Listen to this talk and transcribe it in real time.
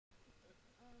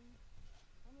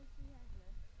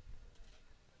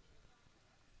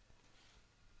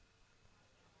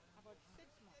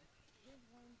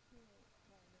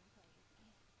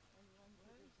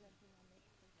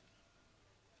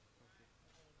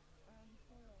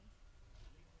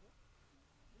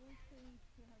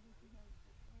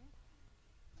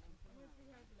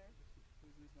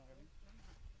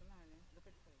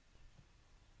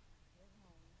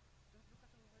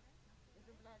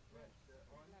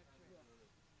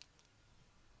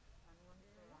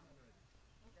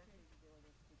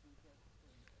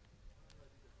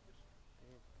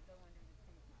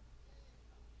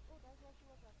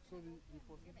So the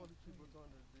person for the tribute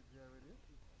on the already?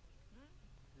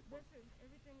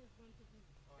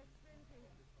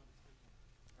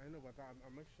 I know, but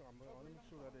I'm make sure, I want to make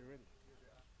sure that they're ready.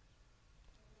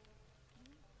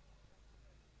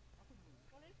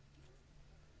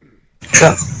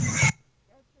 Sure.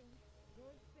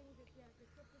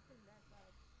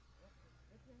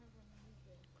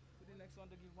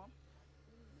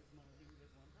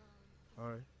 All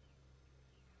right.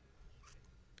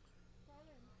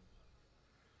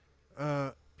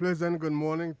 Pleasant good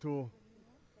morning to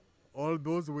all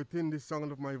those within the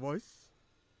sound of my voice.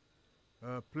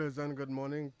 Pleasant good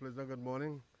morning, pleasant good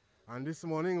morning. And this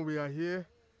morning we are here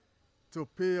to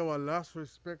pay our last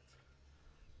respect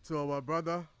to our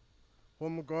brother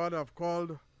whom God have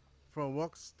called from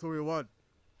works to reward.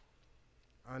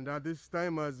 And at this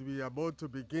time, as we are about to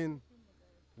begin,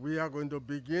 we are going to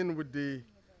begin with the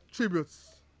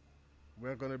tributes.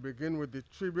 We're going to begin with the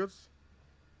tributes,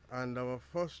 and our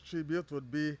first tribute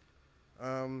would be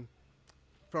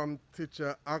from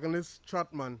teacher Agnes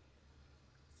Trotman.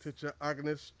 Teacher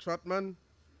Agnes Trotman.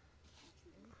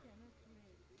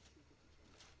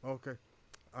 Okay.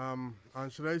 And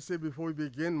should I say before we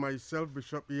begin, myself,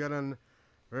 Bishop Ian, and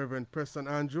Reverend Preston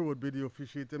Andrew would be the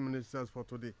officiating ministers for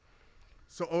today.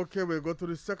 So, okay, we'll go to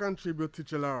the second tribute,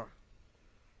 Teacher Lara.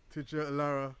 Teacher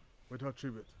Lara with her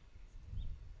tribute.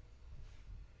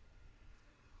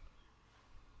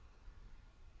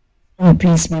 And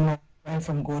peace be multiplied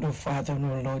from God our Father and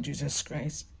our Lord Jesus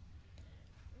Christ.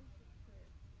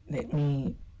 Let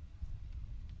me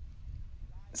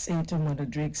say to Mother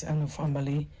Drakes and her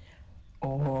family,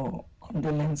 our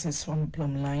condolences from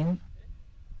Plumline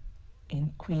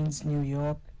in Queens, New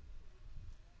York,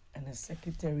 and the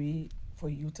Secretary for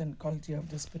Youth and Culture of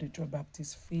the Spiritual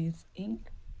Baptist Faith, Inc.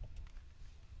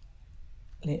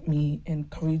 Let me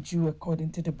encourage you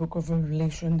according to the book of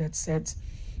Revelation that says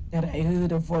that I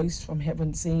heard a voice from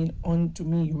heaven saying unto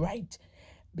me, Write,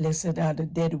 blessed are the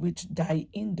dead which die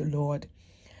in the Lord.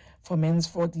 From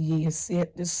henceforth, yea,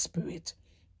 saith the Spirit,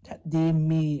 that they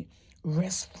may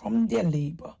rest from their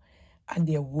labor, and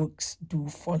their works do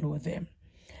follow them.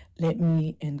 Let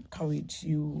me encourage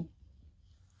you,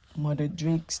 Mother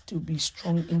Drakes, to be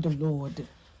strong in the Lord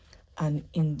and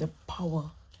in the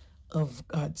power of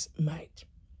God's might.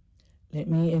 Let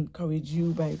me encourage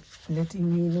you by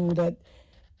letting you know that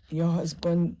your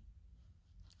husband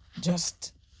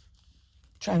just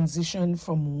transitioned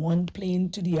from one plane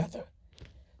to the other,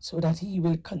 so that he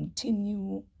will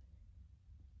continue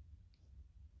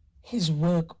his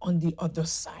work on the other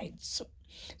side. So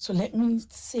let me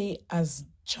say, as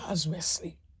Charles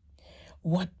Wesley,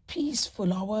 what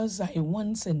peaceful hours I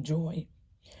once enjoyed,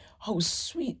 how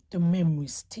sweet the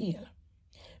memories still,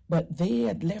 but they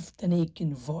had left an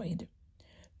aching void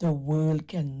the world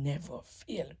can never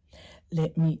fill.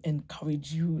 Let me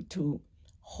encourage you to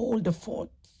hold the fort,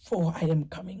 for I am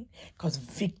coming, because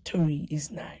victory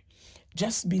is nigh.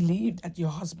 Just believe that your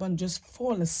husband just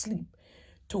fall asleep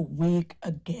to wake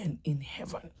again in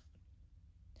heaven.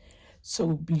 So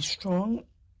be strong,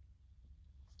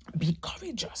 be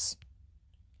courageous.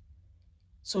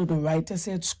 So the writer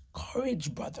says,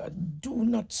 courage, brother, do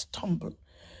not stumble.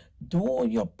 Though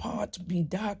your path be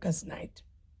dark as night,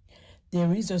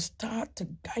 there is a star to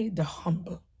guide the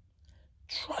humble.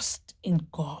 Trust in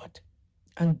God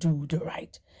and do the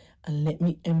right. And let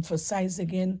me emphasize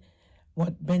again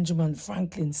what Benjamin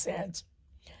Franklin said,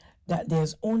 that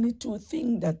there's only two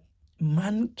things that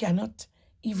man cannot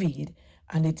evade,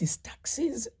 and it is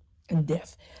taxes and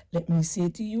death. Let me say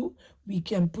to you, we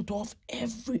can put off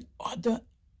every other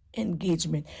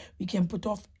engagement. We can put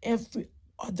off every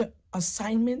other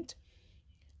assignment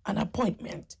and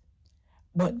appointment.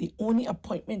 But the only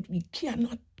appointment we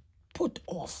cannot put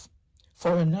off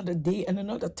for another day and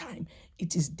another time,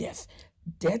 it is death.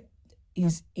 Death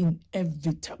is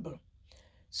inevitable.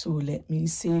 So let me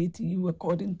say to you,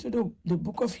 according to the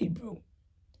book of Hebrew,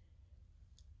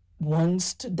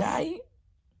 once to die,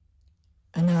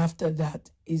 and after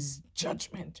that is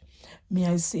judgment. May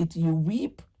I say to you,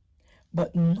 weep,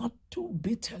 but not too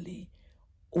bitterly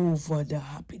over the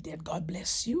happy dead. God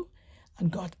bless you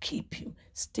and God keep you.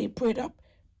 Stay prayed up.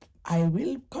 I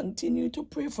will continue to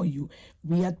pray for you.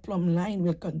 We at Plumline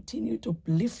will continue to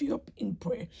lift you up in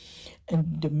prayer.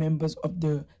 And the members of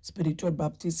the Spiritual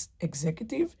Baptist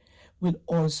Executive will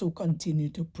also continue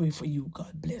to pray for you.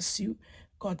 God bless you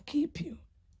God keep you.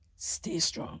 Stay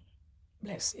strong.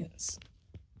 Blessings.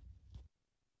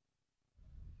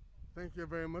 Thank you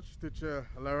very much, Teacher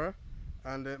Lara.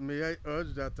 And may I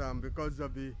urge that because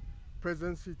of the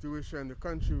present situation in the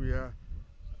country, we are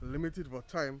limited for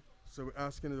time. So we're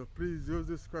asking you to please use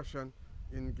discretion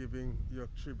in giving your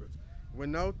tribute. We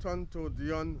now turn to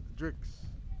Dion Drix.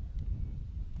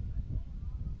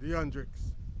 Dion Drix.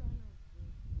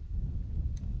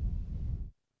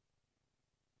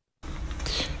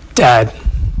 Dad,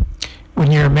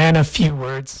 when you're a man of few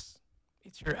words,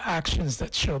 it's your actions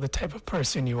that show the type of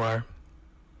person you are.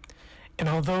 And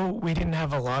although we didn't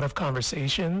have a lot of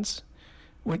conversations,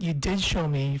 what you did show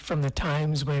me from the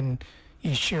times when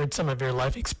you shared some of your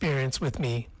life experience with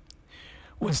me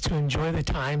was to enjoy the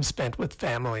time spent with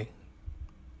family.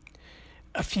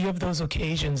 A few of those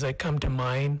occasions that come to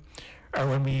mind are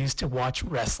when we used to watch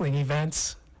wrestling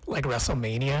events like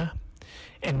WrestleMania,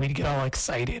 and we'd get all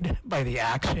excited by the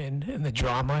action and the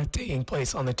drama taking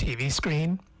place on the TV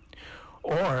screen,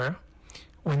 or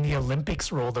when the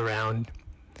Olympics rolled around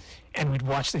and we'd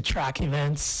watch the track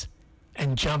events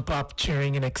and jump up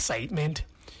cheering in excitement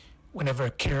whenever a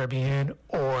Caribbean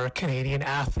or Canadian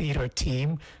athlete or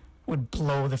team would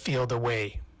blow the field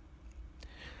away.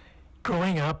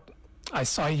 Growing up, I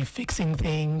saw you fixing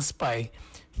things by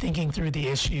thinking through the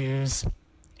issues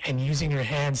and using your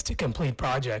hands to complete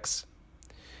projects.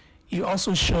 You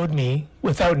also showed me,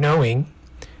 without knowing,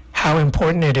 how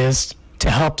important it is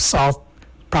to help solve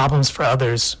problems for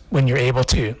others when you're able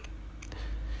to.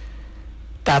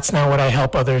 That's now what I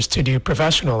help others to do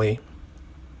professionally.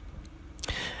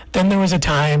 Then there was a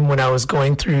time when I was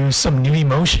going through some new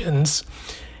emotions,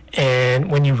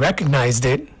 and when you recognized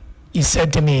it, you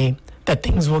said to me that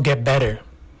things will get better.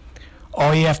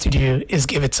 All you have to do is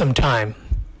give it some time.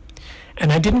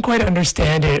 And I didn't quite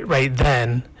understand it right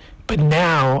then, but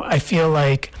now I feel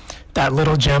like that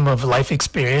little gem of life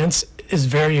experience is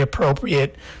very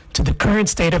appropriate to the current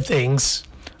state of things,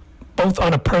 both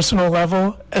on a personal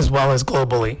level as well as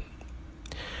globally.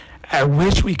 I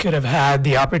wish we could have had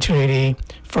the opportunity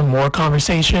for more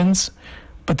conversations,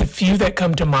 but the few that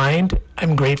come to mind,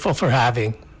 I'm grateful for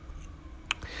having.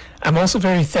 I'm also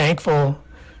very thankful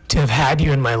to have had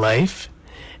you in my life,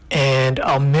 and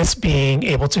I'll miss being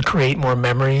able to create more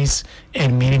memories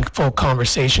and meaningful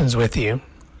conversations with you.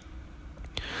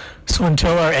 So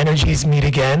until our energies meet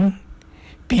again,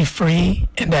 be free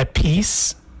and at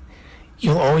peace.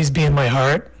 You'll always be in my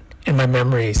heart and my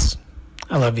memories.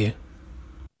 I love you.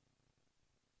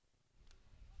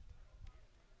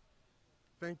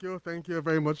 Thank you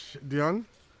very much, Dion.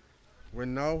 We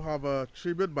now have a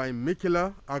tribute by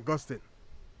Mikila Augustine.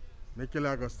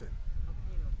 Mikila Augustine.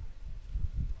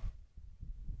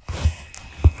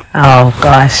 Oh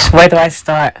gosh, where do I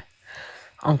start?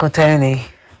 Uncle Tony.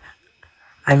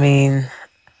 I mean,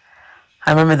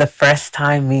 I remember the first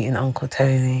time meeting Uncle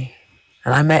Tony,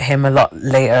 and I met him a lot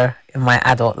later in my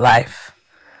adult life.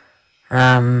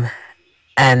 And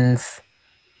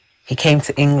he came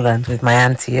to England with my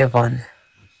Auntie Yvonne.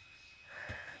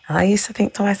 And I used to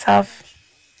think to myself,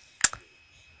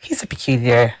 he's a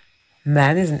peculiar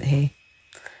man, isn't he?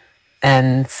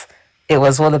 And it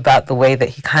was all about the way that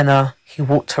he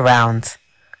walked around,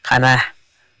 kind of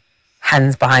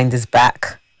hands behind his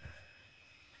back,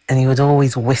 and he would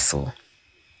always whistle.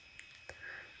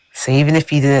 So even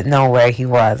if you didn't know where he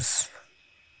was,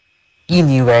 you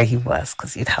knew where he was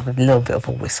because he'd have a little bit of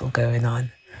a whistle going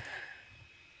on.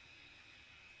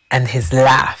 And his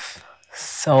laugh,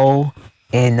 so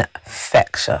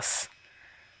infectious.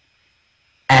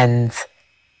 And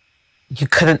you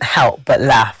couldn't help but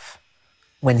laugh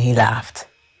when he laughed.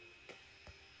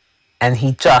 And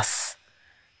he just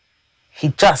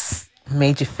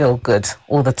made you feel good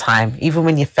all the time. Even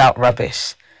when you felt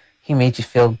rubbish, he made you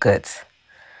feel good.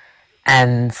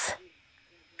 And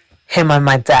him and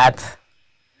my dad,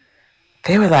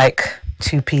 they were like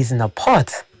two peas in a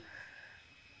pod.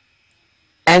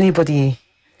 Anybody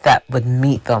that would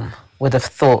meet them would have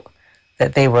thought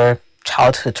that they were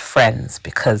childhood friends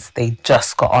because they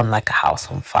just got on like a house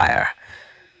on fire.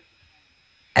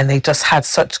 And they just had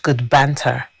such good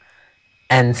banter.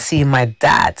 And seeing my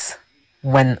dad,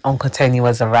 when Uncle Tony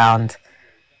was around,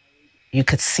 you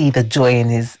could see the joy in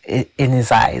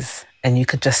his eyes. And you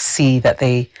could just see that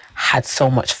they had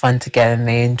so much fun together and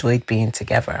they enjoyed being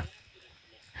together.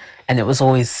 And it was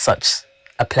always such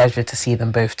a pleasure to see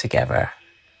them both together.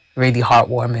 Really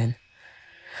heartwarming.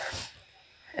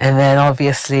 And then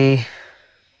obviously,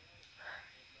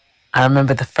 I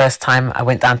remember the first time I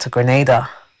went down to Grenada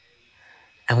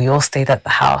and we all stayed at the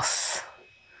house.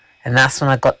 And that's when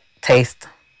I got a taste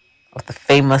of the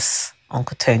famous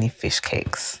Uncle Tony fish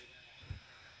cakes.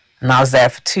 And I was there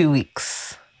for 2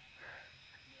 weeks.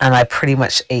 And I pretty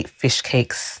much ate fish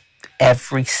cakes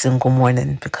every single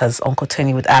morning because Uncle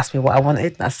Tony would ask me what I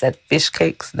wanted. And I said fish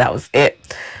cakes. That was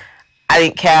it. I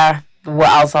didn't care what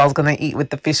else I was going to eat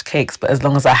with the fish cakes. But as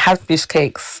long as I had fish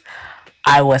cakes,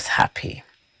 I was happy.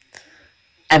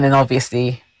 And then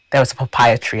obviously there was a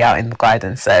papaya tree out in the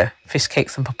garden. So fish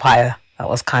cakes and papaya, that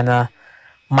was kind of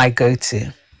my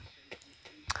go-to.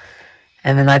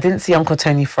 And then I didn't see Uncle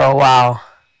Tony for a while.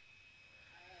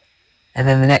 And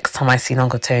then the next time I seen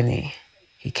Uncle Tony,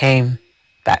 he came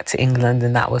back to England,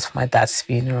 and that was for my dad's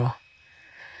funeral.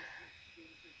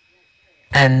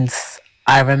 And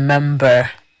I remember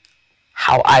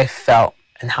how I felt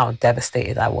and how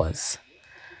devastated I was.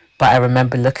 But I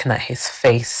remember looking at his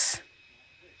face,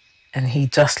 and he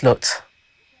just looked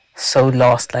so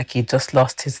lost, like he just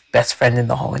lost his best friend in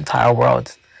the whole entire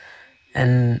world.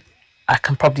 And I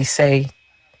can probably say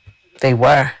they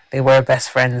were best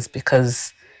friends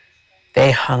because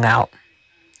they hung out.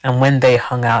 And when they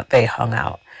hung out, they hung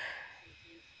out.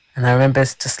 And I remember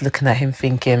just looking at him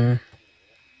thinking,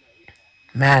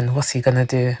 man, what's he going to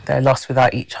do? They're lost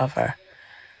without each other.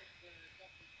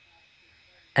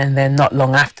 And then not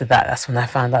long after that, that's when I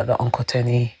found out that Uncle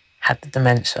Tony had the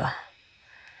dementia.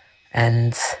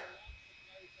 And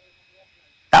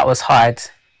that was hard.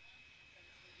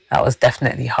 That was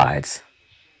definitely hard.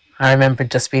 I remember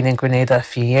just being in Grenada a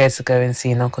few years ago and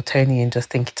seeing Uncle Tony and just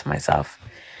thinking to myself,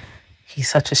 he's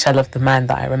such a shell of the man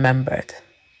that I remembered.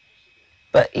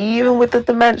 But even with the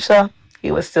dementia,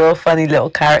 he was still a funny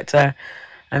little character.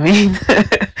 I mean,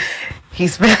 he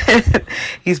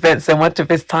spent so much of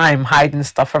his time hiding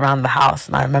stuff around the house.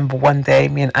 And I remember one day,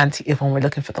 me and Auntie Yvonne were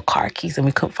looking for the car keys and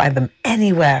we couldn't find them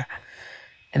anywhere.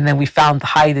 And then we found the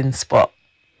hiding spot.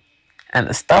 And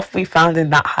the stuff we found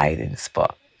in that hiding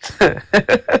spot.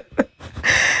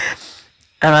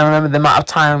 And I remember the amount of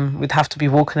time we'd have to be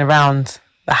walking around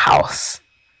the house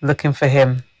looking for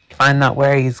him, finding out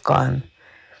where he's gone.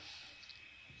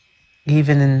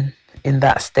 Even in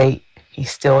that state, he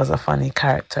still was a funny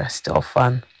character, still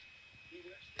fun.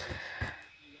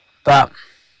 But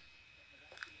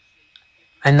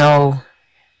I know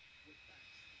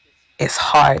it's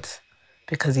hard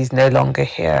because he's no longer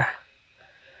here.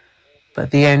 But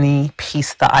the only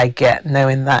peace that I get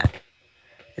knowing that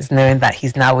is knowing that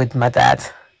he's now with my dad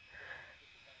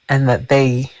and that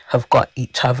they have got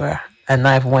each other and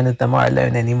neither one of them are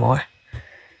alone anymore.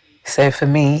 So for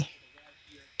me,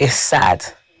 it's sad,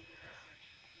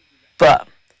 but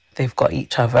they've got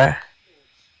each other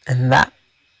and that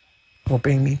will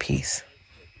bring me peace.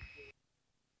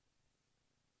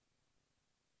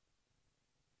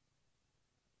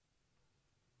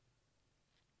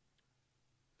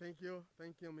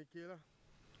 Thank you, Michaela.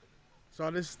 So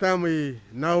at this time we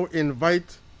now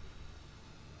invite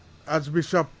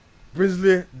Archbishop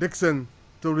Brinsley Dixon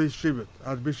to read tribute.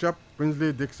 Archbishop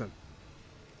Brinsley Dixon.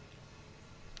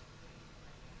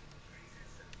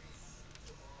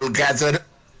 Gathered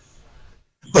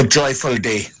a joyful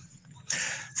day.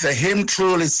 The hymn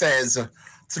truly says,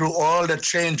 through all the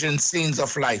changing scenes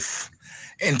of life,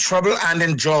 in trouble and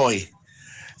in joy,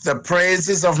 the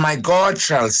praises of my God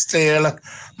shall still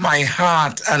my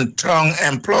heart and tongue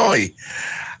employ.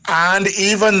 And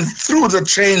even through the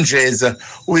changes,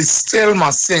 we still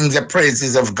must sing the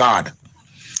praises of God.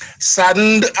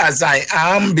 Saddened as I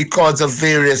am because of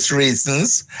various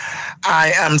reasons,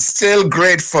 I am still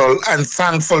grateful and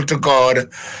thankful to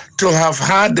God to have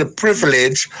had the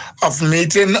privilege of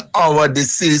meeting our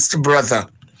deceased brother.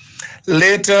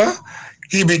 Later,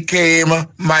 he became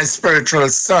my spiritual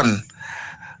son,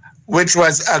 which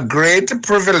was a great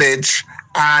privilege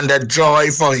and a joy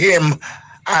for him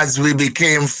as we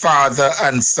became father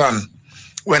and son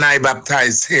when I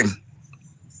baptized him.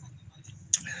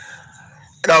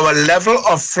 Our level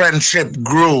of friendship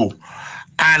grew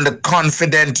and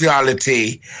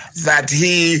confidentiality that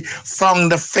he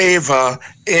found the favor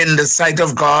in the sight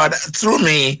of God through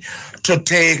me to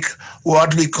take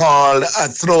what we call a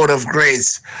throne of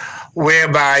grace,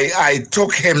 whereby I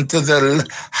took him to the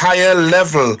higher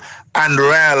level and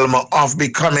realm of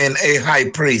becoming a high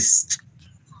priest.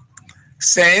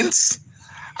 Saints,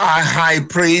 a high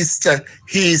priest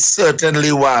he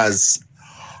certainly was.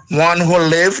 One who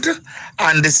lived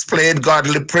and displayed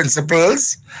godly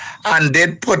principles and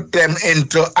did put them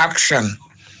into action.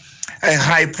 A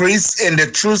high priest in the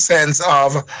true sense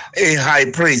of a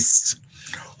high priest,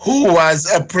 who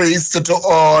was a priest to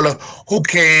all who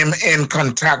came in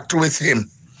contact with him.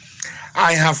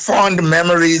 I have fond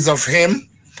memories of him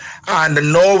and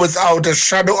know without a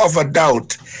shadow of a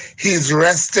doubt he's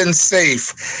resting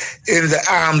safe in the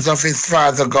arms of his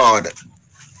Father God.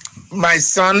 My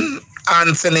son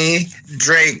Anthony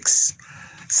Drakes.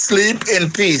 Sleep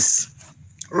in peace.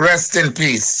 Rest in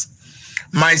peace.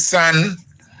 My son,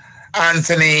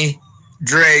 Anthony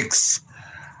Drakes,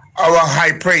 our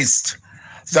high priest,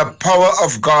 the power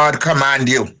of God command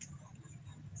you.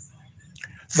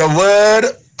 The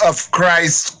word of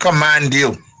Christ command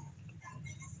you.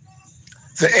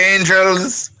 The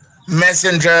angels,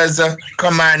 messengers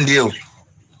command you.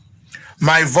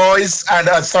 My voice and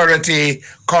authority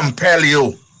compel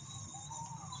you.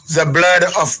 The blood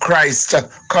of Christ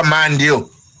command you.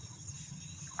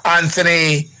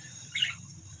 Anthony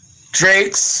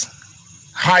Drakes,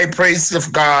 high priest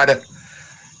of God,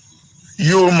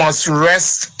 you must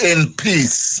rest in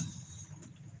peace.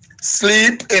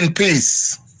 Sleep in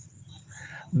peace.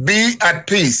 Be at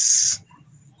peace.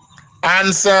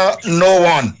 Answer no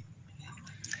one.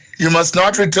 You must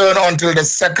not return until the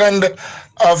second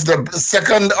of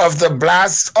the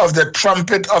blast of the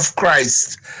trumpet of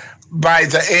Christ by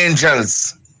the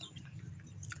angels.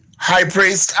 High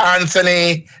priest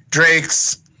Anthony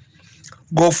Drakes,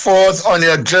 go forth on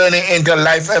your journey into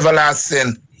life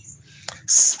everlasting.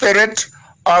 Spirit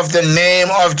of the name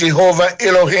of Jehovah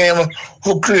Elohim,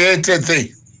 who created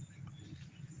thee.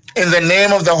 In the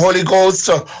name of the Holy Ghost,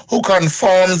 who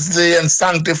conforms thee and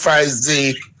sanctifies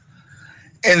thee.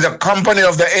 In the company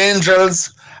of the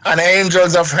angels and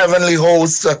angels of heavenly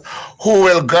hosts, who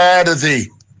will guard thee.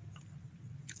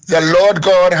 The Lord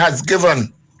God has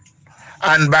given,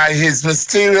 and by his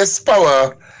mysterious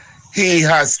power, he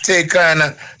has taken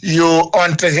you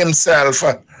unto himself.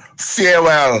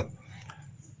 Farewell.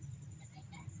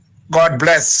 God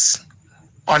bless.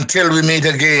 Until we meet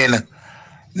again.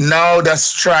 Now the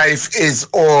strife is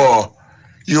o'er.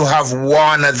 You have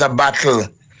won the battle.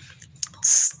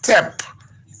 Step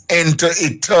into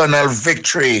eternal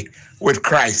victory with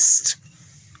Christ.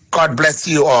 God bless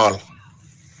you all.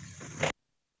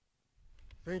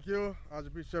 Thank you,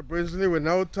 Archbishop Brinsley. We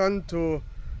now turn to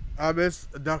Abbess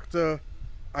Dr.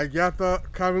 Agatha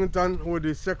Carrington, who is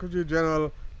the Secretary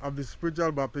General of the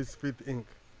Spiritual Baptist Faith, Inc.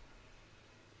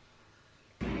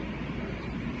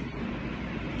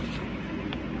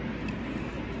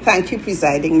 Thank you,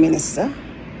 Presiding Minister.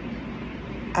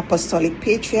 Apostolic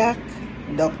Patriarch,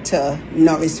 Dr.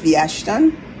 Norris V.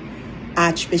 Ashton,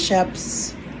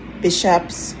 Archbishops,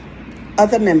 Bishops,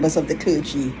 other members of the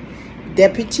clergy,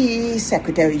 Deputy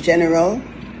Secretary General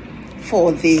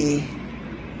for the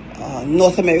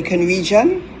North American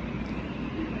region,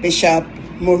 Bishop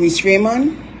Maurice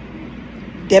Raymond,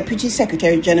 Deputy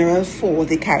Secretary General for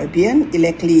the Caribbean,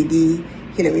 elect Lady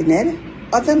Hilary Ned,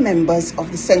 other members of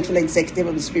the Central Executive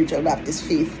of the Spiritual Baptist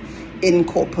Faith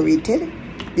Incorporated,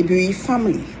 the bereaved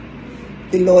family.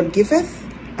 The Lord giveth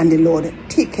and the Lord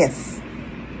taketh.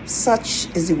 Such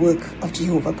is the work of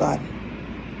Jehovah God.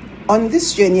 On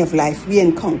this journey of life, we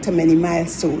encounter many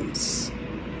milestones.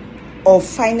 Our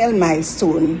final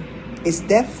milestone is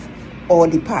death or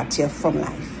departure from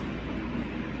life.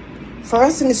 For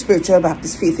us in the Spiritual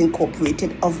Baptist Faith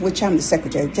Incorporated, of which I'm the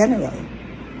Secretary General,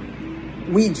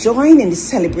 we join in the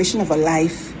celebration of a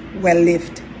life well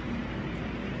lived.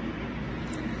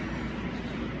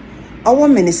 Our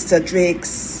Minister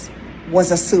Drakes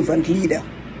was a servant leader.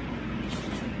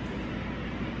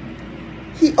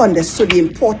 He understood the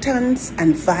importance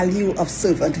and value of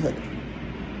servanthood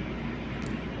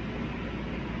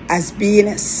as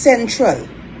being central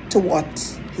to what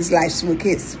his life's work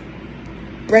is.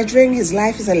 Brethren, his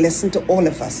life is a lesson to all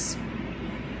of us,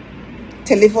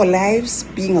 to live our lives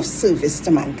being of service to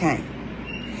mankind.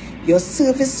 Your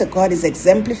service to God is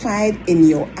exemplified in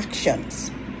your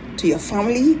actions, to your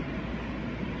family,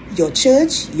 your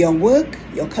church, your work,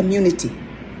 your community.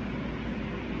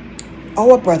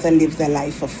 Our brother lived a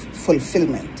life of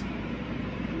fulfillment.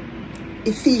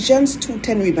 Ephesians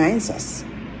 2:10 reminds us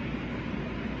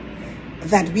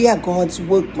that we are God's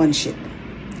workmanship,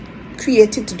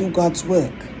 created to do God's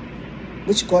work,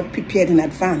 which God prepared in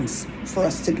advance for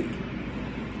us to do.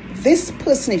 This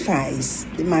personifies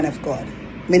the man of God,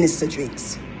 Minister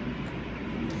Drakes.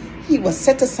 He was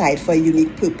set aside for a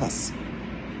unique purpose.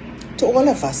 To all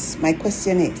of us, my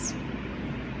question is,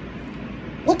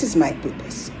 what is my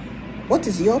purpose? What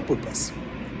is your purpose?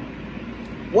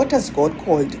 What has God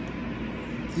called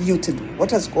you to do?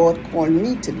 What has God called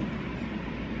me to do?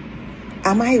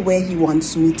 Am I where he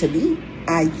wants me to be?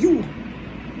 Are you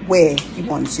where he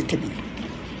wants you to be?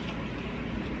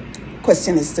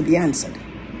 Question is to be answered.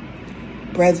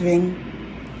 Brethren,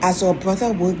 as our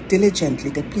brother worked diligently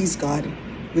to please God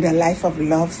with a life of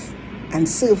love and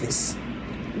service,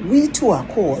 we too are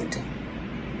called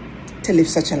to live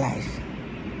such a life.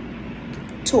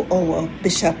 To our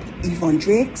Bishop Yvonne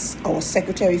Drakes, our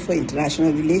Secretary for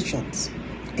International Relations,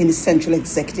 in the Central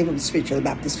Executive of the Spiritual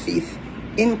Baptist Faith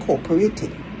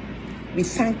Incorporated. We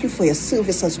thank you for your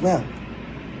service as well,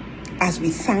 as we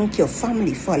thank your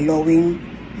family for allowing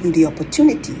you the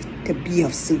opportunity to be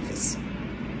of service.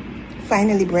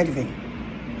 Finally, brethren,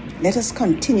 let us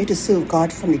continue to serve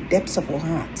God from the depths of our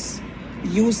hearts,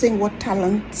 using what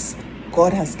talents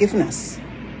God has given us,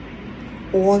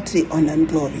 all to the honor and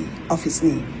glory of His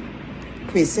name.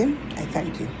 Praise Him. I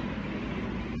thank you.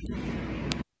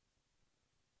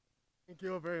 Thank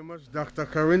you very much, Dr.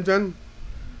 Carrington.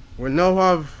 We now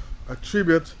have a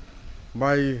tribute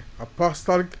by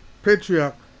Apostolic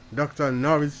Patriarch Dr.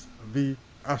 Norris V.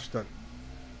 Ashton.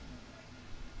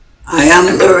 I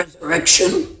am the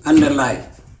resurrection and the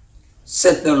life,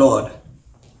 said the Lord.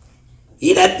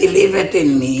 He that believeth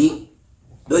in me,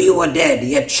 though you are dead,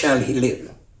 yet shall he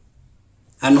live.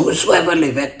 And whosoever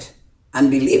liveth and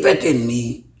believeth in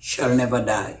me shall never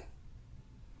die.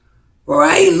 For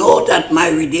I know that my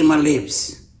Redeemer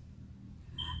lives,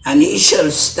 and he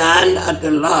shall stand at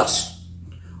the last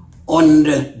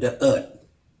under the earth.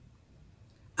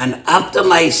 And after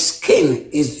my skin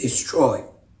is destroyed,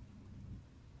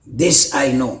 this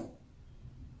I know,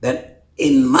 that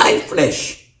in my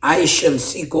flesh I shall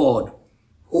see God,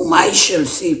 whom I shall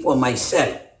see for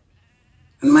myself,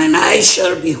 and mine eyes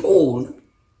shall behold,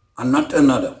 and not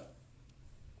another.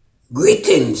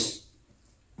 Greetings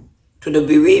to the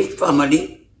bereaved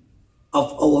family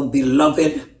of our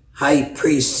beloved High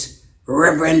Priest,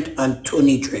 Reverend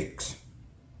Anthony Drakes.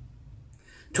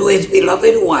 To his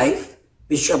beloved wife,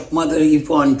 Bishop Mother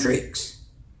Yvonne Drakes,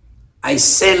 I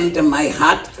send my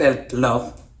heartfelt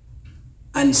love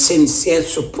and sincere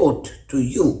support to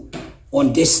you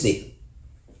on this day.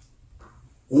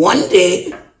 One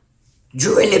day,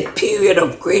 during a period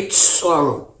of great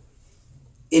sorrow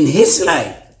in his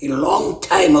life a long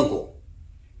time ago,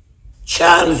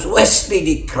 Charles Wesley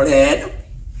declared,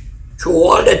 through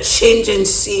all the changing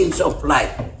scenes of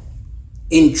life,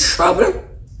 in trouble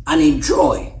and in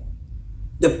joy,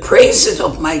 the praises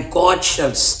of my God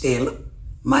shall still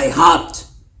my heart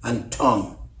and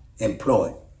tongue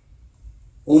employ.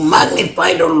 O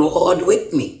magnify the Lord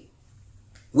with me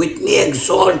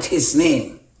exalt his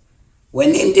name.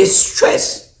 When in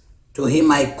distress to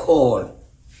him I call,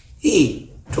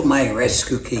 he to my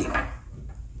rescue came.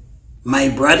 My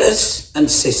brothers and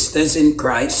sisters in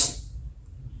Christ,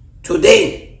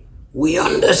 today we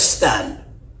understand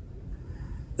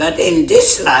that in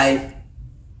this life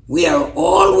we are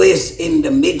always in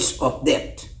the midst of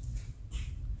death.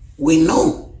 We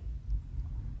know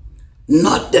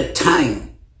not the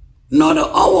time, nor the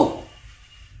hour,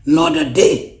 nor the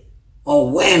day,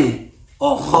 or when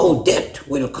or how death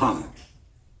will come.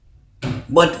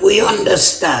 But we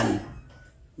understand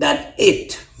that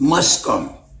it must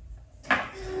come.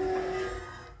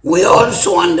 We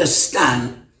also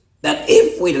understand that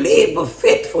if we labor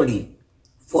faithfully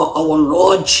for our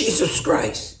Lord Jesus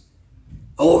Christ,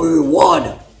 our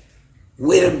reward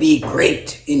will be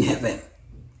great in heaven.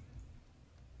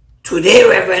 Today,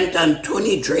 Reverend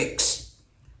Anthony Drakes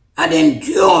had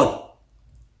endured,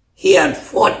 he had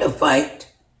fought the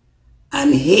fight,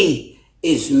 and he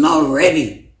is now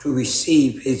ready to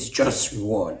receive his just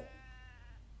reward.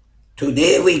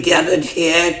 Today we gathered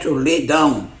here to lay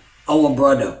down our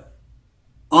brother,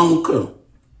 uncle,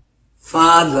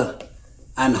 father,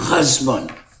 and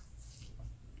husband.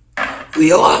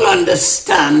 We all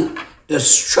understand the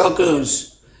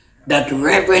struggles that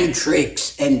Reverend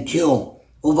Drakes endured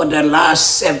over the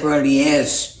last several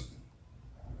years.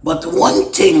 But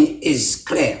one thing is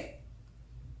clear.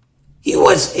 He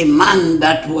was a man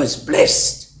that was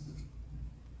blessed,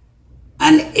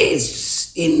 and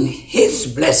is in his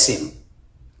blessing,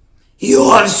 he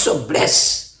also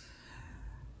blessed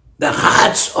the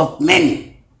hearts of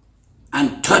many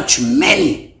and touched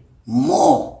many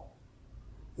more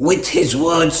with his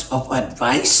words of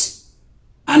advice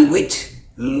and with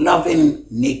loving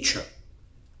nature.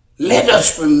 Let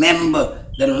us remember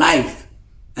the life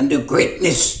and the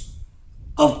greatness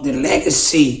of the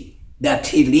legacy that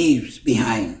he leaves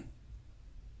behind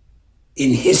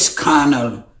in his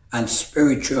carnal and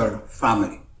spiritual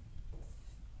family.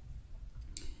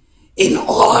 In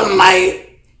all my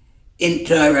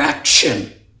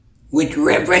interaction with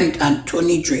Reverend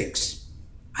Anthony Drakes,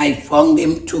 I found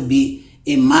him to be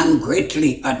a man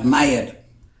greatly admired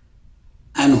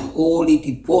and wholly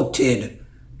devoted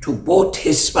to both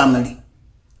his family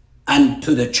and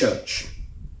to the church.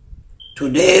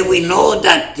 Today we know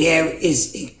that there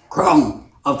is a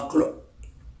crown of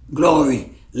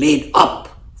glory laid up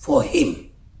for him.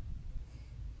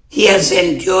 He has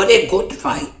endured a good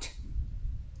fight.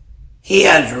 He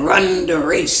has run the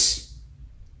race,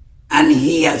 and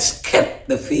he has kept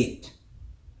the faith.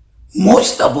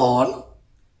 Most of all,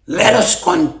 let us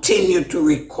continue to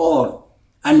recall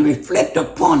and reflect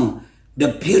upon the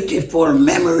beautiful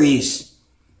memories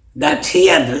that he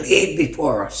had laid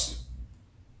before us.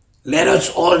 Let us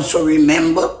also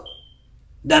remember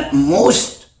that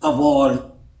most of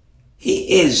all,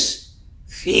 he is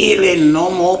feeling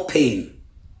no more pain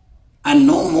and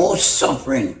no more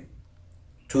suffering.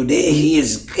 Today he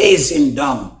is gazing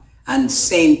down and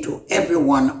saying to every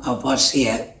one of us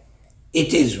here,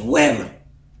 it is well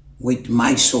with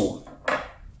my soul.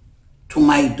 To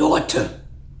my daughter,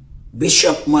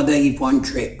 Bishop Mother Yvonne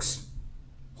Driggs,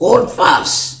 hold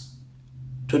fast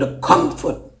to the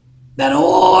comfort that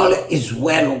all is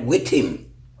well with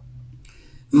him.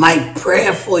 My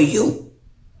prayer for you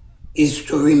is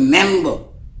to remember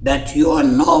that you are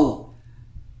now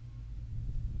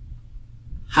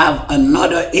have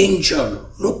another angel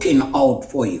looking out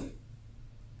for you.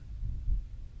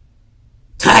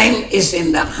 Time is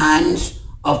in the hands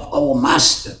of our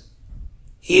Master.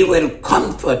 He will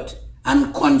comfort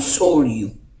and console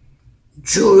you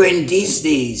during these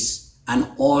days and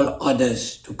all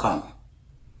others to come.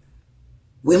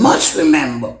 We must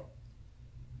remember,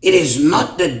 it is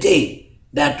not the day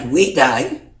that we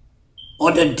die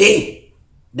or the day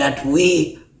that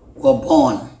we were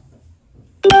born.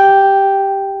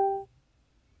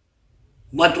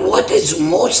 But what is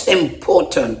most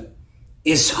important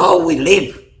is how we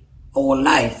live our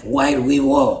life while we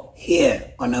were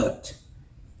here on earth.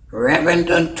 Reverend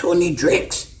Anthony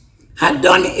Driggs had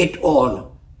done it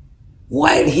all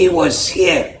while he was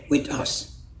here with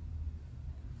us.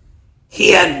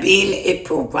 He had been a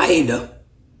provider,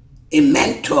 a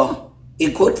mentor, a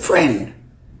good friend,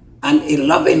 and a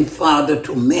loving father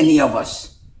to many of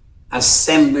us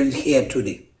assembled here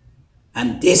today.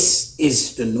 And this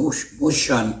is the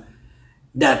notion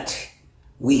that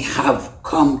we have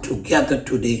come together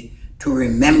today to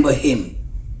remember him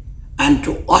and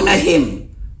to honor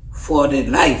him for the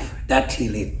life that he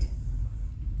lived.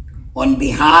 On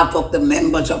behalf of the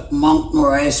members of Mount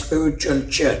Moriah Spiritual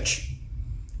Church,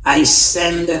 I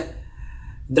send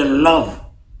the love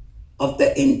of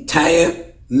the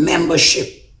entire membership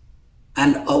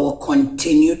and our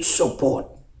continued support.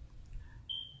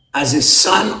 As a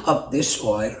son of this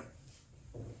soil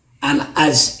and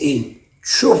as a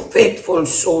true faithful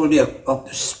soldier of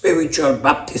the spiritual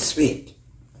Baptist faith,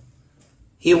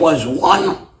 he was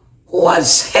one who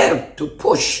has helped to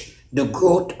push the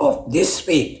growth of this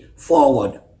faith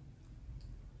forward.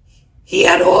 He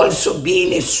had also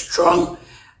been a strong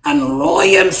and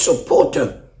loyal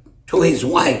supporter to his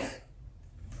wife.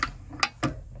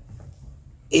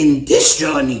 In this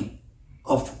journey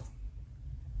of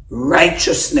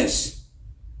righteousness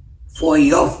for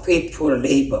your faithful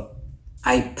labor,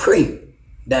 I pray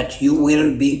that you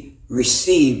will be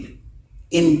received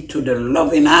into the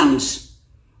loving arms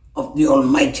of the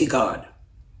Almighty God.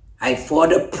 I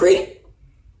further pray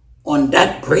on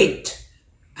that great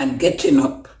and getting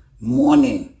up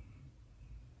morning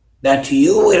that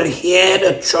you will hear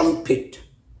the trumpet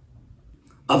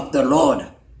of the Lord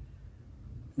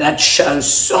that shall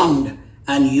sound,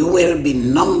 and you will be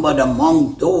numbered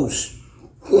among those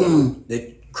whom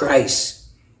in Christ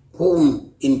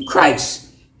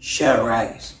shall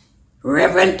rise.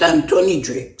 Reverend Anthony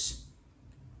Driggs,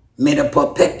 may the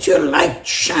perpetual light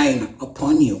shine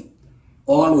upon you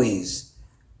always,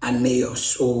 and may your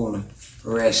soul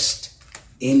rest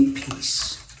in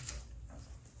peace.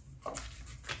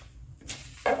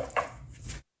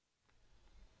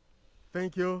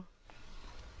 Thank you,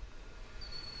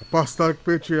 Apostolic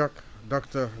Patriarch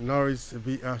Dr. Norris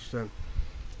V. Ashton.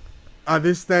 At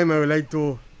this time, I would like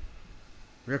to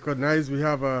recognize we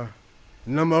have a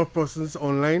number of persons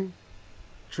online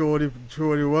through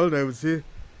the world, I would say.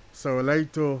 So I would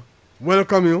like to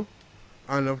welcome you,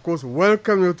 and of course,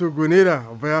 welcome you to Grenada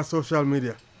via social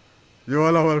media. You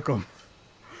all are welcome.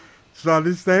 So at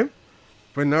this time,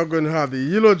 we're now going to have the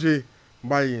eulogy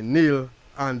by Neil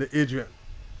and Adrian.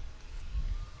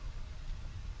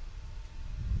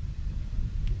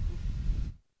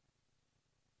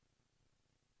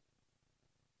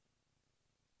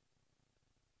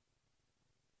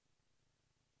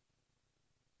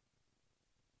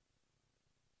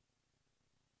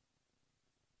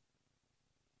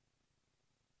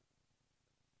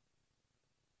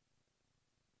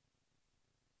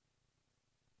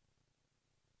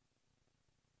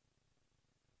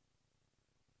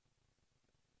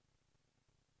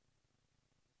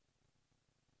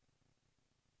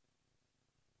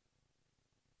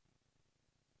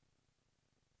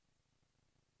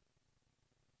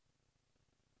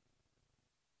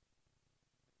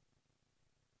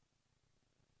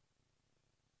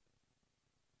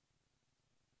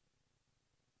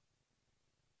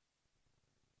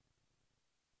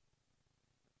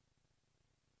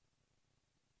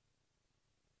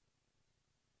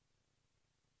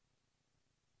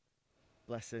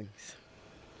 Blessings.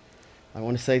 I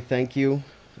want to say thank you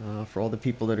for all the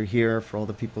people that are here, for all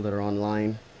the people that are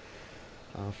online,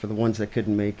 for the ones that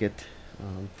couldn't make it.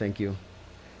 Thank you.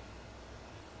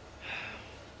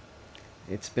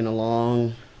 It's been a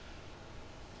long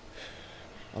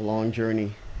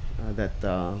journey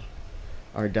that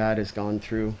our dad has gone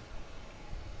through.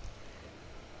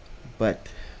 But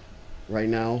right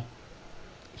now,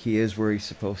 he is where he's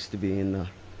supposed to be, in the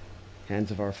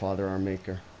hands of our Father, our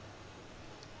Maker.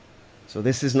 So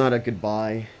this is not a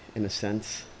goodbye in a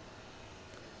sense.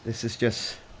 This is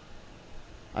just,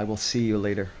 I will see you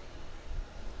later.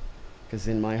 Because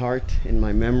in my heart, in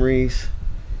my memories,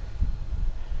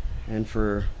 and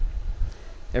for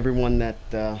everyone that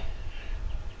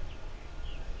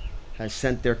has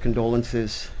sent their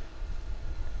condolences,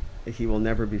 he will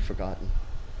never be forgotten.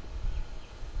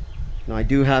 Now, I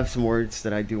do have some words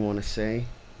that I do want to say,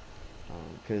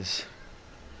 because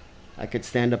I could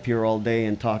stand up here all day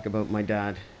and talk about my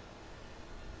dad.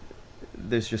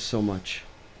 There's just so much.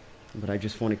 But I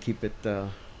just want to keep it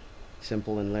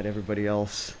simple and let everybody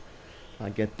else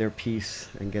get their piece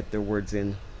and get their words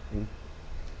in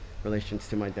relations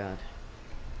to my dad.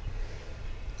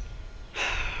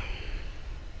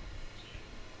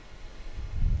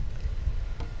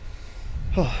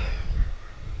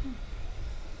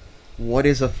 What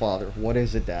is a father? What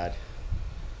is a dad?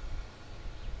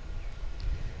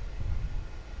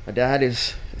 A dad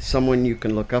is someone you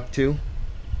can look up to,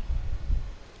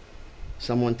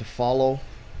 someone to follow,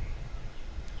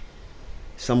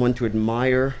 someone to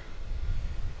admire,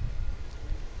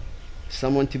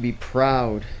 someone to be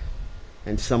proud,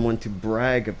 and someone to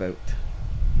brag about.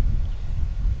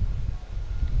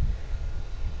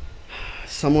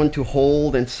 Someone to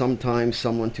hold and sometimes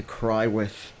someone to cry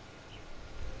with.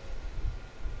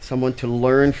 Someone to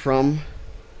learn from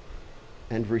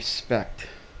and respect.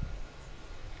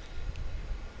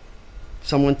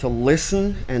 Someone to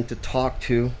listen and to talk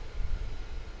to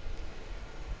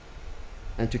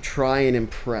and to try and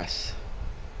impress.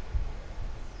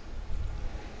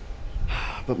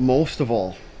 But most of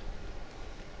all,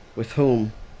 with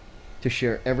whom to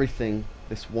share everything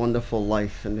this wonderful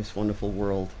life and this wonderful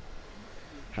world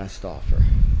has to offer.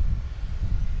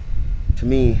 To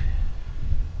me,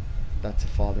 that's a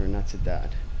father and that's a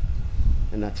dad.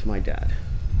 And that's my dad.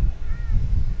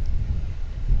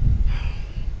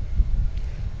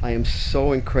 I am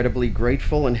so incredibly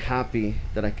grateful and happy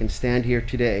that I can stand here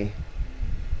today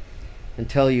and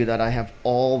tell you that I have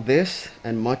all this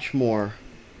and much more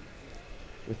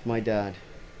with my dad.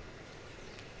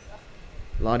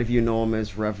 A lot of you know him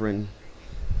as Reverend.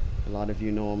 A lot of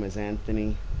you know him as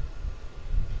Anthony.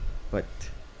 But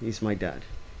he's my dad.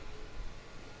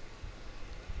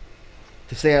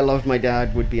 To say I love my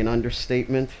dad would be an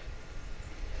understatement.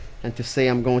 And to say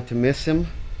I'm going to miss him,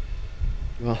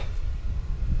 well,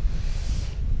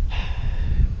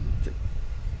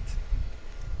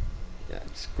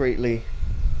 it's greatly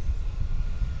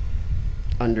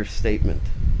understatement.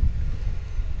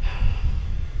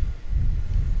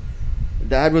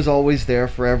 Dad was always there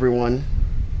for everyone,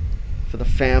 for the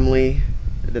family,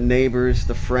 the neighbors,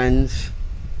 the friends.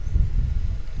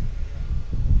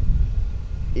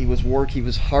 He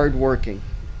was hard working.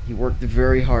 He worked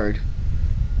very hard.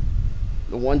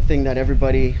 The one thing that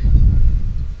everybody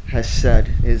has said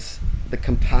is the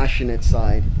compassionate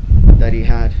side that he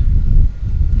had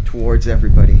towards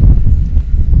everybody.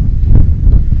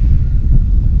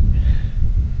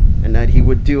 And that he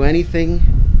would do anything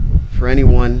for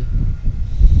anyone,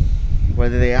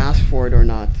 whether they asked for it or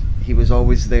not. He was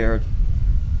always there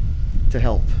to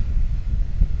help.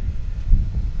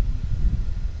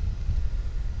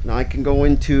 Now I can go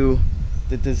into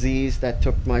the disease that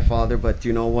took my father, but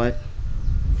you know what?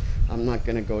 I'm not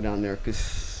going to go down there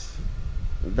because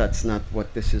that's not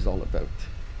what this is all about.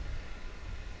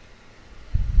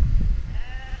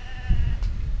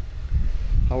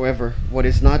 However, what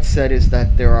is not said is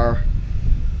that there are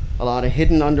a lot of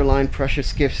hidden underlying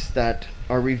precious gifts that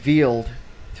are revealed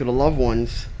to the loved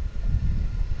ones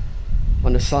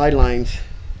on the sidelines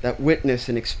that witness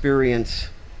and experience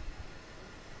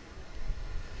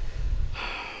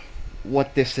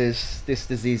what this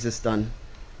disease has done.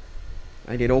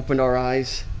 Right? It opened our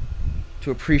eyes to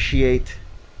appreciate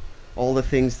all the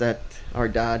things that our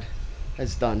dad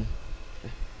has done.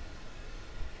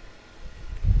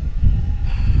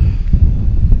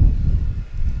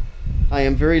 I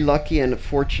am very lucky and a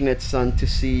fortunate, son, to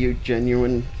see you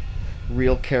genuine,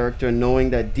 real character, and knowing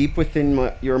that deep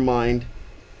within your mind,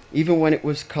 even when it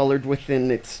was colored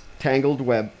within its tangled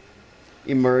web,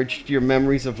 emerged your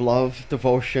memories of love,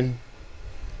 devotion,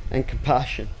 and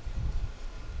compassion.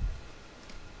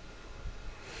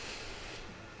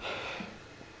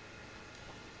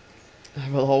 I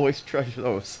will always treasure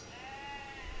those.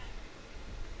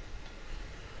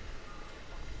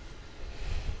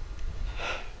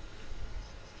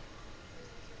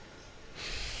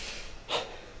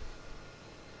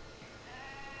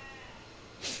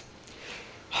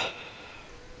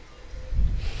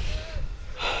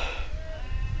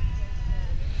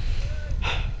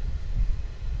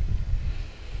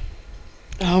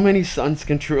 How many sons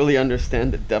can truly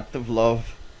understand the depth of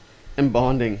love and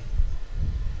bonding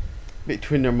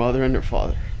between their mother and their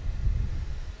father?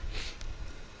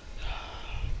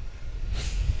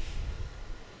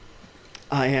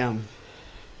 I am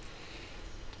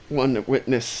one that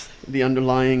witnessed the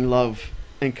underlying love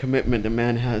and commitment a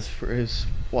man has for his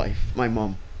wife, my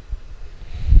mom,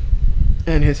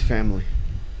 and his family.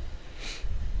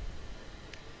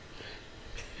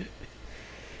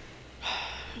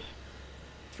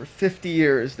 For 50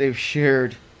 years, they've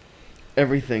shared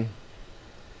everything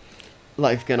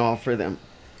life can offer them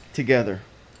together.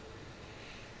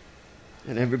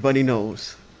 And everybody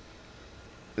knows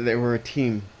they were a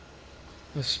team,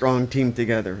 a strong team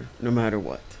together, no matter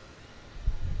what.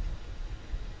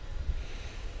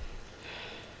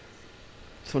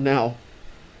 So now,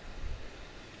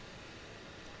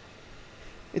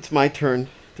 it's my turn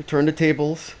to turn the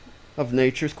tables of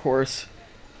nature's course,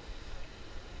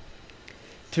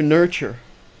 to nurture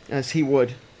as he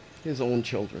would his own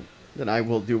children, that I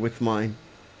will do with mine.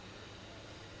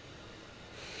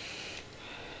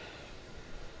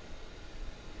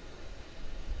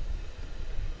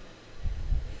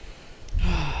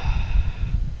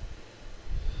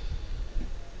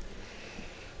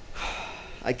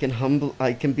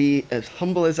 I can be as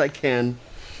humble as I can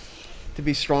to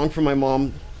be strong for my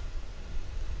mom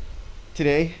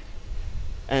today,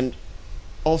 and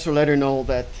also let her know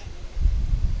that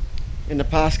in the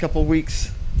past couple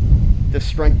weeks, the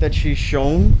strength that she's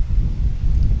shown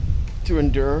to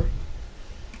endure,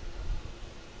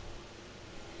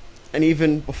 and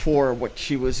even before what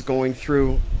she was going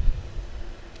through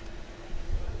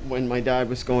when my dad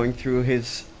was going through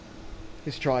his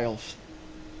trials.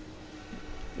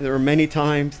 There were many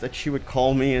times that she would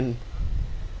call me and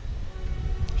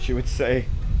she would say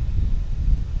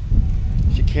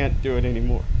she can't do it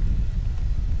anymore.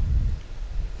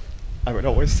 I would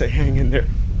always say, hang in there.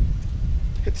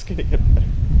 It's gonna get better.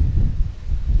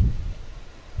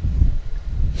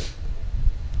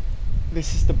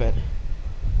 This is the better.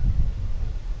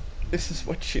 This is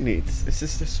what she needs. This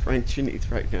is the strength she needs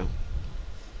right now.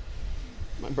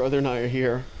 My brother and I are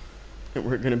here, and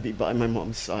we're gonna be by my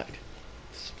mom's side,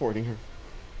 supporting her,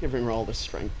 giving her all the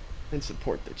strength and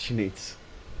support that she needs.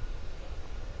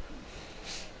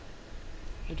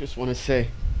 I just want to say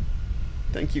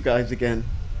thank you guys again.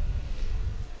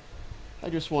 I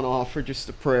just want to offer just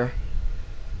a prayer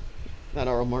that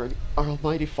our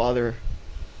Almighty Father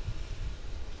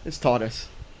has taught us.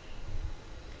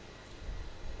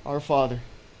 Our Father,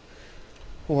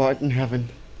 who art in heaven,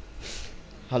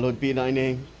 hallowed be thy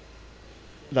name.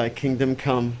 Thy kingdom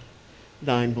come,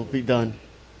 thine will be done,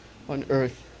 on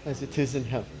earth as it is in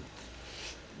heaven.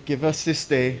 Give us this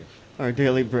day our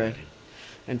daily bread,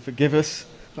 and forgive us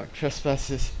our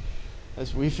trespasses,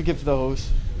 as we forgive those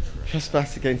who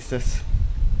trespass against us.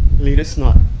 Lead us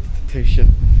not into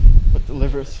temptation, but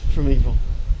deliver us from evil.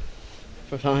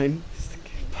 For thine is the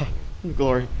power and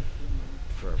glory,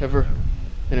 forever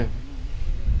and ever.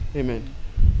 Amen.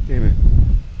 Amen.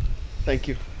 Thank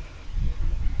you.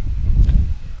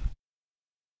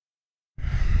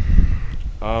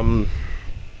 I'm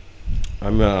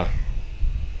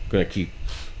gonna keep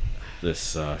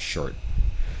this short.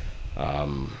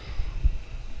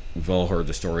 We've all heard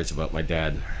the stories about my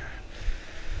dad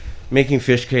making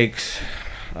fish cakes.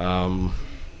 You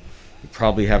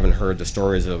probably haven't heard the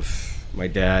stories of my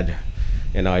dad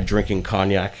and I drinking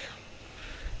cognac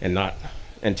and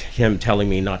him telling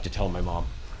me not to tell my mom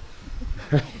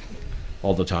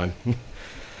all the time.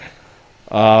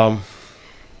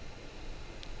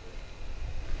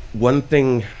 One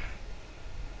thing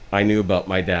I knew about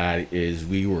my dad is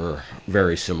we were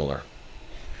very similar.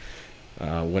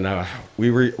 When I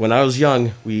was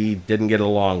young, we didn't get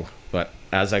along, but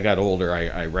as I got older,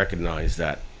 I recognized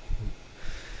that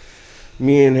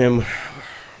me and him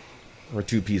were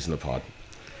two peas in a pod.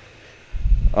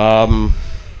 The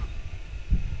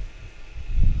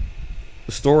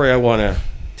story I want to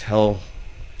tell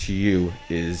to you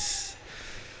is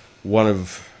one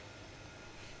of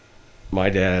my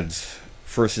dad's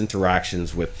first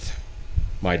interactions with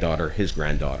my daughter, his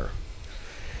granddaughter.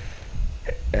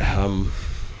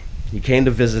 He came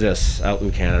to visit us out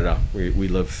in Canada. We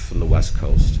live on the West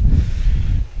Coast.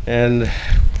 And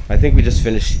I think we just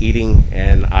finished eating,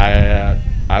 and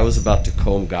I I was about to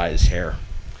comb Guy's hair,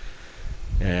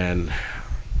 and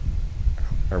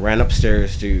I ran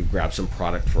upstairs to grab some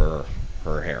product for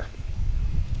her hair.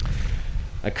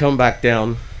 I come back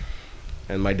down,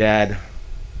 and my dad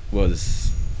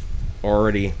was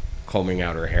already combing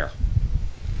out her hair,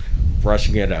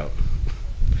 brushing it out.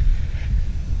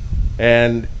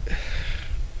 And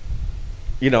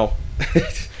you know,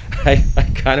 I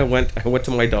went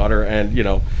to my daughter, and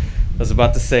I was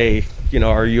about to say,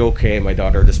 are you okay? My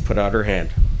daughter just put out her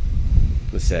hand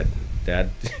and said, Dad,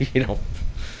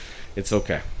 it's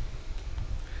okay.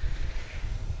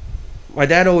 My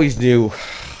dad always knew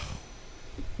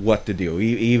what to do,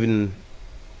 even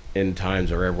in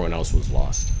times where everyone else was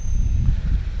lost.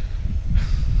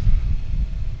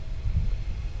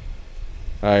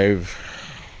 I've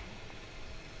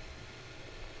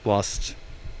lost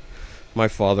my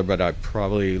father, but I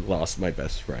probably lost my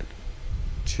best friend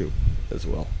too, as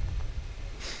well.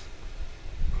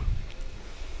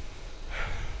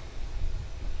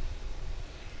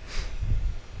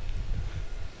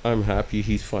 I'm happy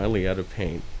he's finally out of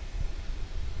pain.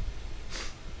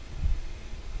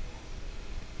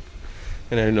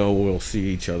 And I know we'll see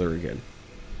each other again.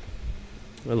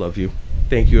 I love you.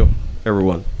 Thank you,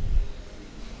 everyone.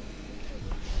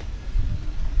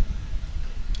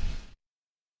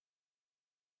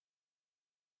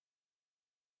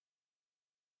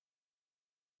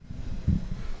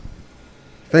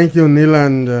 Thank you, Neil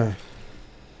and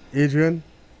Adrian.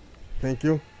 Thank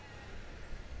you.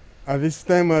 At this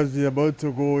time, as we're about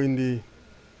to go in the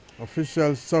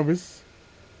official service,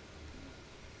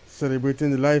 celebrating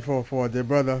the life of our dear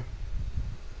brother,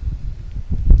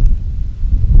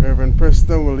 Reverend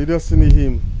Preston will lead us in the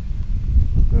hymn,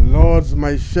 "The Lord's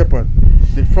My Shepherd,"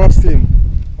 the first hymn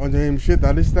on the hymn sheet.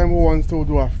 At this time, who wants to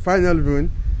do a final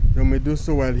viewing, you may do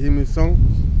so while hymn is sung,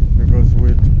 because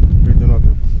we do not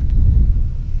have.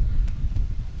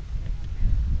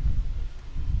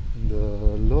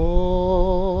 The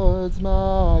Lord's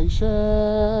my shepherd,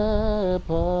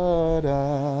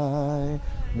 I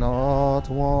not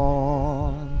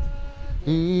want.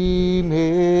 He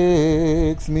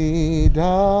makes me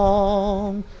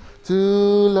down to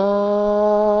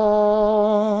lie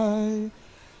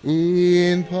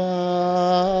in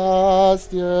pastures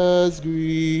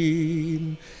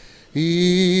green.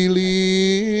 He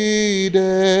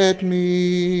leadeth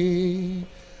me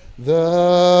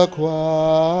the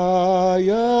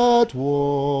quiet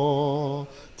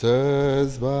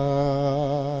waters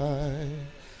by.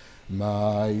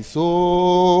 My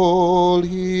soul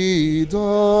he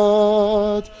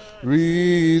doth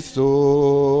restore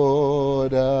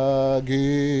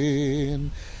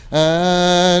again,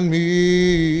 and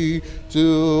me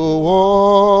to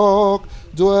walk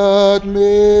doth make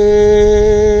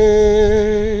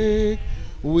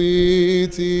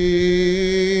within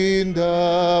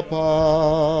the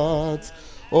paths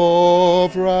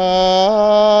of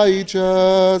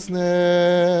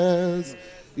righteousness,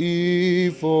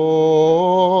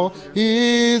 for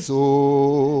his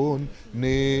own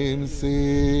name's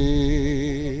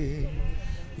sake.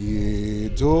 Yea,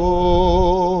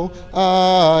 though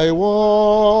I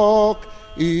walk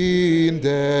in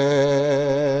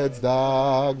death's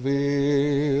dark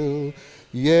vale,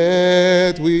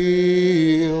 yet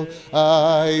will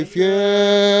I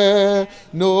fear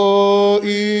no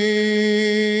ill,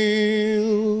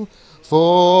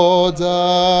 for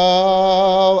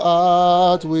thou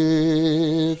art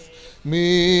with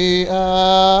me,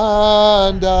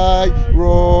 and thy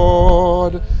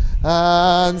rod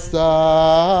and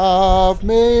staff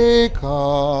may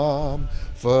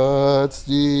comfort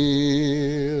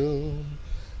still.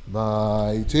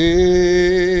 My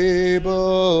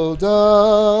table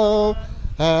thou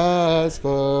hast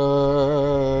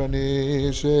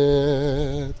furnished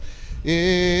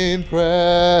in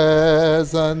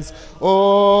presence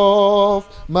of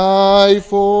my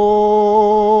foes.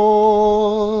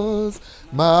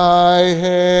 My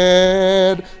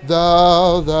head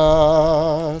thou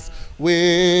thus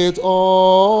with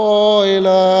oil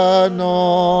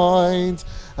anoint,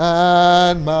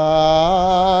 and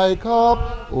my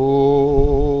cup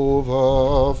overflow.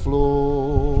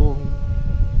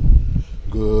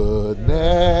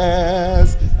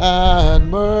 Goodness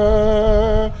and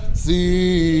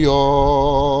mercy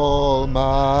all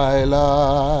my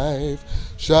life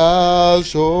shall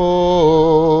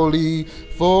surely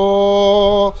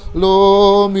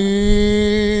follow me,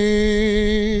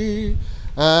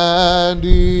 and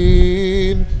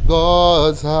in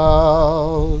God's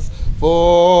house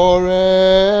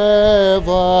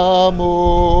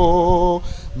forevermore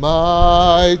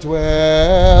my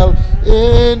dwelling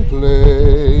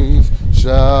place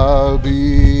shall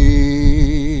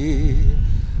be.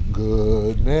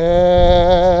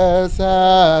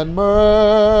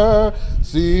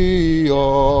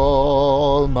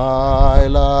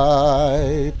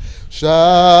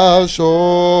 shall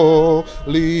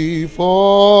surely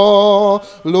follow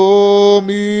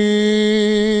me,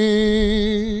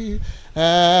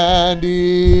 and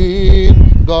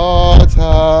in God's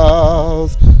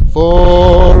house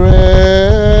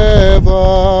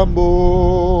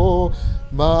forevermore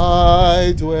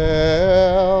my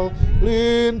dwelling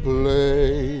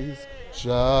place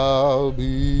shall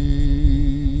be.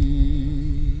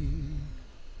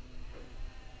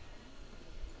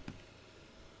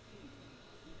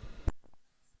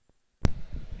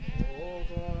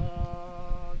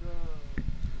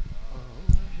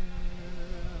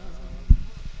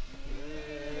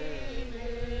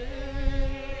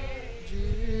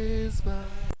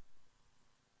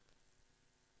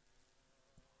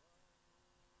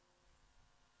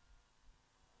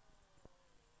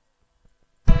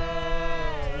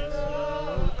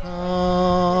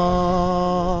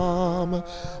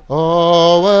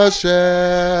 Our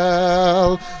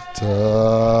shelter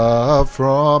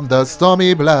from the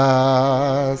stormy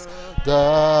blast,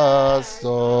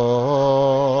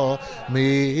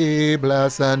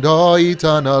 and our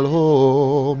eternal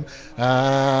home,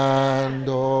 and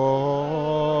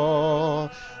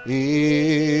our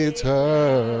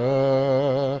eternal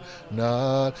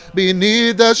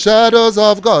beneath the shadows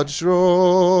of God's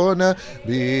throne,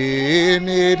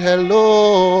 beneath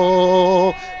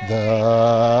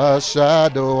the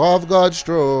shadow of God's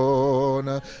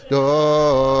throne,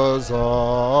 doors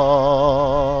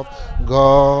of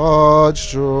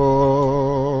God's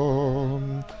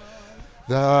throne.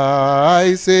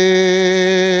 Thy saints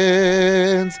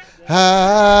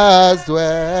has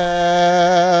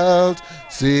dwelt,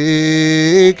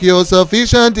 secure,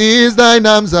 sufficient is thine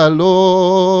arms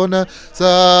alone,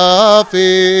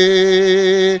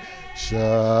 sufficient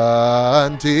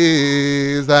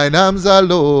is thine arms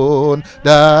alone,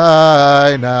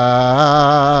 thine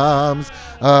arms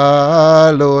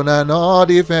alone, and all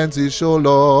defense is sure,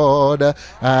 Lord,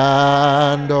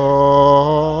 and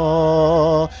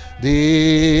all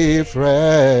difference.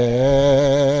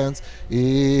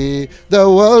 The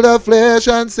world of flesh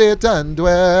and Satan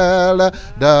dwell,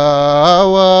 the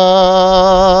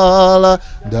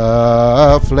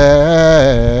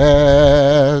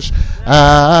flesh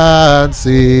and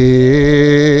Satan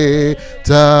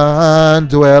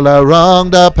dwell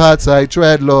around the paths I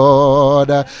tread, Lord,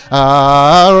 around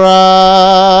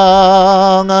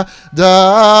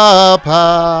the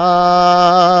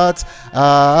paths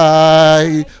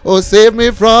oh, save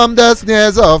me from the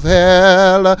snares of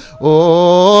hell.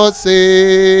 Oh,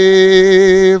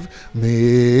 save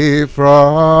me from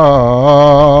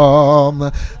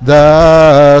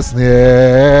the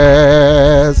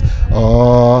snares.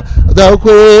 Oh, thou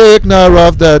quickener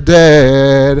of the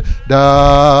dead,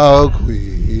 thou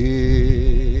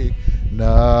quickener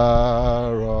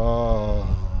of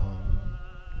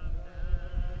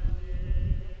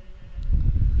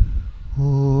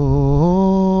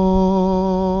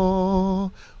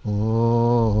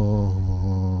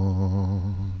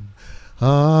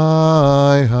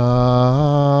high,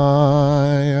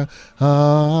 high,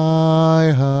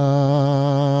 high, high, high,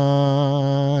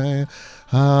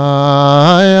 high, high,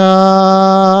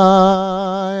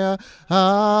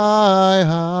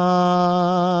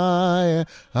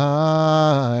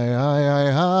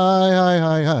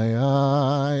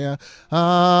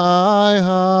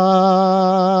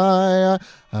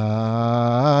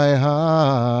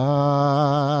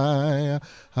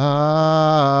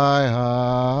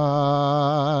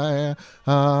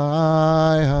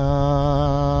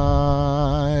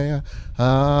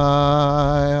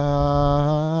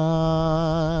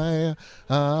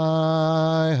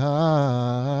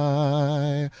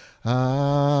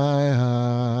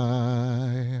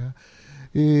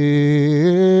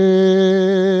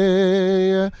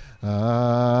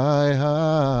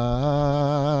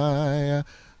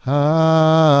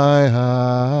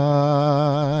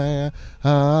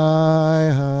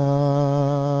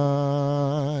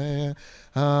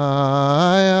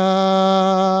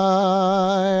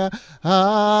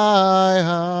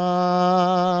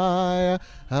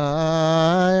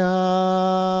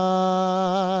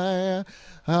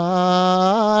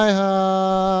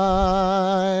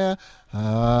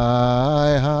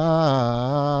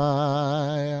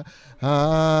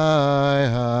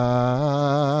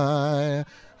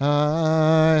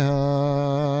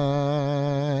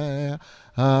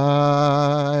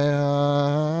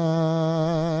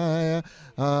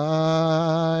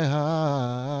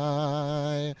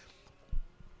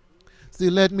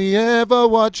 Still let me ever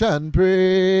watch and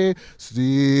pray.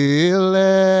 Still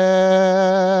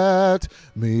let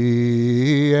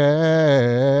me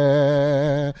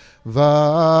ever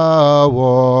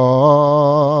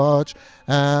watch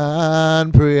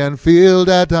and pray and feel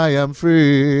that I am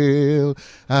frail,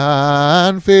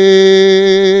 and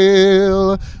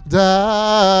feel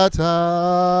that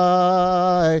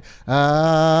I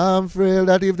am frail,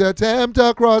 that if the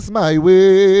tempter cross my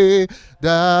way,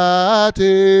 that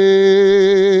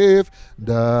if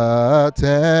the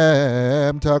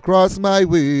tempter cross my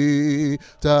way,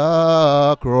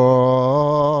 the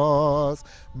cross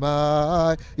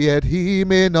yet he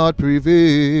may not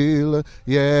prevail,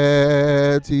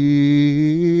 yet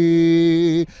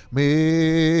he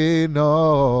may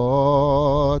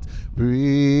not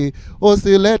pray. Oh,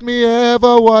 still let me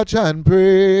ever watch and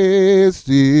pray,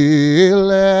 still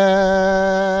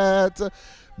let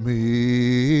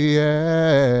me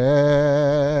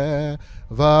ever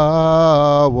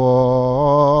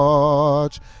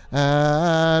watch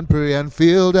and pray and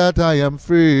feel that I am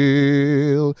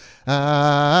frail,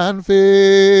 and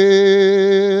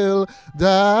feel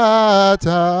that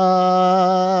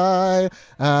I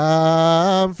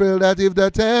am frail, that if the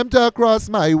tempter cross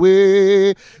my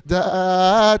way,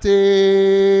 that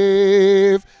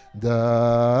if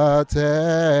the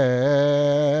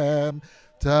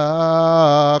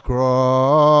tempter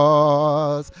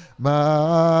cross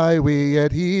my way,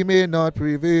 yet he may not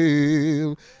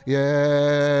prevail,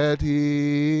 yet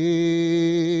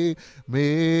he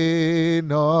may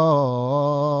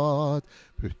not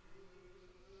prevail.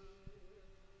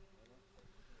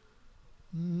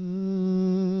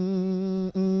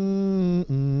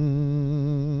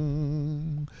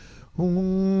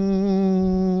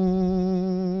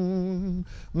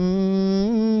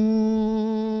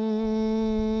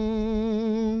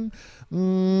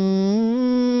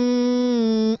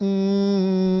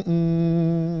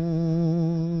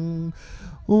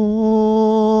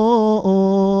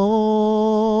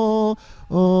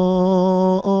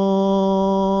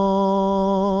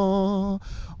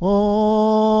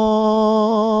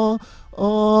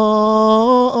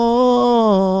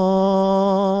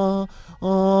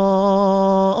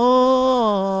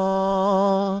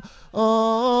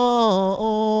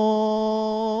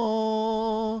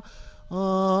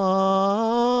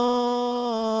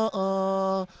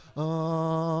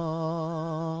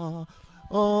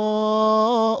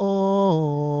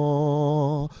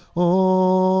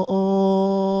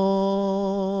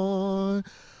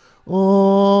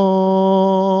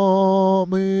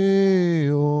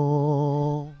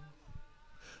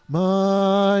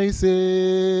 My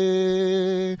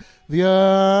Savior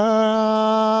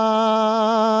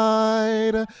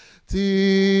hide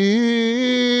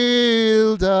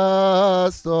till the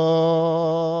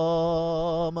storm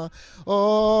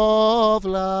of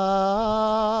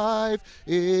life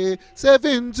is safe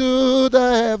into the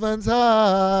heavens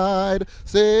hide,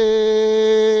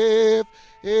 safe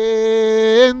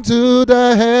into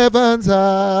the heavens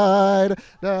hide,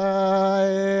 the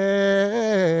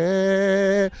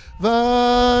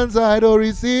heavens hide. Oh,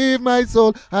 receive my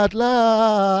soul at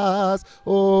last,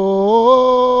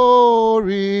 oh,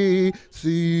 receive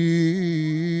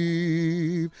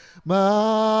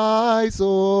my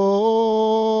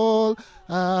soul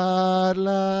at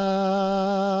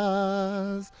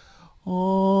last.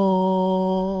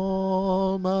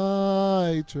 All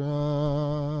my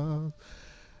trust,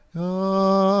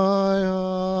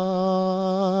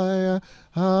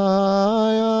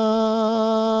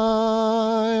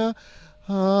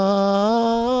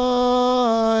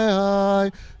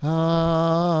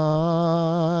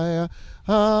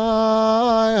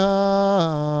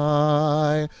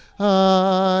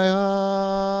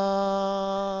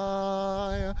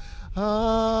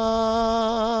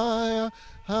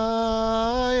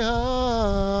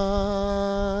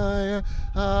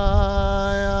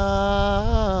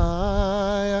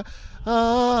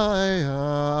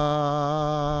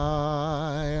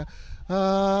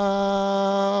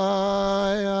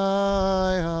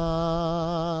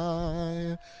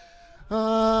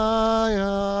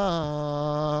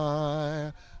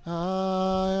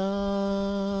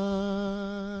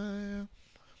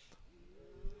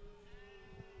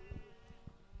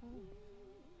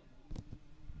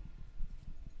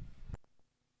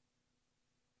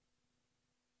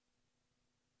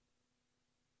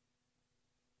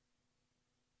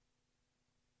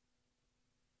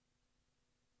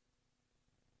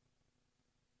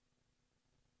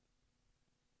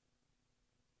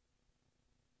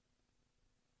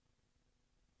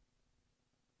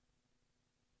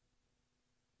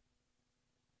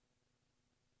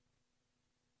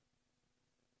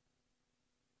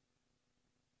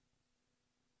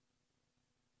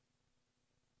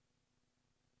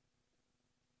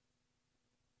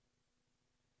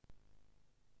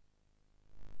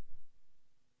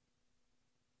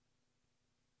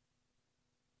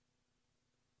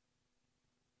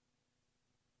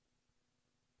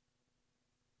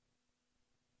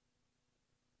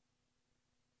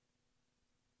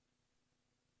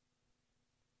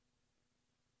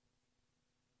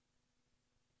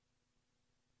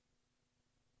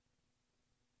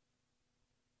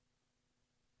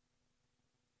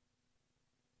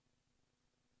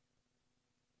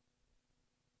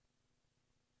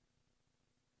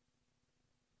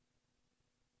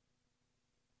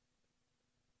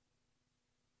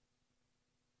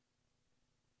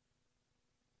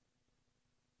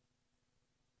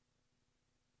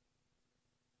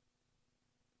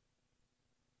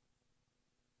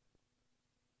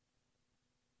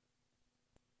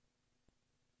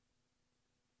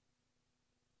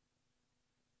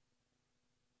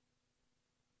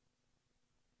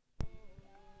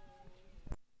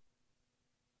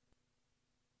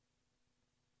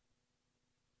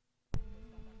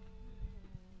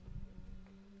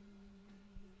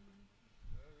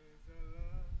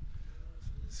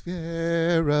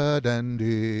 fairer than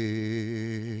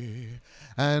day,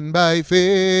 and by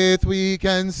faith we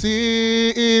can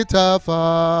see it afar,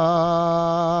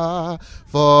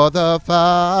 for the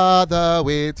Father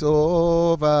waits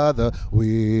over the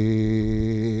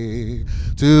way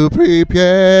to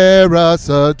prepare us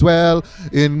a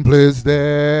dwelling place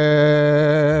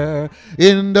there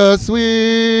in the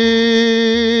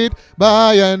sweet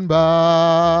by and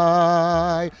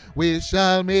by. We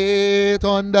shall meet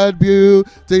on that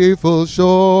beautiful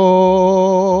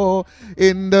shore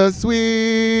in the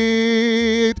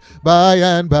sweet by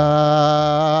and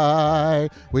by.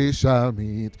 We shall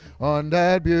meet on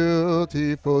that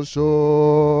beautiful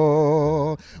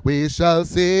shore. We shall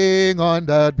sing on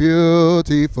that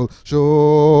beautiful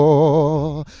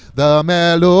shore the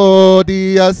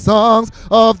melodious songs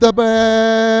of the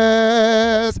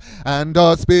blessed, and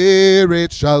our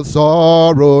spirit shall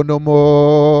sorrow no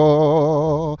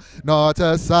more, not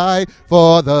a sigh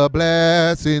for the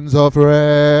blessings of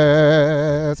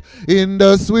rest in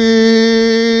the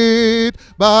sweet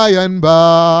by and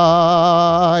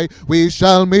by. We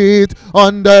shall meet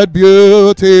on that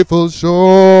beautiful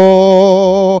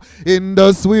shore in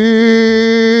the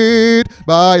sweet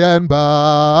by and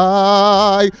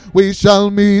by. We shall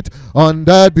meet on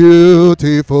that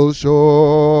beautiful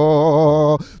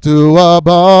shore to a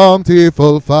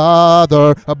bountiful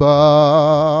Father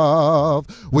above.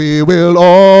 We will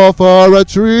offer a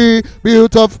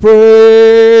tribute of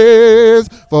praise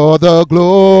for the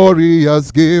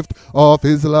glorious gift of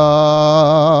his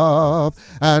love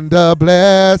and the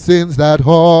blessings that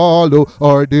hollow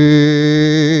our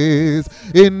days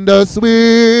in the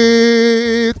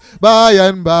sweet by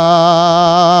and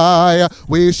by.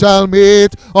 We shall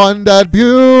meet on that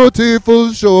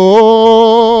beautiful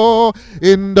shore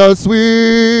in the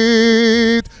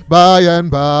sweet by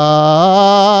and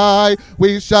by.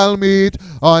 We shall meet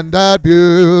on that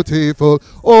beautiful,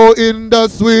 oh, in the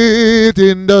sweet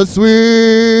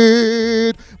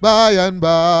by and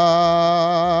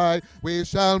by. We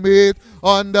shall meet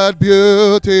on that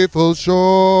beautiful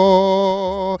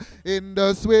shore in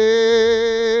the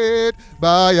sweet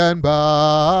by and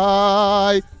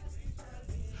by.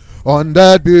 On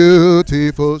that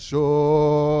beautiful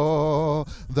shore,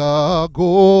 the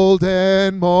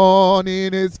golden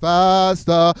morning is fast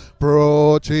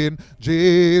approaching.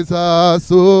 Jesus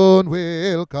soon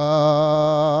will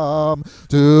come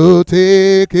to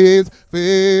take his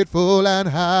faithful and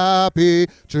happy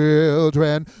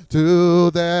children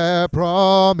to their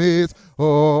promised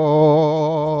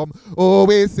home. Oh,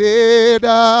 we see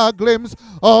the glimpse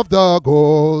of the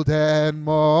golden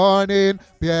morning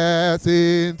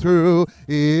piercing through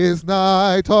his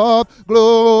night of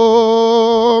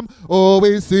gloom. Oh,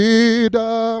 we see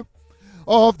the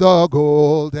of the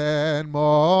golden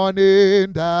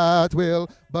morning that will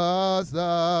buzz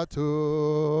the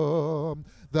tomb.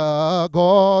 The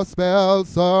gospel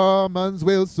sermons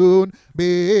will soon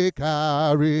be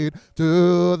carried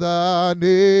to the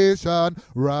nation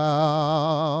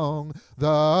round.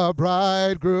 The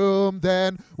bridegroom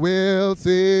then will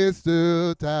cease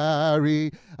to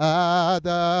tarry at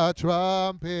the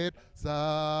trumpet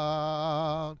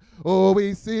sound. Oh,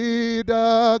 we see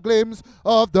the glimpse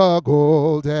of the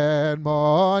golden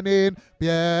morning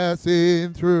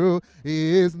piercing through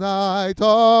his night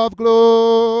of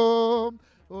gloom.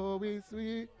 Oh, we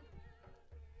see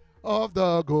of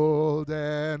the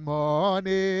golden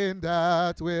morning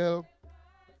that will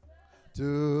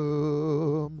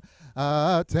doom,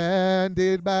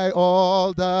 attended by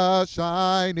all the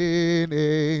shining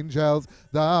angels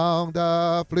down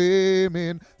the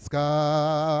flaming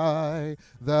sky.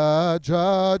 The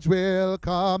judge will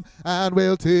come and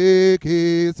will take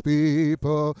his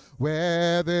people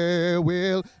where they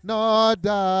will not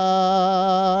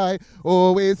die.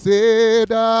 Oh, we see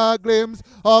the glimpse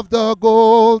of the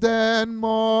golden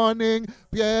morning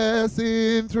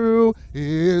piercing through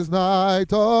his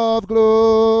night of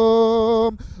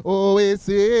gloom. Oh, we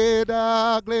see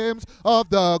the glimpse of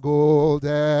the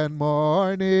golden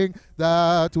morning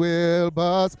that will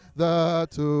bust the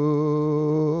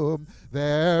tomb.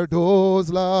 There those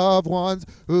loved ones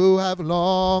who have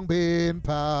long been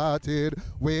parted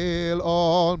will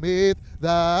all meet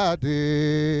that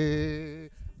day.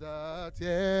 The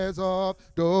tears of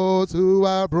those who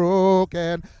are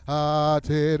broken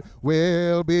hearted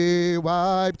will be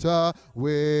wiped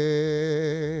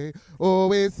away. Oh,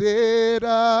 we see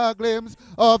the glimpse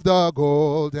of the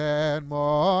golden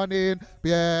morning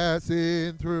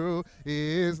piercing through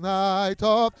his night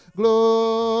of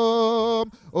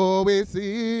gloom. Oh, we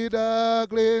see the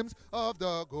glimpse of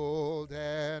the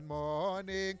golden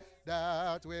morning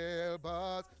that will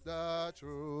bust the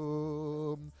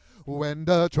tomb. When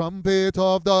the trumpet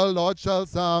of the Lord shall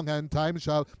sound, and time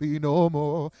shall be no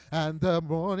more, and the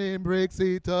morning breaks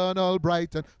eternal,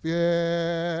 bright and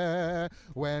fair.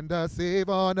 When the saved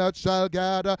on earth shall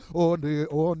gather on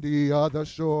the other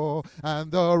shore,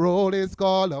 and the roll is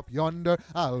called up yonder,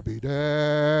 I'll be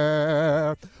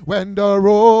there. When the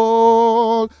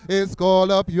roll is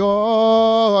called up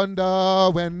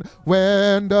yonder, when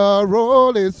the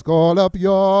roll is called up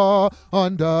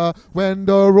yonder, when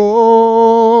the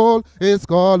roll is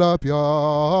called up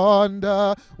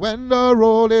yonder, when the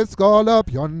roll is called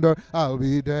up yonder, I'll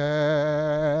be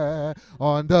there.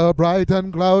 On the bright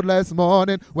and cloudless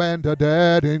morning, when the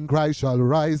dead in Christ shall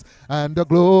rise, and the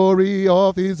glory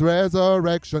of his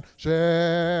resurrection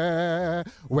share.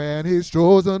 When his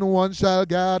chosen ones shall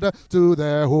gather to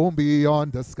their home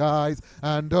beyond the skies,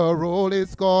 and the roll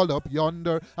is called up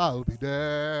yonder, I'll be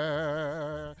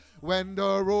there. When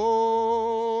the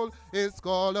roll is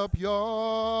called up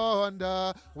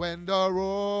yonder, when the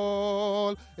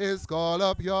roll is called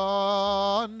up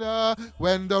yonder,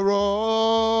 when the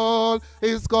roll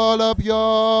is called up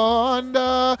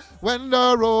yonder, when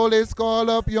the roll is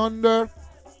called up yonder.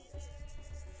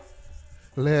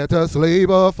 Let us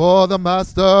labor for the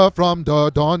Master from the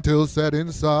dawn till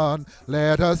setting sun.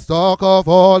 Let us talk of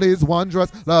all his wondrous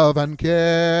love and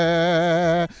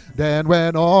care. Then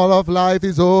when all of life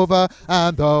is over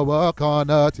and the work on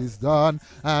earth is done,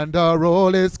 and the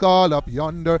roll is called up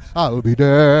yonder, I'll be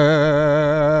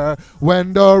there.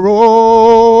 When the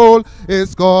roll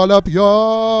is called up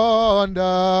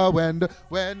yonder, when the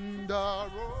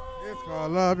roll is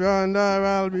called up yonder,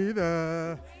 I'll be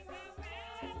there.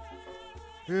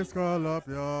 It's called up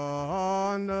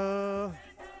yonder.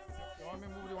 You want me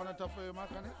to move the one on top of your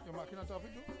mark on it? Your mark on top of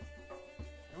it too?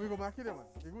 We go back here, man.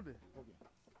 You good there? Okay.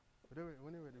 But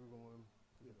when you ready, we go.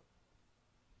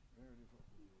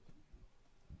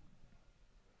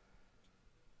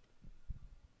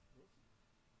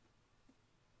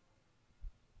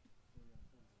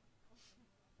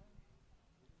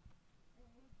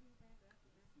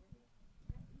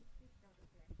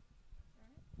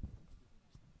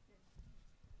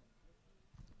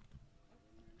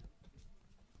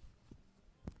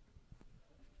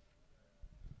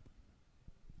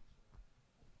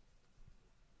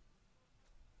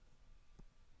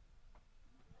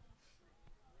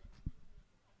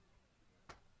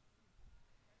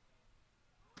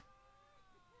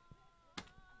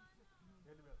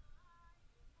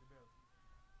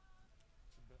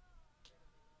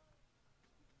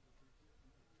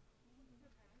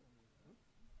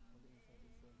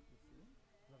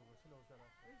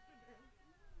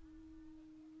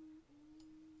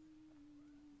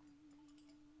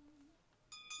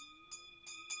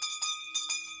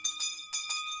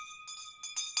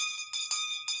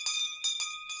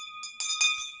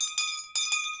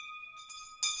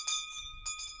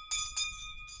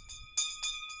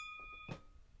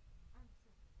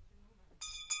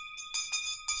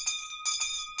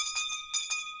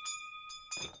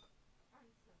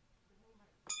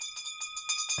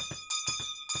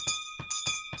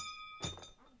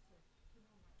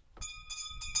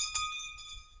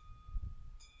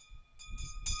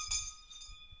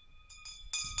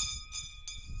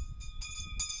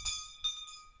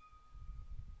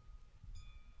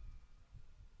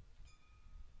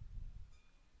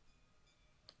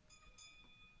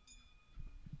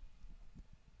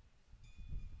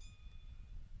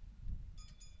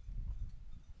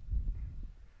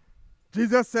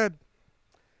 Jesus said,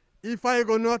 if I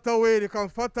go not away, the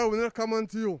Comforter will not come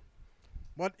unto you.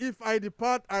 But if I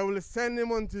depart, I will send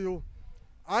him unto you.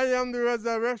 I am the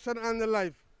resurrection and the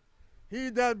life. He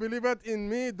that believeth in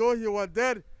me, though he were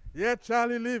dead, yet shall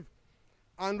he live.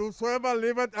 And whosoever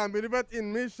liveth and believeth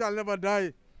in me shall never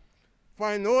die. For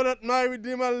I know that my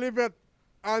Redeemer liveth,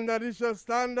 and that he shall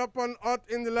stand upon earth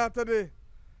in the latter day.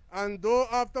 And though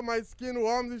after my skin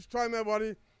worms destroy my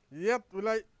body, yet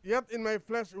in my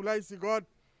flesh will I see God,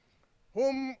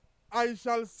 whom I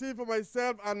shall see for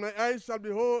myself, and my eyes shall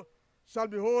behold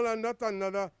and not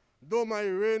another, though my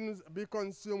reins be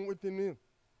consumed within me.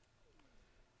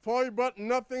 For he brought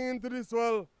nothing into this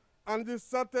world, and it is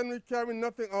certain we carry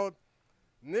nothing out.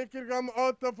 Naked come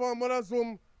out of our mother's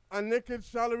womb, and naked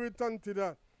shall we return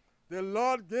thither. The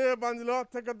Lord gave, and the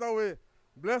Lord taketh away.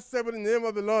 Blessed be the name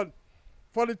of the Lord.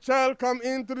 For the child come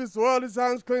into this world, his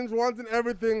hands cleansed, wanting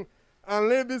everything, and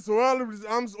leave this world with his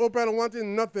arms open,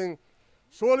 wanting nothing.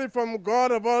 Surely from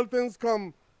God of all things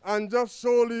come, and just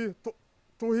surely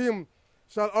to him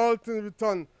shall all things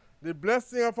return. The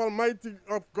blessing of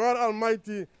God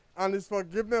Almighty and his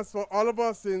forgiveness for all of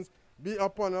our sins be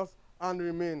upon us and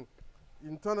remain.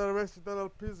 Eternal rest, eternal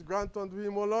peace grant unto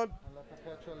him, O Lord. And let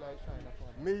perpetual light shine upon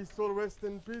him. May his soul rest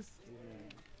in peace.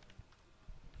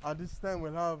 At this time,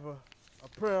 we'll have a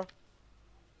prayer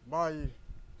by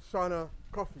Shauna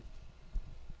Coffey.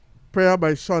 Prayer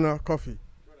by Shauna Coffey.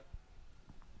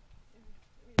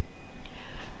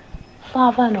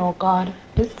 Father and our God,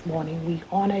 this morning we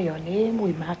honor your name,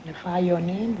 we magnify your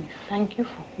name, we thank you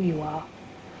for who you are.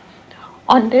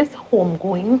 On this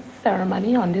homegoing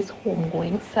ceremony, on this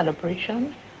homegoing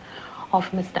celebration of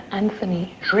Mr.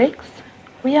 Anthony Drakes,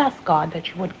 we ask God that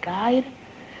you would guide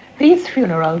these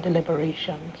funeral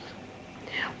deliberations.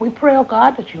 We pray, O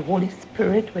God, that your Holy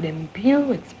Spirit would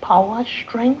imbue its power,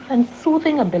 strength, and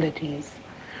soothing abilities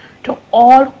to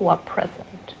all who are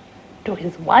present, to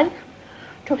his wife,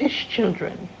 to his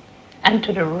children, and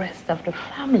to the rest of the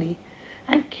family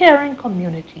and caring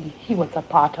community he was a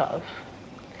part of.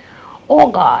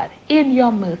 O God, in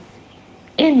your mercy,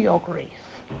 in your grace,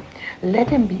 let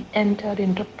him be entered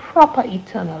into proper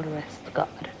eternal rest,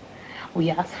 God. We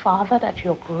ask, Father, that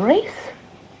your grace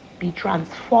be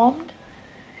transformed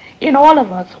in all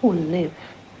of us who live,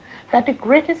 that the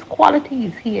greatest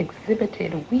qualities he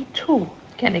exhibited, we too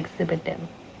can exhibit them.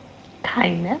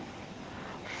 Kindness,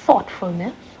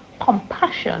 thoughtfulness,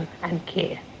 compassion, and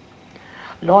care.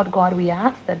 Lord God, we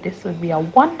ask that this would be a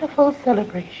wonderful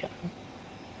celebration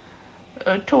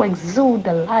to exude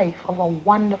the life of a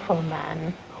wonderful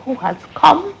man who has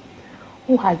come,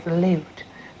 who has lived,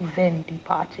 then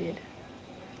departed.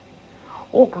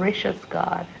 Oh gracious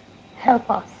God,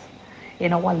 help us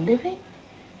in our living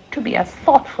to be as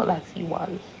thoughtful as he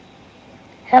was.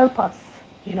 Help us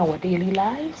in our daily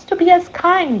lives to be as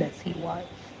kind as he was.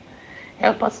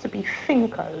 Help us to be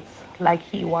thinkers like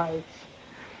he was.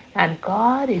 And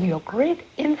God, in your great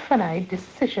infinite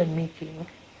decision making,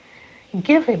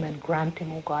 give him and grant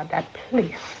him, O God, that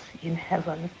place in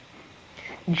heaven.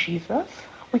 Jesus,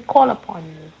 we call upon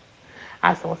you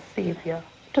as our Savior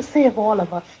to save all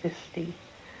of us this day.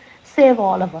 Save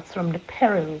all of us from the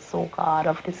perils, O God,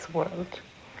 of this world.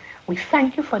 We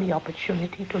thank you for the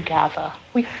opportunity to gather.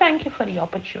 We thank you for the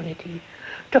opportunity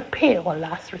to pay our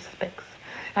last respects.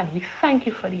 And we thank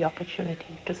you for the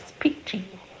opportunity to speak to you.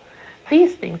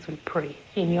 These things we pray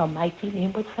in your mighty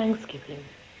name with thanksgiving.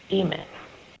 Amen.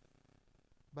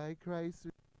 By Christ,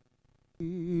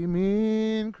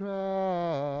 in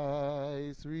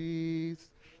Christ,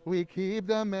 we keep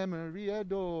the memory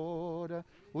adored.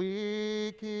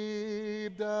 We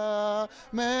keep the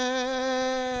memory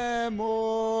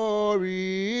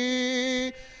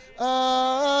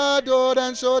adored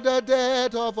and show the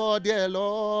death of our dear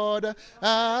Lord,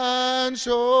 and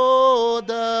show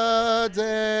the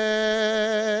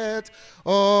death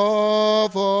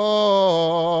of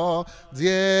our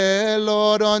dear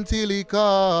Lord until he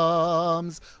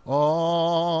comes,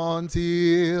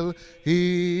 until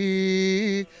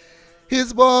his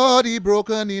body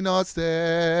broken in our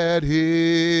stead,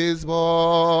 his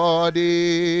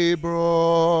body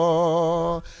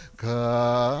broken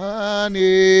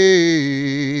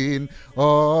in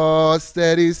our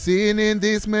stead, is seen in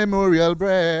this memorial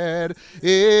bread,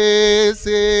 is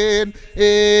seen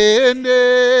in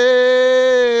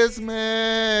this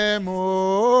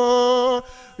memorial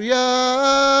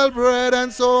bread,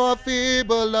 and so our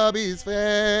feeble love is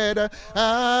fed,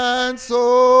 and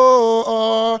so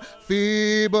our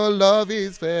feeble love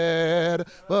is fed,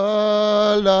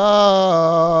 but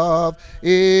love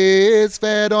is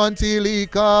fed until he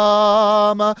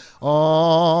come,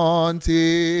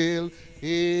 until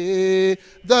the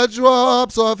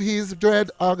drops of his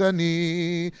dread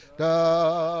agony,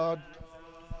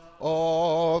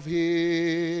 of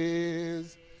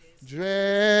his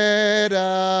dread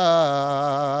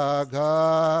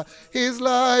his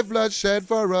life blood shed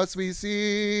for us we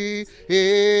see,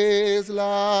 his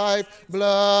life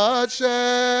blood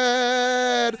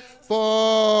shed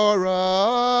for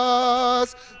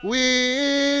us.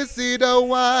 We see the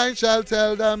wine shall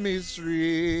tell the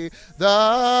mystery,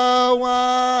 the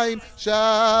wine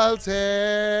shall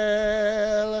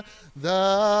tell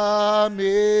the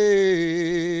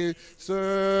mystery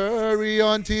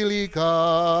until he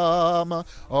come,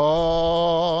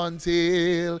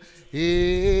 until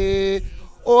he.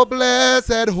 Oh,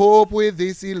 blessed hope with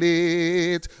this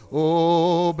elate,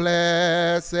 oh,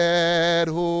 blessed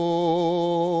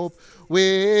hope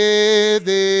with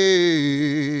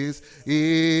this.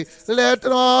 Let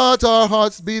not our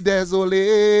hearts be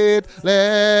desolate,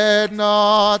 let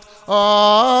not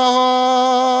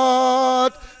our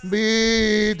heart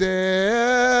be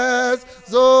desolate,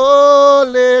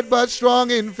 but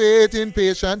strong in faith, in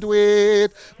patient wait,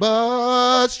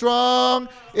 but strong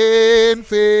in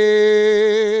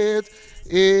faith,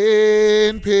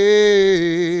 in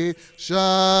patient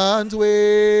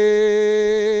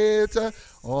wait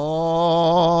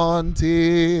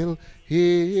until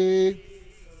he.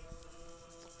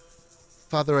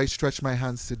 Father, I stretch my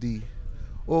hands to thee.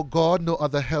 O God, no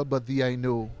other help but thee I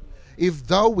know. If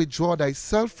thou withdraw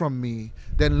thyself from me,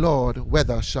 then Lord,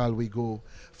 whither shall we go?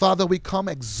 Father, we come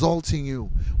exalting you.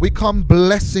 We come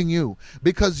blessing you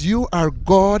because you are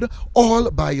God all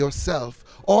by yourself.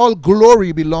 All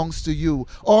glory belongs to you.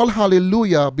 All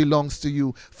hallelujah belongs to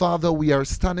you. Father, we are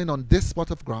standing on this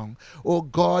spot of ground. Oh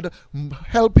God,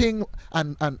 helping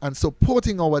and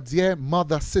supporting our dear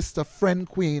mother, sister, friend,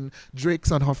 Queen Drakes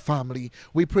and her family.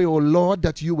 We pray, oh Lord,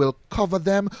 that you will cover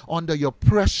them under your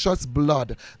precious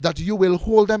blood, that you will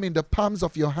hold them in the palms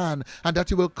of your hand, and that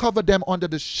you will cover them under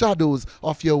the shadows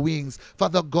of your wings.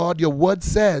 Father God, your word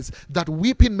says that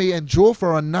weeping may endure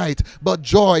for a night, but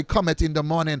joy cometh in the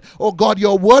morning. Oh God,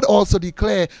 your word also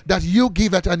declare that you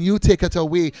give it and you take it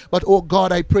away. But oh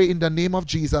God, I pray in the name of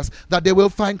Jesus that they will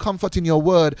find comfort in your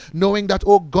word, knowing that,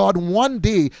 oh God, one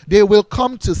day they will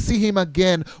come to see him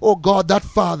again. Oh God, that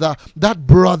father, that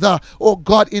brother, oh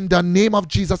God, in the name of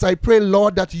Jesus, I pray,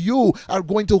 Lord, that you are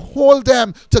going to hold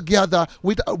them together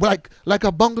with like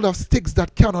a bundle of sticks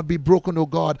that cannot be broken, oh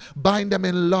God. Bind them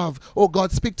in love. Oh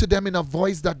God, speak to them in a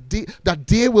voice that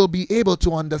they will be able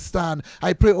to understand.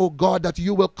 I pray, oh God, that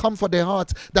you will comfort their hearts,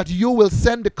 that you will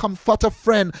send the comforter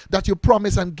friend that you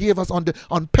promised and gave us on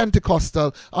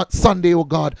Pentecostal Sunday, oh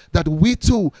God, that we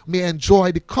too may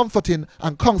enjoy the comforting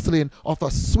and counseling of a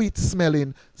sweet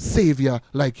smelling Savior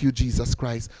like you, Jesus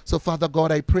Christ. So Father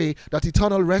God, I pray that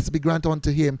eternal rest be granted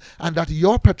unto him, and that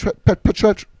your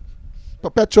perpetual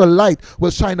light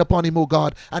will shine upon him, O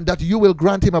God, and that you will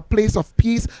grant him a place of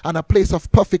peace and a place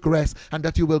of perfect rest, and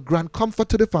that you will grant comfort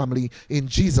to the family in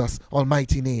Jesus'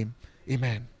 almighty name.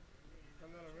 Amen.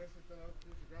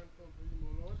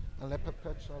 And let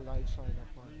perpetual light shine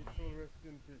upon him.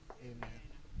 Amen.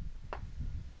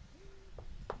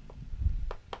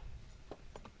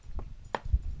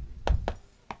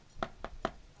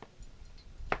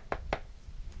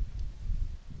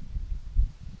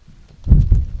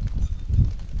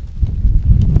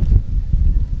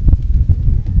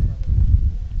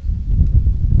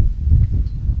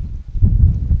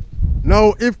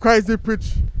 Now, if Christ did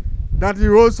preach that he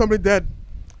rose from the dead,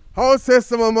 how says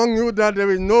some among you that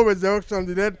there is no resurrection of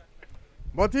the dead?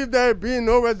 But if there be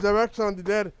no resurrection of the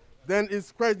dead, then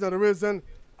is Christ not risen?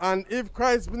 And if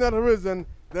Christ be not risen,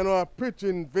 then our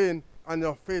preaching vain, and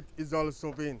your faith is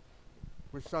also vain.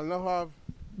 We shall now have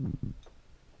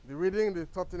the reading, the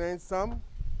 39th Psalm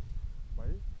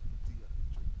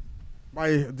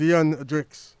by Dion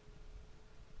Drakes.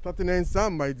 39th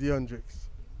Psalm by Dion Drakes.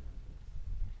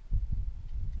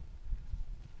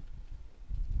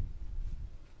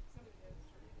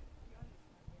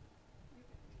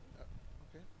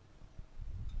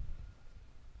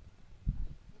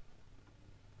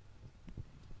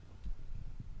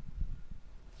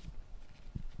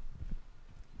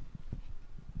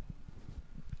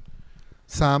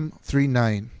 Psalm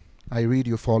 3:9. I read,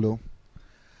 you follow.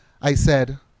 I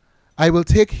said, I will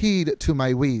take heed to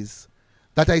my ways,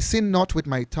 that I sin not with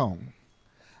my tongue.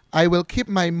 I will keep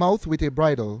my mouth with a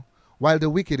bridle, while the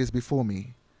wicked is before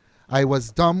me. I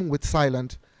was dumb with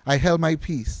silent, I held my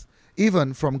peace,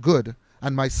 even from good,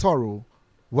 and my sorrow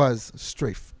was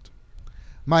stripped.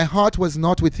 My heart was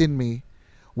not within me,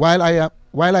 while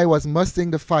I was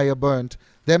musting the fire burnt,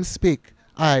 them spake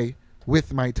I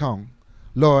with my tongue.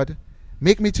 Lord,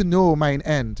 make me to know mine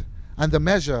end, and the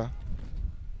measure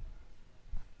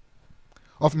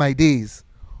of my days.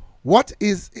 What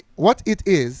it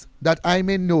is, that I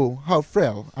may know how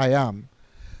frail I am.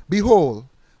 Behold,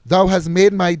 thou hast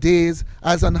made my days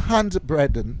as an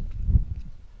handbreadth,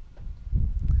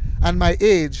 and my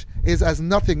age is as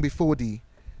nothing before thee.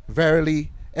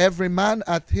 Verily, every man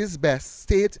at his best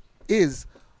state is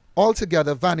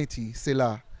altogether vanity,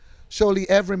 Selah. Surely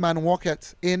every man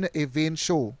walketh in a vain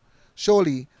show.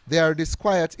 Surely they are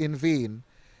disquiet in vain.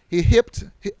 He heaped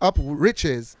up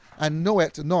riches, and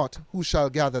knoweth not who shall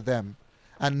gather them.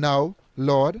 And now,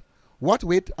 Lord, what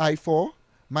wait I for?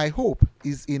 My hope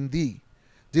is in thee.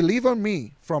 Deliver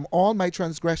me from all my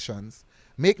transgressions.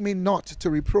 Make me not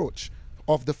to reproach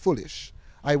of the foolish.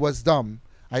 I was dumb,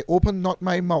 I opened not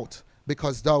my mouth,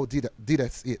 because thou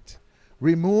didst it.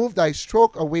 Remove thy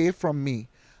stroke away from me.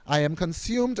 I am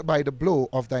consumed by the blow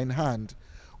of thine hand.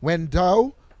 When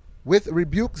thou with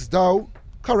rebukes thou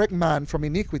correct man from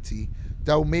iniquity,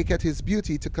 thou makest his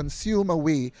beauty to consume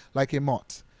away like a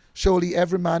moth. Surely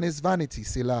every man is vanity,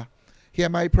 Selah. Hear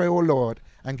my prayer, O Lord,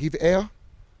 and give ear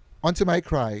unto my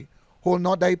cry. Hold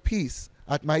not thy peace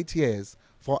at my tears,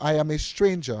 for I am a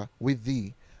stranger with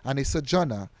thee, and a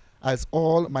sojourner, as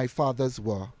all my fathers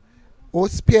were. O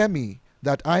spare me,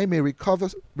 that I may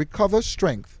recover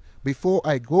strength before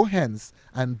I go hence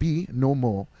and be no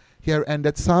more. Here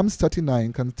ended Psalms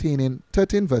 39, containing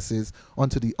 13 verses,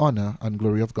 unto the honor and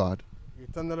glory of God.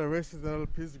 Eternal rest, eternal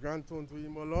peace grant unto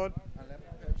him, O Lord.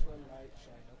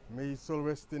 May his soul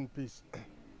rest in peace.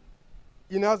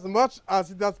 Inasmuch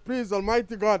as it has pleased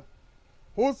Almighty God,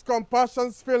 whose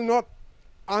compassions fail not,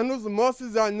 and whose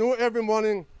mercies are new every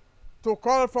morning, to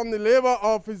call from the labor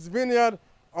of his vineyard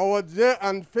our dear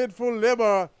and faithful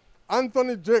laborer,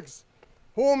 Anthony Jakes,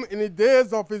 whom in the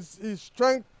days of his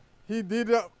strength he did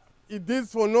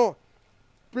foreknow,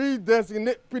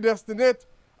 predestinate,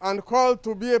 and called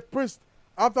to be a priest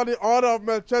after the order of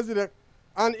Melchizedek,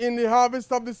 and in the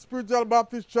harvest of the spiritual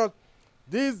Baptist church,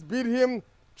 these bid him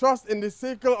trust in the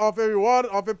sickle of a reward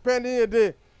of a penny a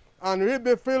day, and reap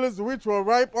the fields which were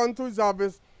ripe unto his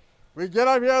harvest. We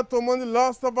gather here to mourn the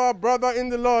loss of our brother in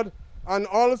the Lord, and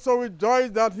also rejoice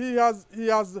that he has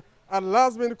at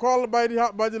last been called by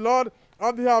the Lord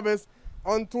of the harvest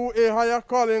unto a higher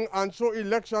calling, and show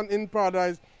election in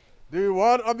paradise, the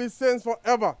reward of the saints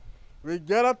forever. We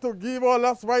gather to give our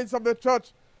last rites of the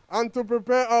church, and to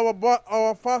prepare to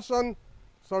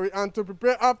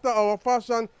prepare after our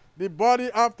fashion the body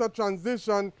after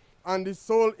transition, and the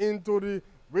soul into the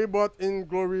rebirth in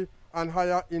glory and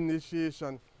higher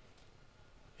initiation.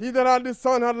 He that had the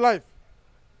Son had life.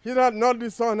 He that had not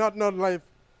the Son had not life.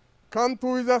 Come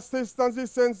to his assistance, the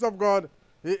saints of God.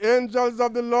 The angels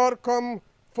of the Lord come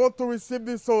forth to receive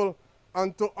the soul,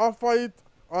 and to offer it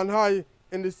on high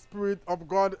in the Spirit of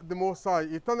God the Most High.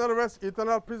 Eternal rest,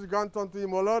 eternal peace grant unto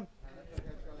him, O Lord.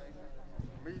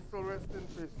 May his soul rest in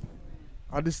peace.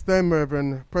 At this time,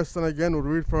 Reverend Preston again will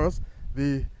read for us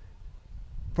the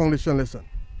foundation lesson.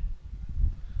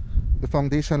 The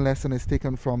foundation lesson is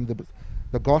taken from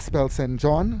the Gospel of St.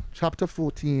 John, chapter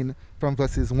 14, from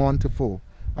verses 1 to 4.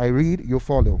 I read, you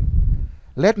follow.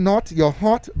 Let not your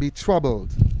heart be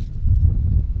troubled.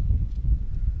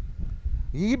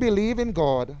 Ye believe in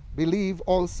God, believe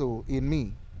also in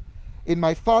me. In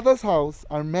my Father's house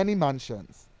are many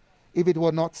mansions. If it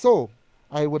were not so,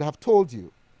 I would have told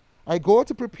you. I go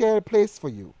to prepare a place for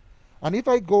you. And if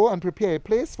I go and prepare a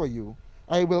place for you,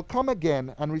 I will come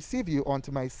again and receive you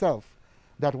unto myself,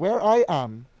 that where I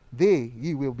am, there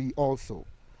ye will be also.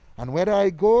 And whether I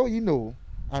go ye know,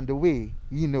 and the way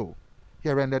ye know.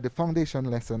 Here ended the foundation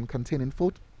lesson, containing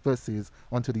 4 verses,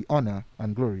 unto the honor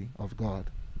and glory of God.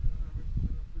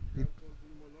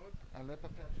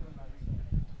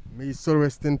 May his soul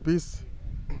rest in peace.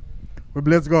 We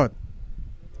bless God.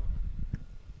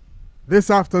 This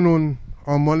afternoon,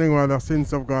 or morning rather,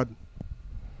 saints of God,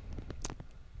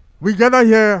 we gather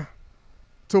here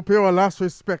to pay our last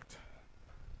respect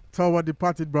to our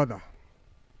departed brother.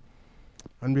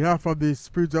 On behalf of the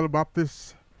Spiritual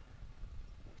Baptist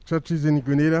churches in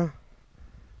Grenada,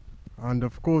 and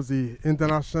of course the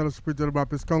International Spiritual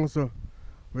Baptist Council,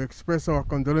 we express our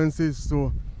condolences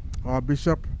to our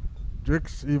Bishop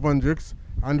Jakes, Yvonne Jakes,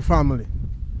 and family,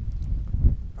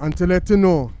 and to let you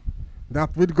know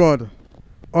that with God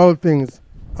all things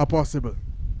are possible.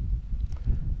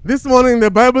 This morning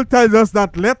the Bible tells us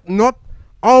that let not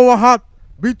our heart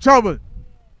be troubled.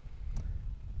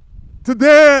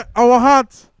 Today our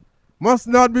heart must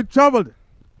not be troubled,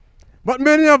 but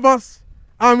many of us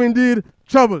are indeed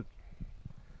troubled,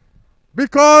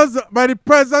 because by the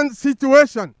present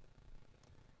situation,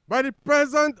 by the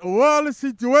present world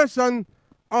situation,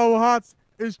 our hearts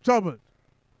is troubled.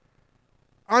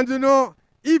 And you know,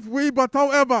 if we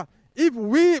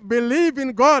believe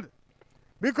in God,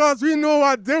 because we know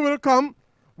what day will come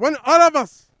when all of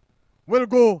us will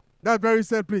go that very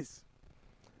same place.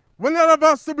 When all of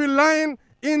us will be lying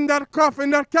in that coffin, in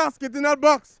that casket, in that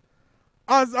box,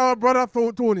 as our brother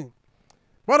Tony.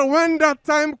 But when that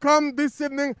time comes this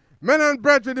evening, men and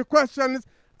brethren, the question is,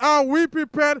 are we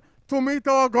prepared to meet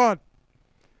our God?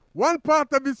 One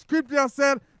part of the scripture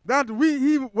said that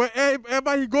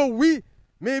wherever he go, we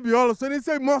may be also. And he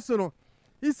said, must, you know.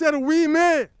 He said, we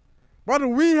may, but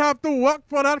we have to work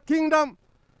for that kingdom.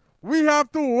 We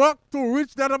have to work to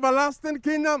reach that everlasting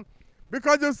kingdom.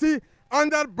 Because you see, on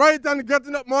that bright and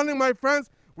getting up morning, my friends,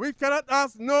 we cannot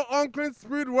ask no unclean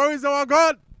spirit, where is our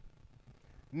God?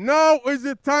 Now is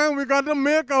the time we got to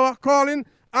make our calling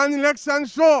and election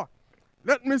sure.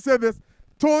 Let me say this.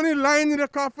 Tony lying in the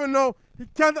coffin now, he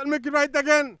cannot make it right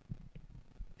again.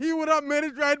 He would have made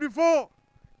it right before.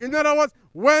 In other words,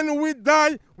 when we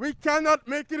die, we cannot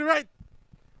make it right.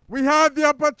 We have the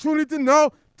opportunity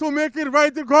now to make it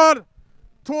right to God.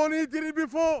 Tony did it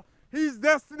before. His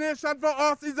destination for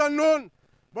us is unknown.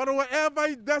 But whatever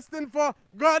he's destined for,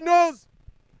 God knows.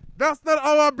 That's not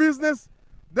our business.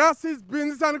 That's his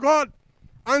business and God.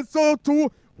 And so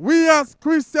too, we as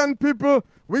Christian people,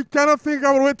 we cannot think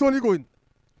about where Tony going.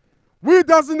 We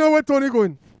doesn't know where Tony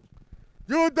going.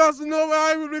 You doesn't know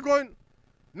where I will be going.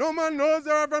 No man knows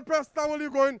where Reverend Preston will be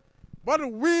going.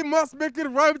 But we must make it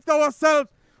right with ourselves.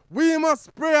 We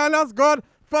must pray and ask God,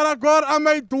 Father God, am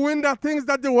I doing the things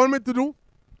that they want me to do?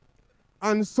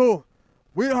 And so,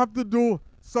 we have to do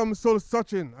some soul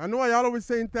searching. I know I always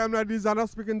say in times like this, I'm not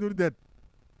speaking to the dead.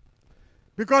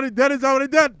 Because the dead is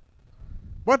already dead.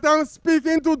 But I'm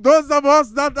speaking to those of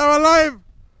us that are alive.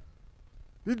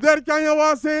 The dead can hear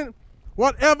what I'm saying.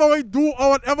 Whatever we do or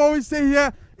whatever we say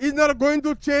here is not going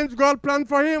to change God's plan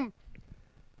for him.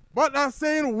 But I'm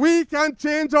saying we can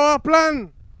change our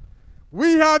plan.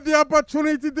 We have the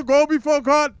opportunity to go before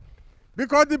God.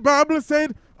 Because the Bible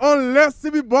said, unless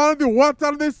he be born of the water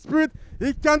of the Spirit,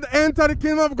 he can't enter the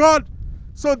kingdom of God.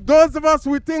 So those of us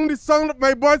who think the sound of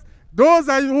my voice, those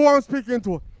are who I'm speaking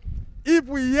to. If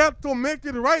we yet to make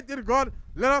it right with God,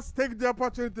 let us take the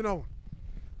opportunity now.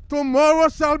 Tomorrow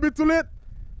shall be too late.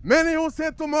 Many who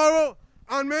say tomorrow,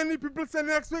 and many people say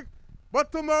next week,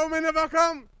 but tomorrow may never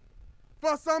come.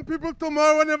 For some people,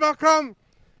 tomorrow will never come.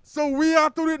 So we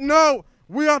have to do it now.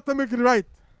 We have to make it right.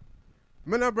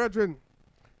 Men and brethren,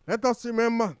 let us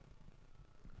remember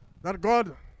that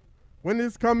God, when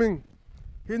he's coming,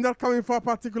 he's not coming for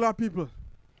particular people.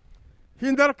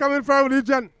 He's not coming for a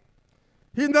religion.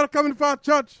 He's not coming for a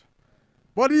church.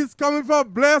 But he's coming for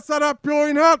blessed are pure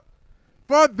in heart,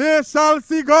 for they shall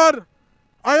see God.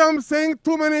 I am saying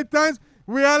too many times,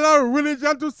 we allow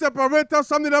religion to separate us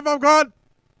from the love of God.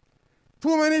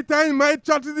 Too many times my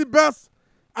church is the best,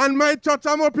 and my church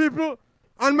are more people,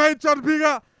 and my church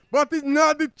bigger. But it's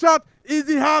not the church, it's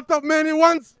the heart of many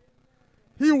wants.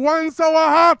 He wants our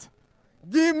heart.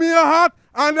 Give me a heart,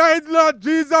 and I, Lord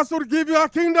Jesus, would give you a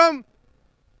kingdom.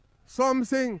 So I'm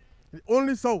saying,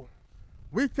 only so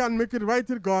we can make it right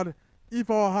with God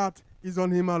if our heart is on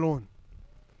him alone.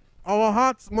 Our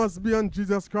hearts must be on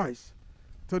Jesus Christ.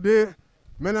 Today,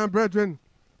 men and brethren,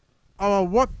 our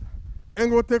what ain't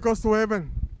going to take us to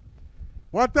heaven.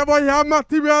 Whatever you have,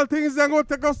 material things ain't going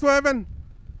to take us to heaven.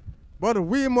 But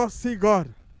we must see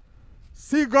God.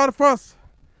 See God first,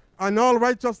 and all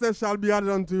righteousness shall be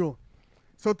added unto you.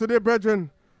 So today,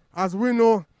 brethren, as we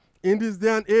know, in this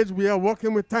day and age, we are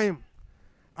working with time.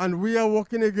 And we are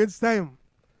working against time.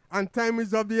 And time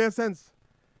is of the essence.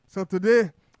 So today,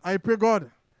 I pray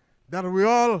God that we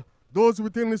all, those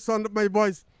within the sound of my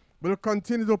voice, will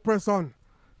continue to press on.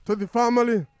 To the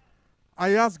family,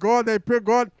 I ask God, I pray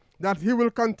God, that he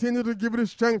will continue to give you the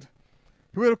strength.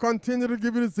 He will continue to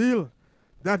give you the zeal,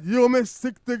 that you may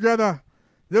stick together.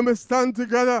 You may stand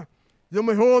together. You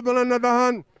may hold on another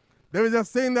hand. There is a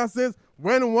saying that says,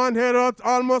 when one head hurts,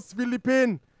 all must feel the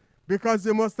pain, because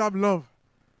you must have love.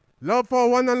 Love for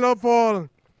one and love for all.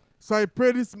 So I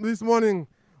pray this morning,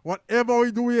 whatever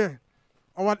we do here,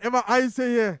 or whatever I say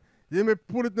here, you may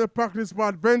put it in practice for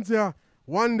adventure.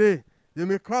 One day, you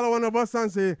may call one of us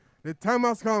and say, the time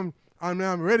has come, and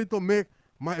I am ready to make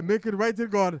it right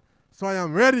with God. So I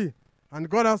am ready, and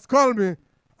God has called me,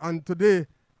 and today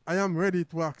I am ready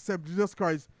to accept Jesus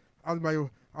Christ as my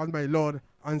Lord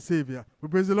and Savior. We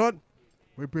praise the Lord.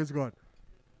 We praise God.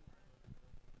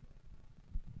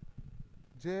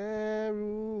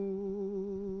 Jerusalem,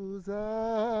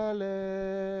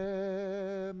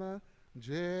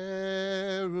 Jerusalem,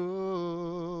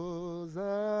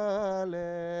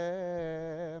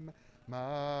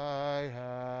 my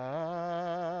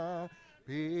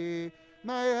happy,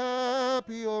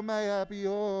 oh, my happy,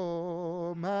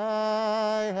 oh,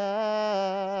 my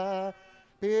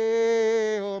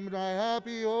happy home, my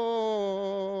happy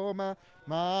home,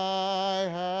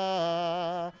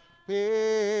 my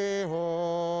happy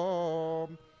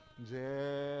home,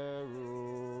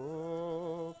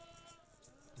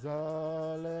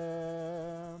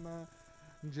 Jerusalem,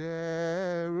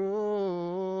 Jerusalem,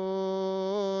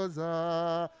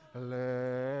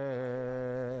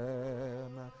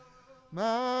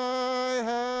 my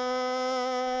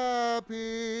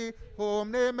happy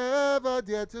home, name ever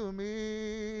dear to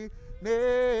me,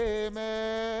 name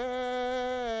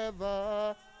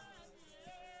ever.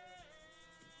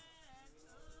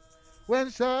 When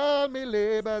shall my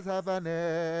labors have an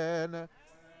end?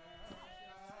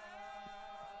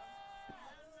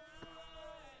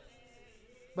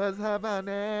 But have an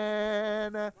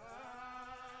end.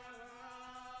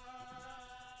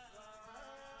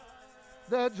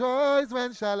 The joys,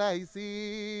 when shall I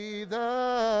see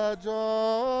the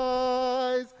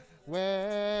joys?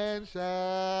 When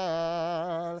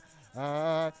shall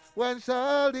I When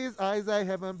shall these eyes thy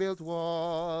heaven built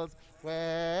walls?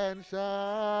 When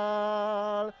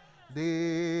shall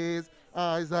these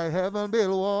eyes thy heaven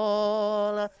built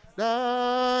wall?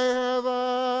 Thy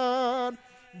heaven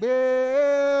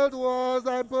built walls,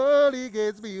 thy pearly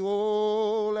gates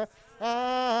behold,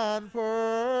 and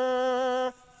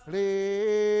pearly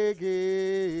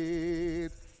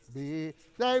gates be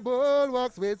thy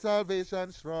bulwarks with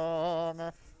salvation strong,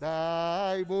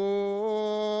 thy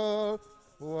bulwarks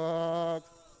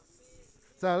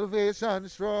salvation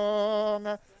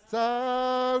strong,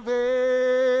 salvation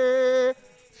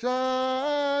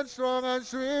strong, and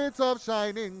streets of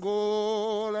shining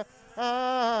gold,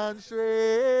 and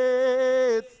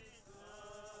streets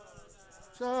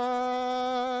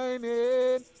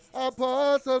shining,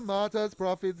 apostles, martyrs,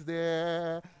 prophets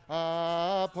there,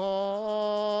 apostles,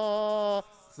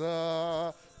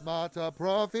 martyr,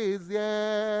 prophets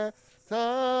there,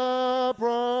 the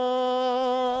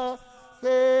prophets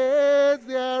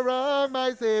there, around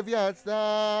my Savior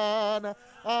stand,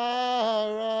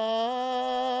 around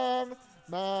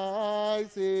my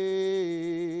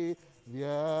Savior,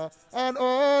 and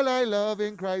all I love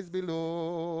in Christ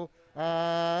below,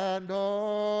 and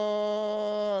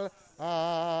all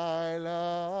I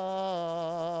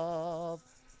love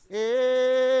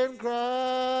in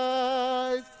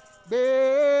Christ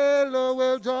below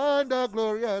will join the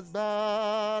glorious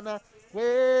band,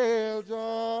 will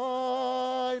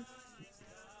join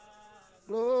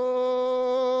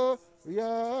glorious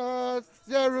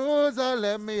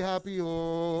Jerusalem, me happy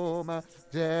home,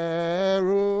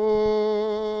 Jerusalem,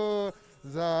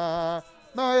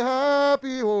 my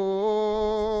happy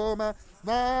home,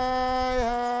 my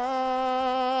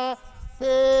happy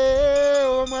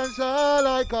home. When shall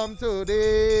I come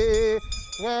today?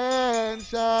 When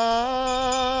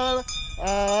shall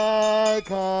I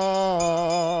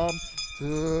come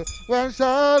to? When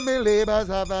shall my labors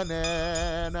have an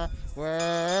end?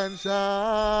 When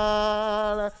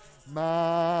shall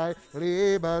my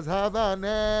labors have an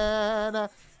end?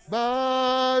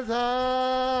 But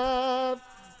have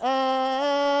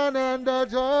an end. The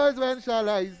joys, when shall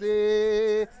I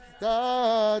say?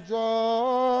 The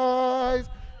joys,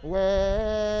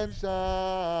 when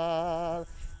shall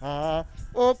I?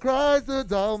 O Christ, do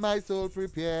thou my soul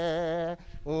prepare.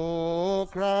 O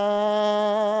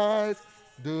Christ,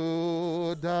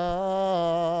 do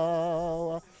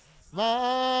thou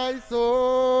my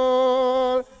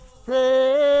soul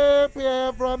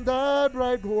prepare from that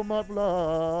bright home of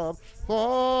love,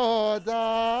 for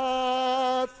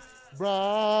that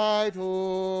bright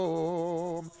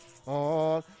home,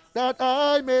 all that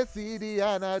I may see thee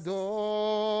and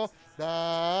adore,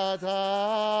 that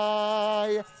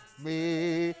I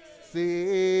may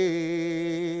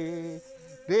see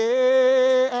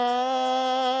thee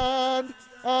and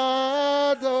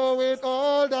adore with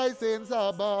all thy sins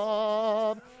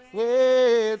above,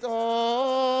 with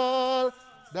all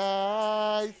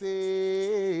thy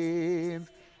sins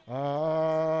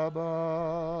above.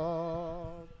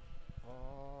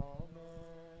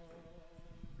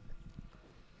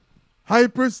 High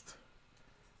Priest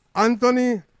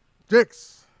Anthony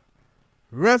Jakes,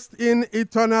 rest in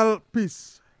eternal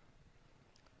peace.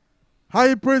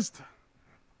 High Priest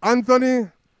Anthony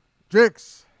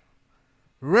Jakes,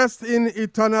 rest in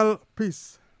eternal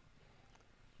peace.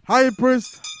 High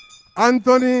Priest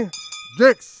Anthony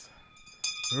Jakes,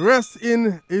 rest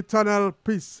in eternal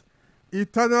peace.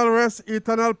 Eternal rest,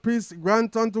 eternal peace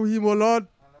grant unto him, O Lord.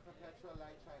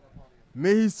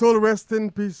 May his soul rest in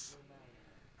peace.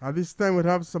 At this time, we'll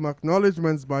have some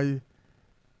acknowledgments by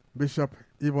Bishop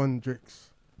Yvonne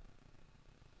Jakes.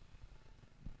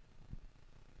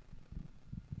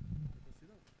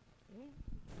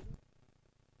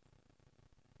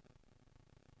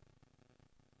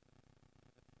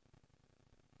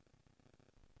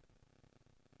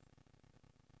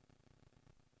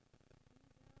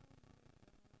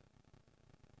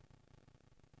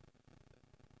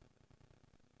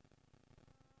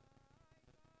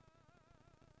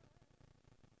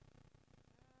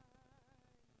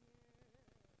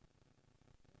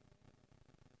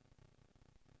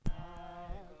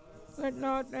 Let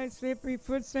not thy slippery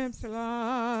footsteps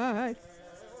slide.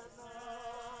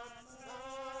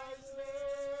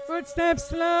 Footsteps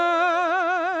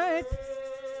slide.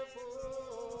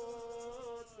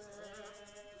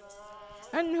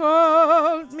 And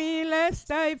hold me lest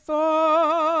I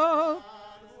fall.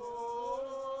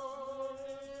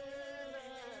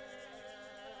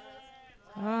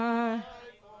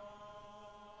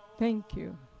 Thank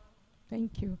you.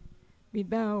 Thank you. Be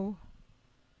thou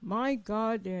my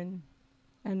guardian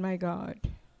and my God.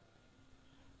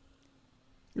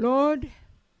 Lord,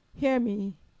 hear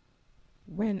me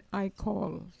when I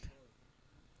called.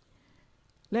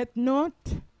 Let not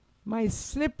my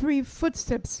slippery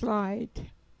footsteps slide,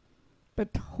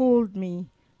 but hold me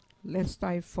lest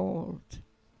I fall.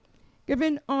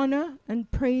 Giving honor and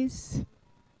praise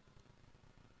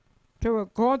to our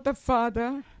God the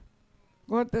Father,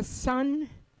 God the Son,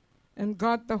 and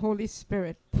God the Holy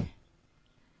Spirit.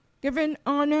 Giving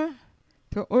honor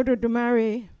to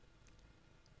Olodumare,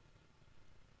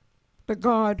 the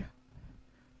God,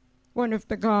 one of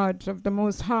the gods of the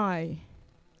Most High.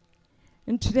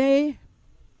 And today,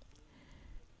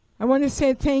 I want to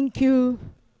say thank you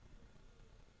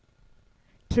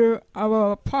to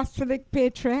our Apostolic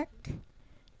Patriarch,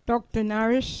 Dr.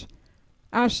 Norris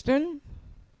Ashton,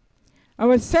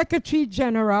 our Secretary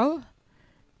General,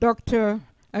 Dr.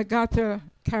 Agatha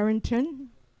Carrington,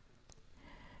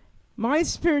 my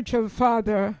spiritual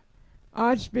father,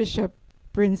 Archbishop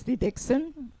Brinsley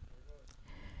Dixon,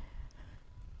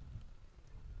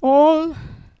 all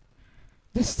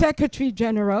the Secretary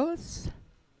Generals,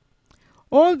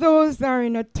 all those that are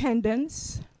in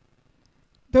attendance,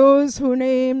 those whose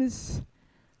names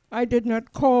I did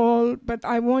not call, but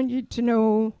I want you to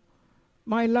know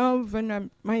my love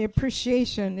and my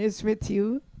appreciation is with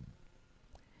you.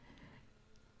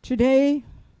 Today,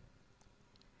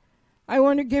 I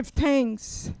want to give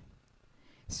thanks,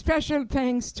 special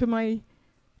thanks to my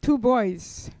 2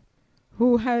 boys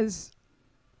who has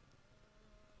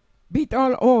beat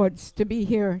all odds to be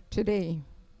here today.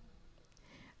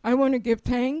 I want to give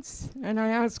thanks, and I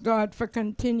ask God for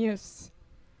continuous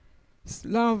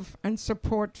love and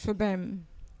support for them.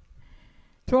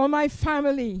 To all my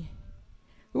family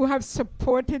who have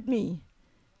supported me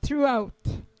throughout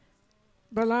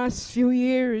the last few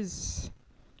years,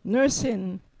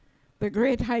 nursing the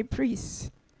great high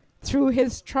priest through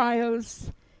his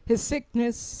trials, his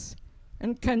sickness,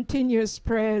 and continuous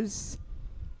prayers,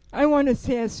 I want to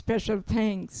say a special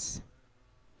thanks.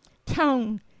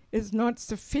 Tongue is not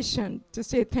sufficient to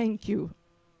say thank you.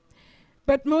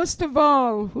 But most of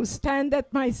all, who stand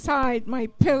at my side, my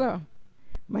pillar,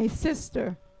 my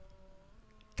sister,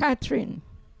 Catherine,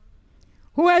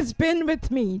 who has been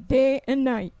with me day and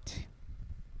night,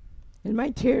 in my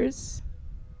tears,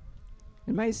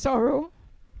 in my sorrow,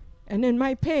 and in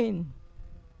my pain.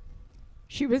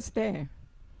 She was there.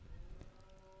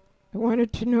 I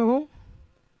wanted to know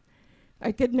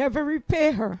I could never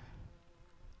repay her,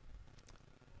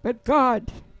 but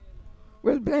God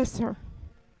will bless her.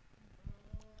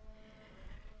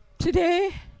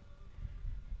 Today,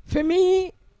 for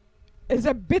me, is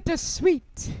a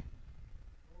bittersweet.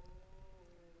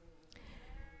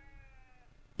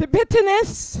 The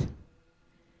bitterness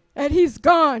that he's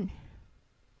gone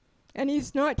and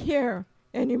he's not here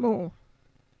anymore.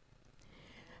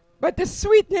 But the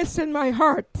sweetness in my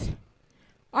heart,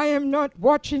 I am not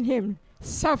watching him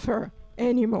suffer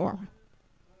anymore.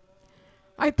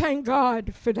 I thank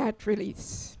God for that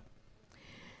release.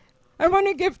 I want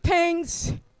to give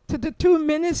thanks to the 2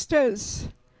 ministers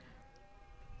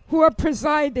who are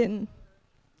presiding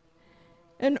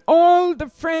and all the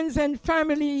friends and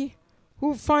family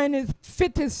who find it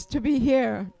fittest to be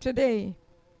here today.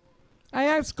 I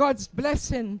ask God's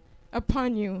blessing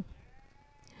upon you.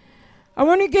 I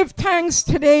want to give thanks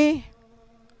today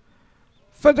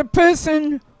for the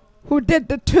person who did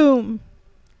the tomb.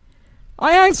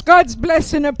 I ask God's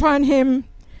blessing upon him,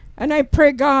 and I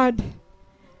pray God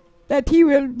that we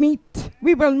will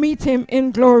meet him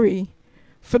in glory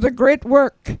for the great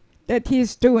work that he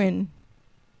is doing.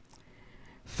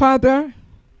 Father,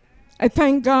 I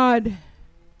thank God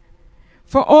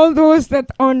for all those that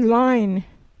are online,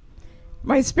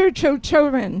 my spiritual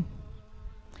children,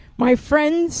 my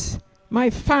friends, my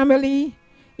family,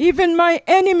 even my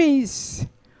enemies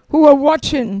who are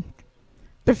watching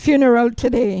the funeral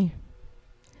today.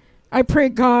 I pray,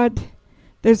 God,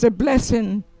 there's a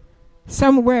blessing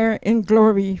somewhere in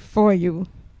glory for you.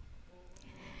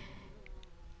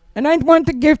 And I want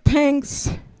to give thanks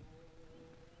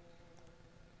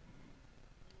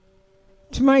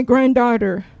to my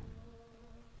granddaughter.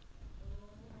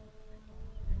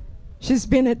 She's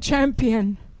been a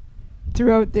champion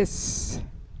throughout this.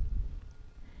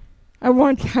 I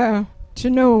want her to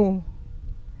know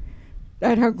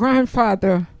that her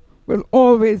grandfather will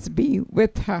always be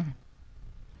with her.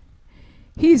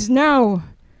 He's now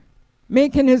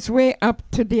making his way up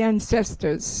to the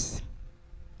ancestors.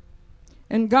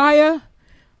 And Gaia,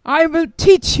 I will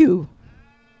teach you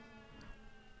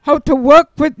how to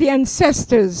work with the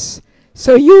ancestors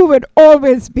so you would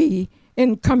always be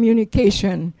in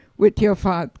communication with your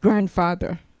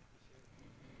grandfather.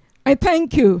 I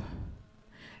thank you.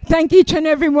 Thank each and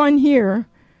every one here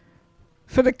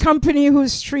for the company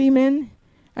who's streaming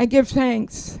I give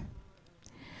thanks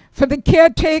for the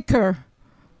caretaker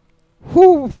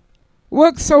who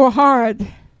worked so hard.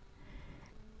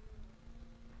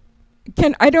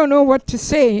 I don't know what to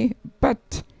say,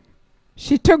 but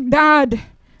she took Dad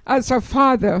as her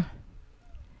father,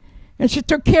 and she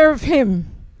took care of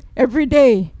him every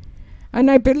day. And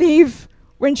I believe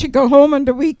when she got home on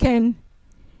the weekend,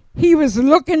 he was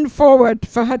looking forward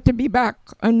for her to be back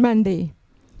on Monday.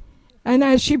 And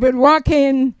as she would walk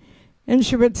in, and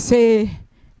she would say,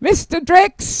 "Mr.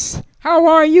 Drex, how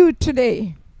are you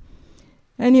today?"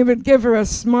 And he would give her a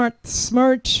smart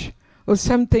smirch or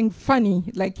something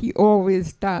funny like he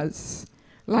always does,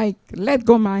 like, "Let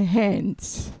go my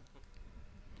hands."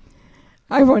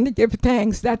 I want to give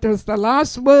thanks. That was the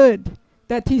last word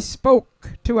that he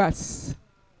spoke to us.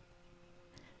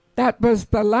 That was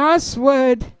the last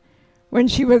word when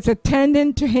she was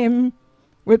attending to him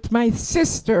with my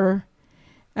sister,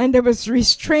 and there was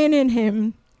restraining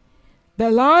him.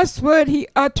 The last word he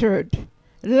uttered,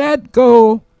 "Let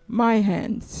go my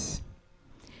hands."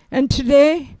 And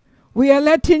today, we are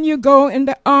letting you go in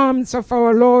the arms of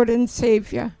our Lord and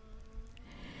Savior.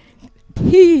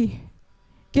 He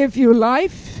gave you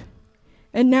life,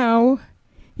 and now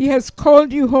he has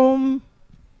called you home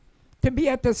to be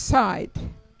at the side,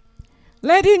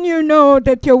 letting you know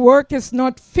that your work is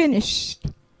not finished.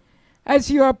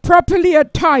 As you are properly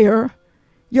attired,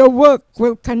 your work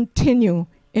will continue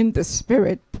in the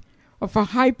spirit of a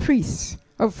high priest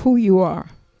of who you are.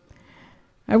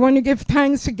 I want to give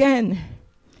thanks again.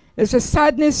 There's a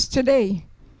sadness today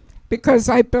because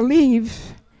I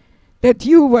believe that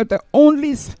you were the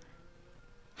only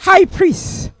high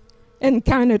priest in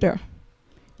Canada.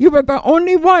 You were the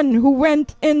only one who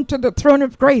went into the throne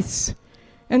of grace,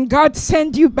 and God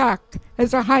sent you back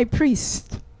as a high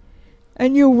priest.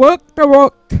 And you worked the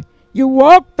work, you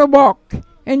walked the walk,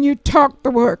 and you talked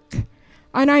the work.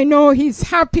 And I know he's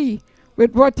happy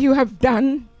with what you have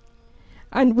done.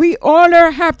 And we all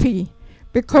are happy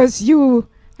because you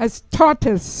has taught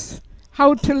us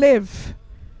how to live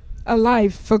a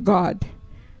life for God.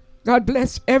 God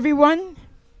bless everyone.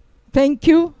 Thank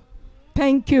you,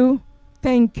 thank you,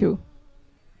 thank you.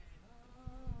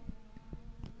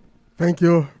 Thank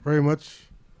you very much,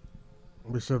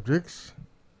 Bishop Drex.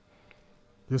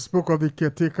 You spoke of the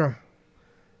caretaker,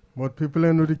 but people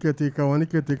don't know the caretaker. One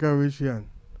caretaker raise your hand.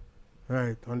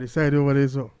 Right, on the side over there,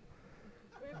 so.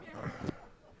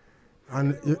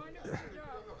 And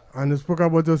you spoke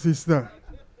about your sister.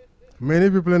 Many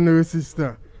people know your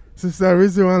sister. Sister,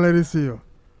 raise your hand, let me see you.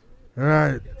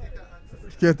 Right.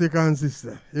 Caretaker and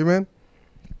sister. Amen.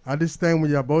 At this time,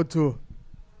 we are about to.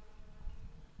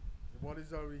 The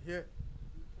bodies are already here.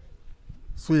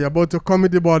 So we are about to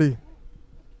commit the body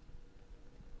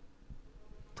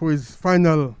to his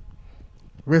final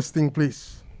resting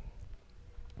place.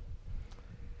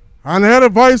 And I heard a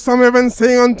voice from heaven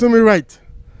saying unto me, "Right.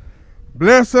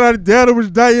 Blessed are the dead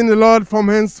which die in the Lord from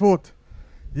henceforth.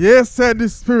 Yea, said the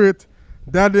Spirit,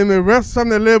 that they may rest from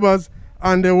their labors,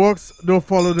 and their works do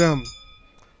follow them."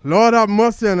 Lord, have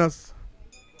mercy on us.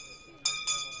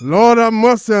 Lord, have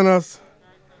mercy on us.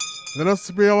 Let us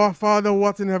pray. Our Father who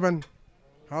art in heaven,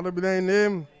 hallowed be thy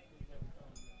name.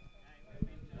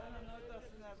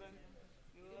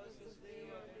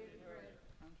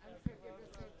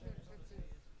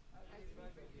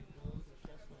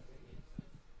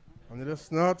 And let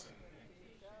us not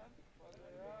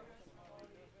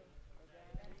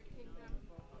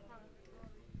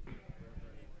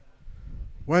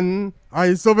when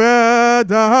I surveyed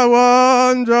the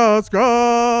wondrous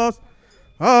cross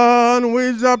on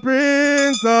which the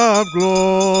Prince of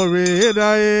Glory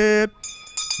died,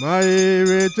 my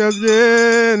riches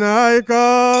gain I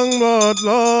count but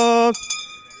lost,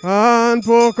 and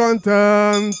pour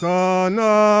contempt on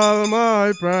all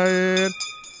my pride.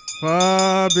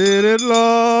 Forbid it,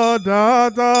 Lord,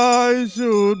 that I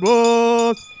should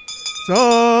boast.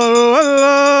 Sorrow and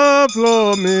love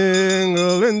flow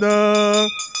mingle in the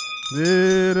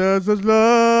Did such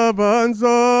love and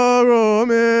sorrow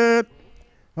meet,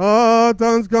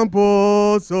 autumn's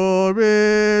compose so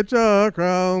rich a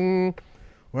crown,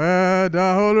 where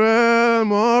the whole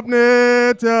realm of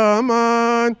nature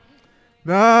man,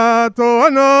 that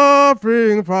an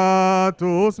offering far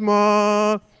too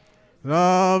small,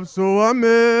 love so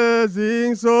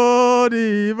amazing, so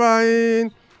divine,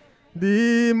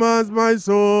 demands my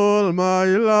soul, my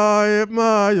life,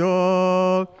 my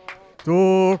all.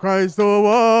 To Christ the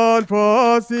one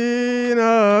for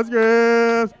sinners'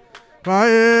 grace,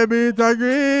 my bitter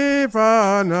grief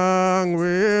and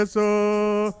anguish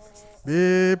so,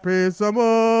 be praised from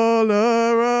all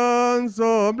the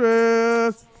ransom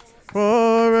blessed,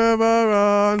 forever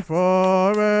and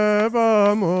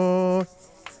forevermore.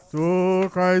 To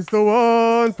Christ the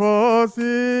one for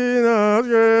sinners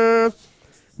grace,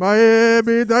 my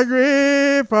bit a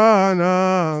grief and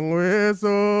anguish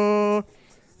so.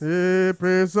 He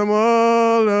prays some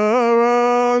all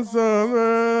around some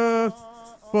rest,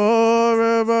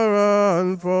 forever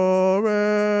and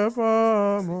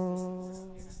forevermore.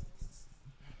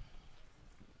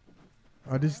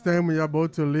 At this time we are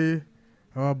about to lay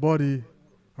our body,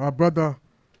 our brother,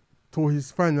 to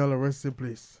his final resting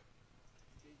place.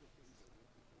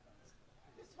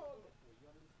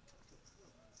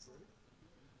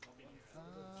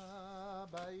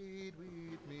 Abide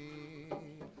with me,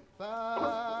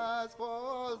 fast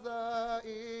falls the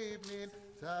evening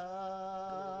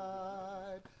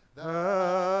tide.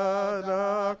 The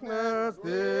darkness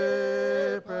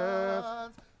deepens,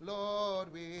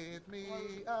 Lord, with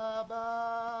me abide.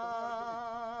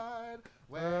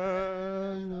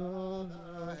 When all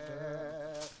the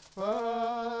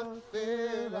heavens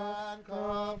fill and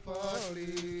comfort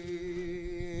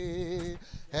me,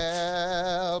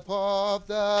 help of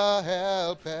the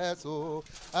helpless, oh,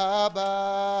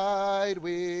 abide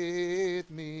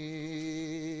with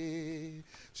me.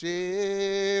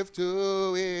 Shift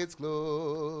to its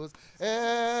close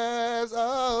as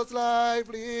out's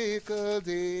lively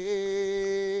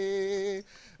day.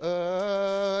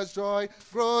 Earth's joy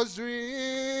grows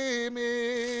dream,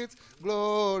 its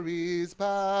glories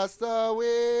passed away.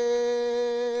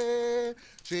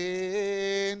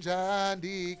 Change and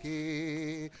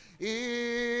decay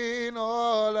in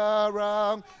all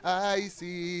around I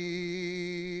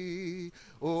see.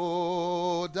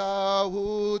 O thou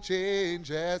who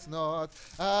changest not,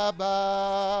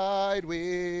 abide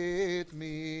with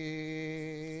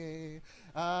me.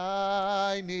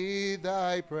 I need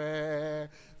thy presence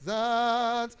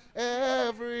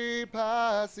every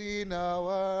passing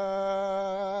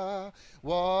hour.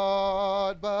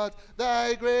 What but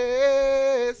thy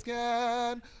grace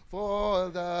can foil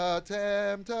the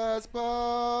tempter's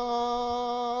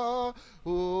power?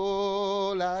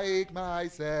 Who like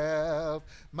myself,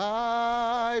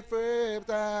 my frail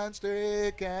and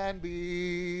stray can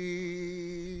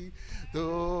be?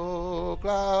 Though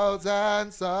clouds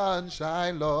and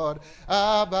sunshine, Lord,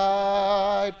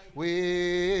 abide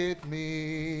with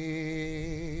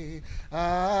me.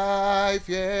 I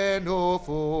fear no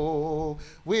foe,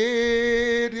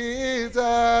 with his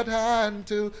at hand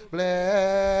to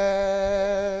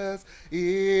bless.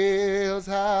 Ills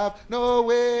have no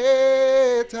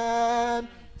weight and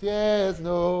fears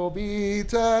no bitterness.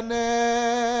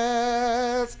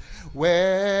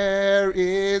 Where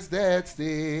is that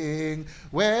sting?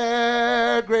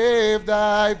 Where grave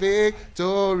thy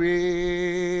victory?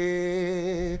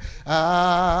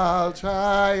 I'll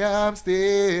triumph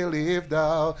still if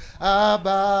thou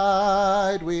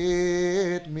abide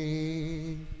with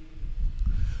me.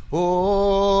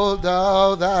 Hold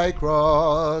thou thy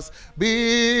cross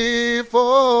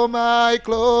before my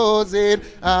closing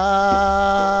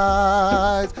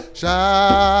eyes.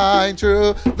 Shine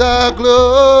through the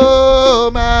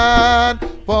gloom and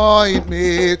point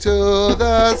me to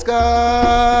the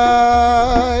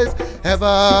skies.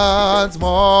 Heaven's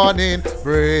morning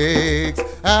breaks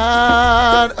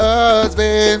and earth's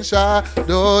vain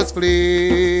shadows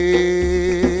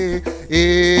flee.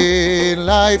 In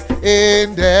life,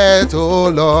 in death, O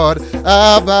Lord,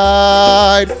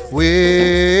 abide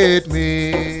with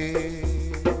me.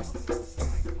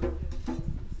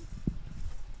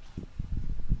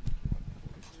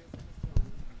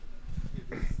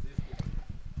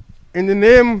 In the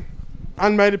name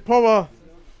and by the power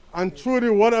and through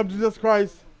the word of Jesus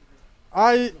Christ,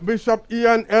 I, Bishop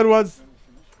Ian Edwards,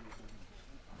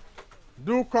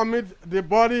 do commit the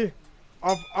body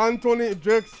of Anthony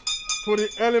Drakes to the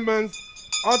elements,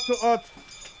 earth to earth,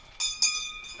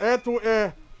 air to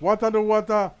air, water to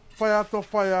water, fire to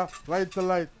fire, light to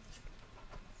light.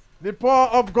 The power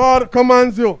of God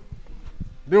commands you.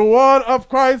 The word of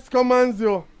Christ commands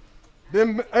you.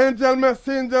 The angel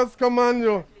messengers command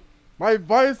you. My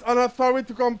voice and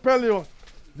authority compel you.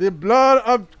 The blood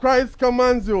of Christ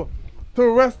commands you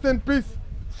to rest in peace,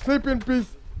 sleep in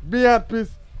peace, be at peace.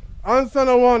 Answer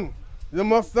no one. You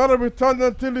must not return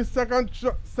until the second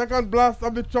blast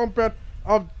of the trumpet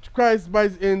of Christ by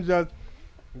his angels.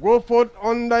 Go forth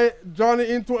on thy journey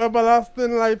into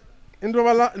everlasting life, into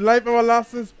life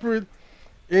everlasting spirit,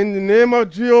 in the name of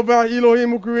Jehovah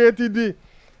Elohim who created thee,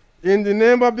 in the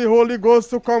name of the Holy Ghost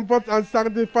to comfort and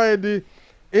sanctify thee,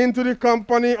 into the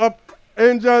company of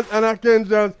angels and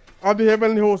archangels of the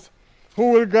heavenly host,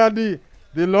 who will guard thee.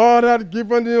 The Lord had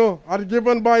given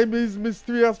by his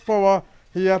mysterious power,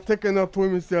 he hath taken her to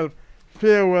himself.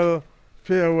 Farewell,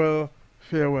 farewell,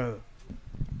 farewell.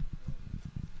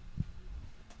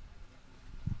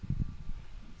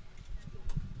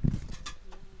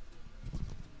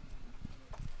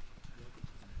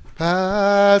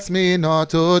 Pass me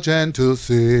not, O gentle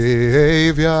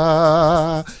Savior,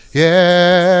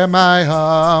 hear my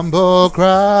humble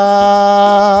cry,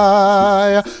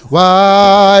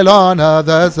 while on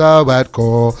others thou art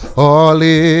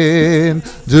calling,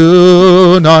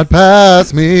 do not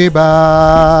pass me by.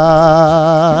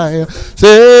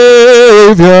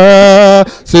 Savior,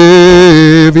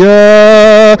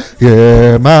 Savior,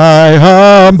 hear my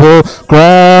humble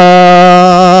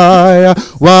cry,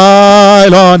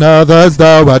 while on others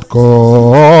thou art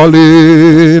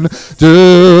calling,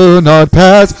 do not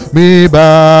pass me by.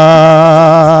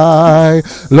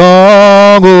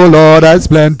 Long, O Lord, I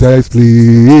plenteous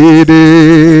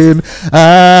pleading,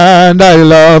 and I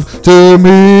love to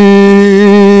me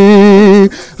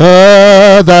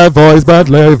thy voice but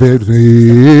live it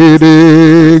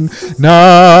reading.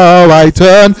 Now I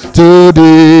turn to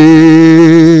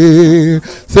thee.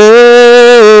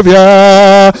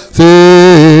 Savior,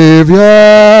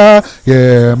 Savior,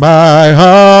 hear my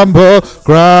humble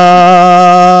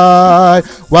cry,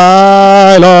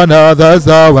 while on others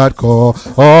thou art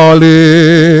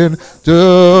calling,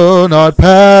 do not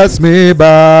pass me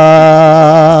by.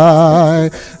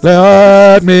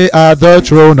 Let me at the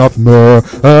throne of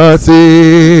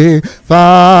mercy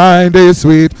find a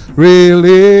sweet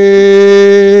relief,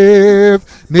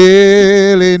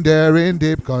 kneeling there in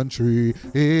deep contrition,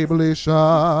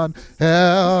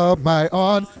 help my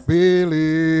unbelief.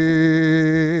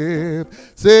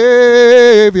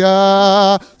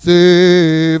 Savior,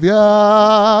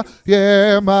 Savior,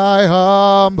 hear my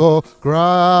humble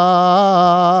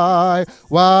cry,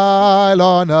 while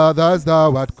on others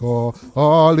thou art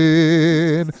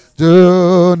calling,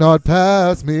 do not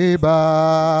pass me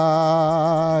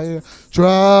by.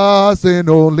 Trusting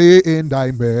only in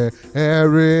thy merit,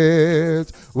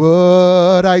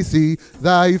 would I see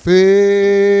thy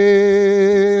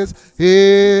face.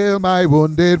 Heal my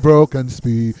wounded, broken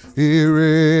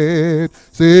spirit,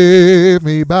 save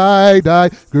me by thy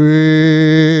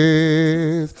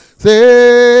grace.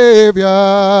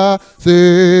 Savior,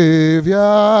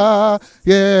 Savior,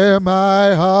 hear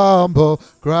my humble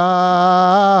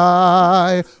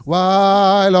cry,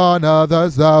 while on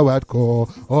others thou art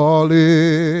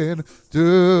calling,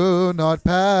 do not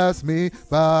pass me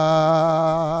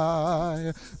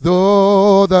by.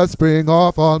 Though the spring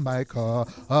of all my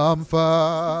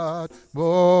comfort,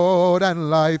 more than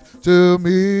life to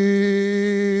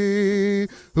me,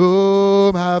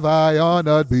 whom have I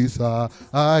honored beside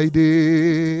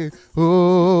thee?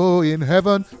 Who in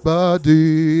heaven but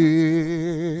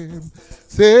thee?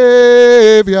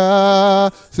 Savior,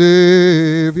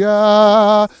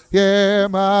 Savior, hear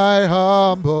my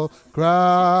humble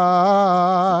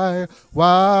cry,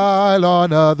 while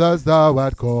on others thou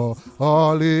art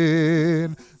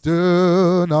calling,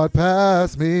 do not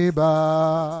pass me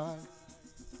by.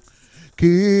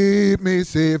 Keep me,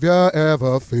 Savior,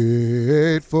 ever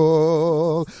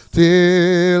faithful,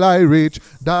 till I reach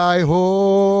thy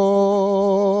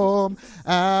home,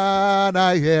 and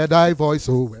I hear thy voice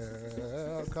so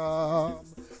welcome,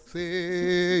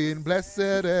 saying, blessed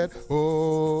at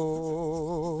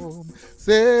home.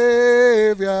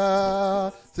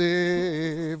 Savior,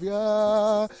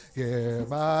 Savior, hear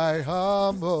my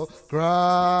humble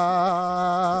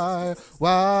cry,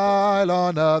 while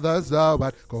on others thou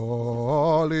art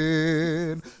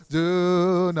calling,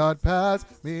 do not pass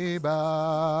me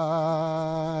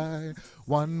by.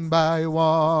 One by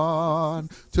one,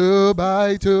 two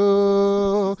by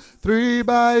two, three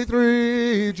by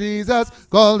three, Jesus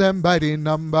called them by the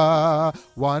number.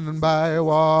 One by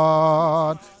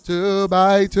one, two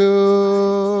by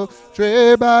two,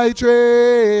 three by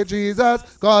three, Jesus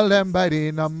called them by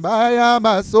the number. I am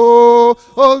a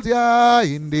soldier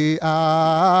in the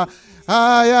army.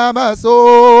 I am a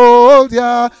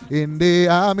soldier in the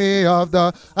army of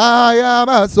the. I am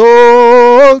a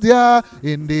soldier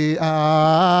in the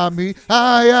army.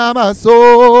 I am a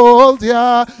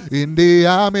soldier in the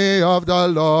army of the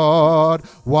Lord.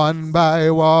 One by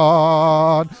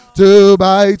one, two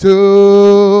by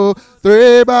two,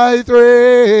 three by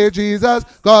three, Jesus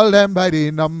called them by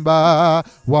the number.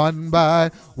 One by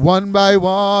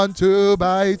one, two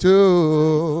by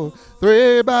two,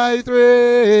 three by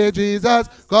three, Jesus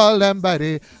called them by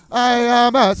the. I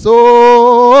am a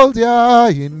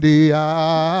soldier in the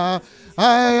army.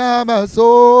 I am a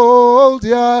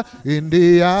soldier in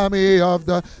the army of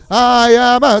the. I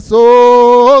am a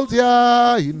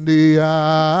soldier in the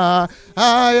army.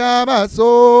 I am a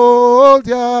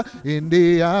soldier in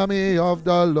the army of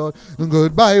the Lord.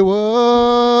 Goodbye,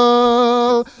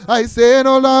 world. I stay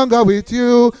no longer with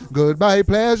you. Goodbye,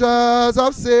 pleasures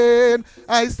of sin.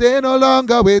 I stay no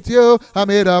longer with you. I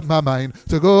made up my mind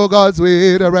to go God's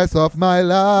way the rest of my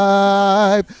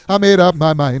life. I made up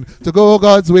my mind to go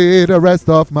God's way the rest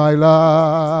of my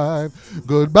life.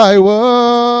 Goodbye,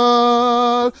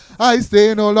 world. I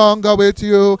stay no longer with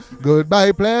you.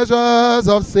 Goodbye, pleasures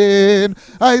of sin.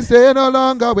 I stay no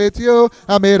longer with you.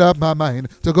 I made up my mind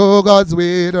to go God's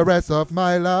way the rest of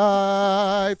my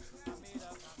life.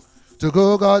 To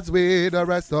go God's way the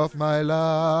rest of my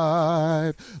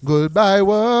life. Goodbye,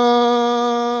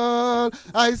 world.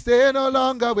 I stay no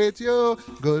longer with you.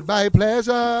 Goodbye,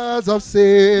 pleasures of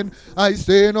sin. I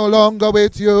stay no longer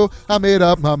with you. I made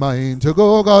up my mind to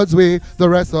go God's way the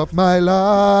rest of my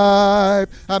life.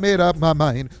 I made up my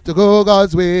mind to go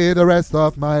God's way the rest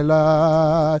of my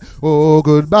life. Oh,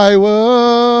 goodbye,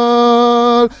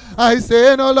 world. I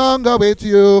stay no longer with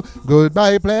you.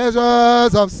 Goodbye,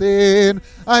 pleasures of sin.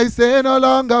 I stay no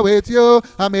longer with you.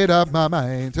 I made up my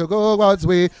mind to go God's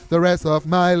way the rest of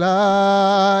my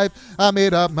life. I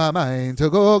made up my mind to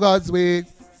go God's way.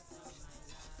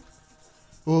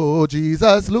 Oh,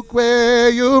 Jesus, look where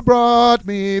you brought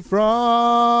me from.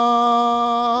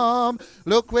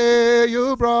 Look where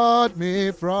you brought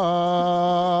me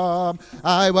from.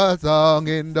 I was down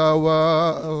in the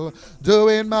world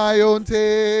doing my own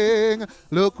thing.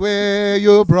 Look where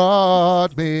you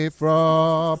brought me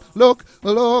from. Look,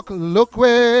 look, look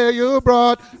where you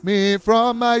brought me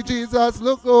from, my Jesus.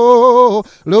 Look, oh,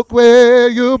 look where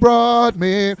you brought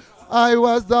me. I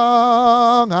was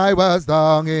down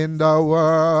in the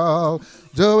world,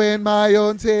 doing my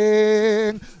own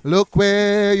thing. Look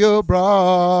where you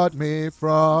brought me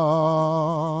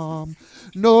from.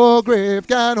 No grave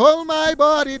can hold my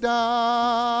body down.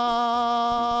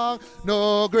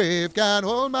 No grave can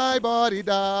hold my body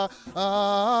down.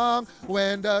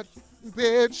 When the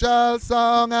pit shall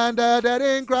song and the dead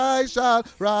in Christ shall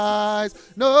rise.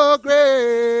 No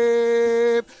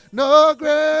grave, no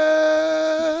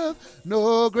grave,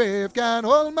 no grave can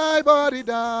hold my body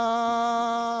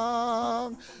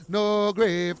down. No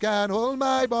grave can hold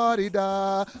my body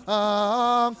down.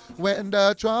 When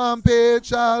the trumpet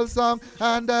shall song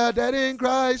and the dead in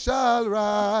Christ shall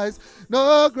rise.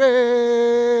 No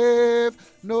grave,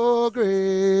 no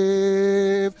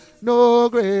grave, no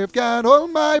grave can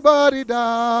hold my body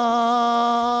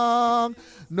down.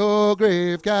 No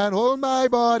grave can hold my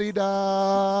body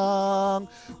down.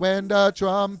 When the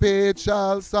trumpet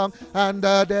shall sound and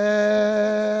the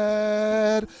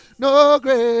dead. No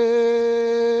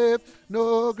grave,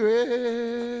 no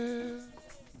grave.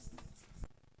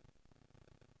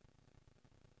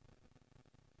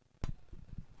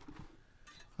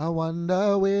 I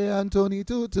wonder where Anthony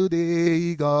to today.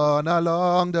 He gone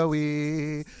along the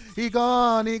way. He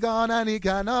gone, and he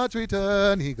cannot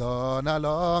return. He gone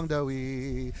along the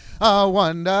way. I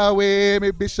wonder where my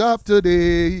bishop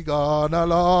today. He gone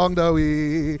along the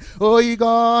way. Oh, he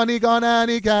gone,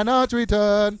 and he cannot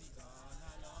return.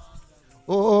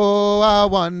 Oh, I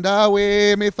wonder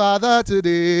where my father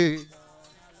today.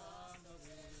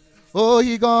 Oh,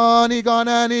 he gone,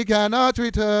 and he cannot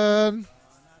return.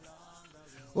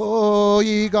 Oh,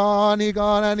 he gone,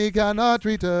 and he cannot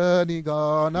return. He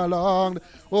gone along.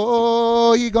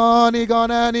 Oh, he gone,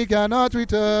 and he cannot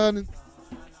return.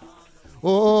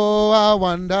 Oh, I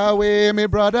wonder where my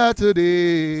brother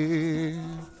today.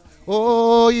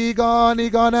 Oh, he gone,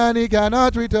 and he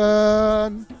cannot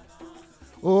return.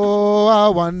 Oh, I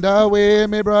wonder where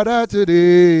my brother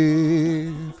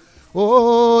today.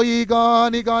 Oh, he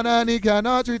gone, and he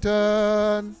cannot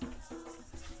return.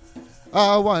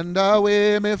 I wonder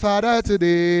where my father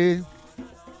today.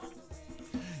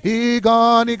 He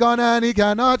gone, and he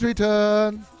cannot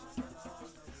return.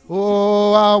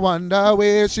 Oh, I wonder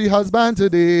where she husband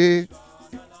today.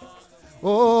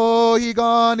 Oh, he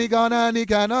gone, and he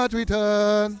cannot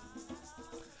return.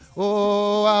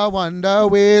 Oh, I wonder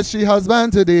where she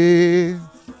husband today.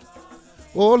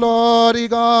 Oh Lord, he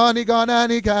gone,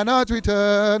 and he cannot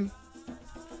return.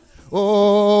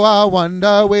 Oh, I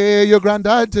wonder where your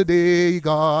granddad today. He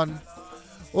gone.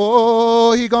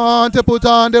 Oh, he gone to put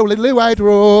on the little white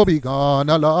robe. He gone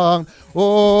along.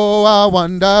 Oh, I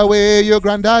wonder where your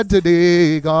granddad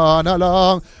today. He gone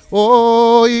along.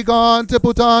 Oh, he gone to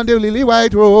put on the lily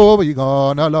white robe. He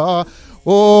gone along.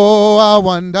 Oh, I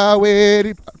wonder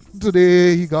where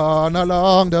today. He gone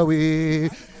along the way.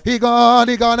 He gone,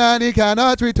 and he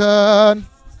cannot return.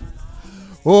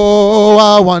 Oh,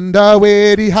 I wonder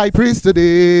where the high priest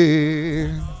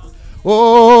today.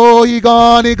 Oh, he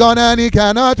gone and he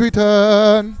cannot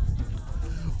return.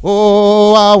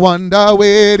 Oh, I wonder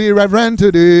where the reverend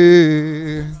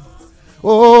today.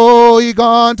 Oh, he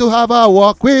gone to have a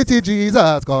walk with the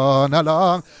Jesus gone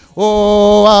along.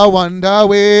 Oh, I wonder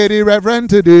where the reverend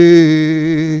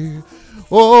today.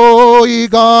 Oh, he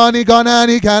gone and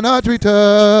he cannot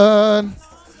return.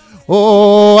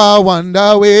 Oh, I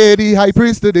wonder where the high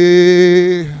priest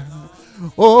today.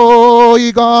 Oh,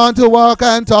 he gone to walk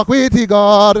and talk with the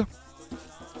God.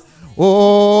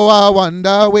 Oh, I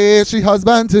wonder where she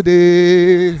husband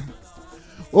today.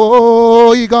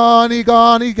 Oh, he gone, he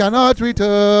cannot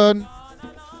return.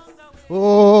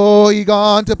 Oh, he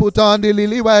gone to put on the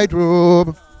lily white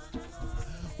robe.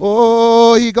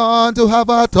 Oh, he gone to have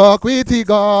a talk with the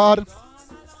God.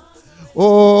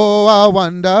 Oh, I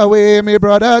wonder where my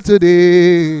brother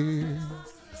today.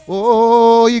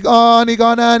 Oh, he gone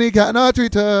and he cannot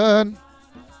return.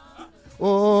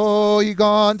 Oh, he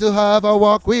gone to have a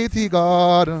walk with the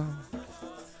God.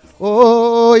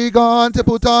 Oh, he gone to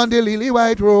put on the lily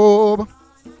white robe.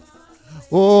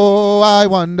 Oh, I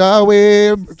wonder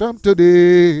where Trump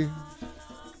today.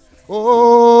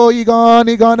 Oh, he gone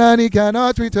and he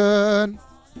cannot return.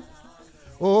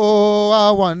 Oh,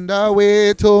 I wonder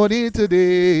where Tony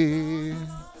today.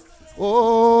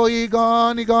 Oh, he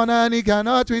gone and he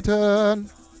cannot return.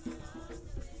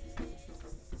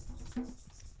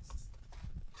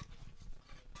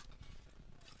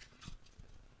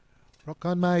 Rock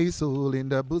on my soul in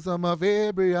the bosom of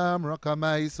Abraham. Rock on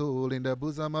my soul in the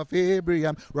bosom of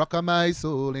Abraham. Rock on my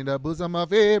soul in the bosom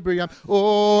of Abraham.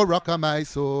 Oh, rock on my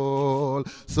soul,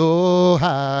 so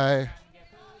high,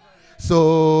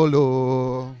 so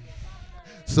low,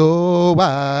 so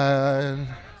wide.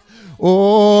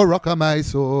 Oh, rock on my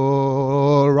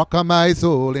soul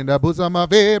in the bosom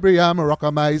of Abraham. Rock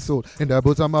on my soul in the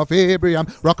bosom of Abraham.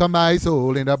 Rock on my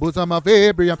soul in the bosom of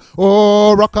Abraham.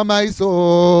 Oh, rock on my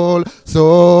soul,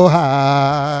 so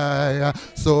high,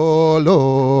 so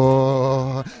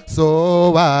low, so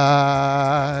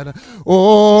wide.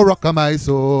 Oh, rock on my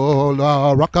soul,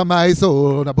 rock on my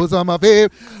soul in the bosom of Abraham.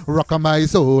 Rock on my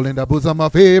soul in the bosom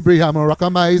of Abraham. Rock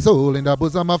on my soul in the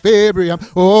bosom of Abraham.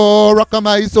 Oh, rock on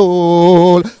my soul.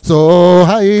 So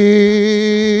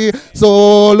high,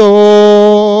 so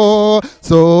low,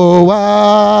 so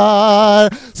wide.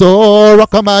 So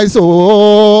rock on my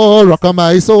soul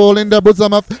in the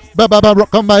bosom of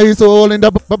rock on my soul in the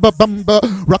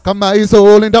rock on my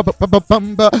soul in the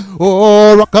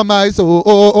oh, rock on my soul,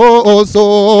 oh,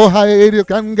 so high you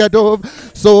can get over,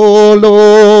 so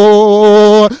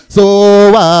low,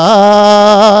 so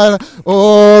wide.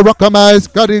 Oh, rock on my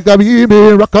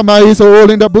rock on my soul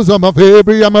in the bosom of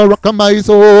Abraham. Rock on my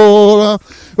soul,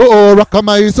 oh, rock on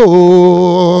my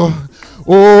soul.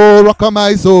 Oh, rock on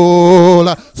my soul,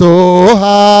 so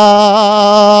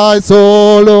high,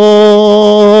 so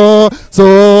low,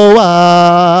 so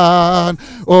wide.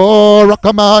 Oh, rock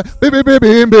on my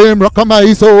rock on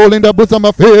my soul in the bosom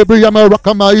of Abraham. Rock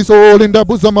on my soul in the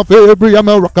bosom of Abraham.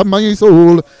 Rock on my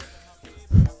soul.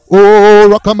 Oh,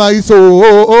 rock on my soul,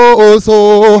 oh,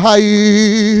 so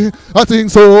high. I sing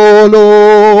so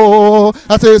low,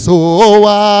 I say so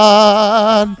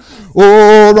wide.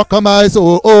 Oh, rock on my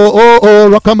soul, oh,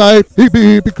 rock on my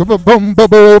baby, become a bum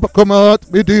bubble, become a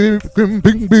baby, become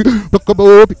bing bing, become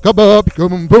a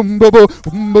become bum bubble,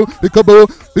 become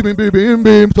bim bim bim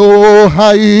bim, so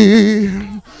high,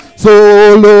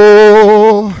 so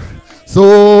low,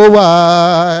 so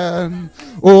wide.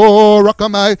 Oh, rock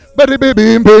on my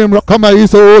baby, rock on my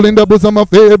soul in the bosom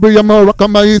of Abraham. Rock on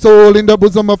my soul in the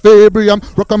bosom of Abraham.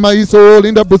 Rock on my soul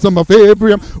in the bosom of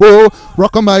Abraham. Oh,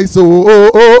 rock on my soul,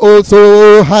 oh,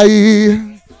 so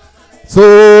high,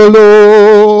 so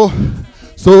low,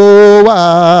 so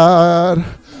wide.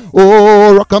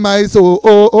 Oh, rock on my soul,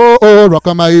 oh, rock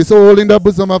on my soul in the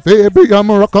bosom of Abraham.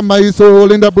 Rock on my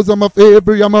soul in the bosom of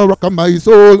Abraham. Rock on my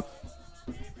soul.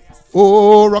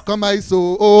 Oh, rock on my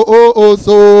soul, oh,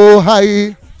 so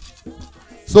high,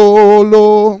 so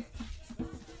low,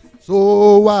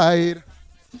 so wide.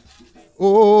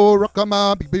 Oh, rock on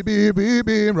my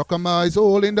baby, rock on my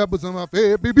soul in the bosom of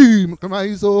baby, rock on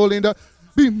my soul in the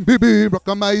baby, rock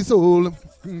on my soul.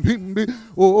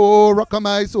 Oh, rock on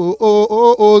my soul,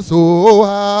 oh, so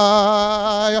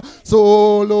high,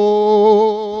 so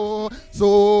low,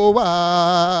 so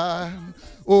wide.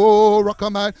 Oh, rock rock a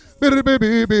my baby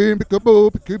baby bikabo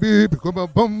bikabo bikabo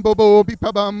bumbo bo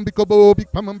bikabam bikabo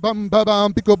bikam bam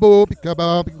bam bikabo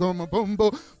bikaba bikam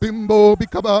bumbo bimbo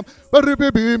bikaba baby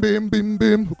bim bim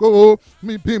bim go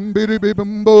mi bim bim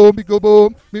bumbo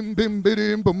bikabo bim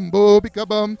bim bumbo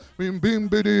bikabam bim bim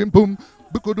bum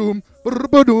bikadum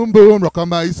badum boom rock a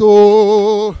my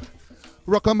soul.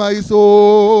 Rock on my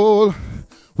soul,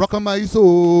 rock on my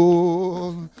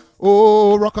soul,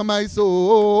 oh, rock on my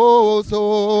soul,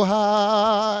 so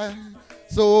high,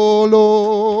 so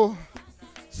low,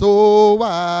 so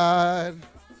wide,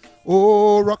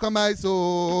 oh, rock on my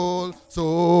soul,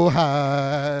 so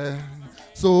high,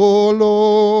 so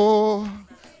low,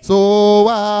 so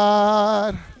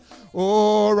wide,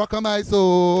 oh, rock on my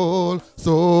soul,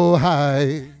 so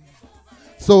high,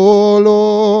 so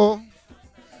low,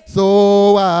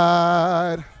 so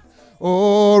wide,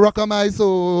 oh, rock on my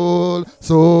soul,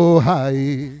 so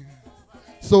high,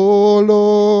 so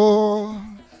low,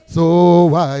 so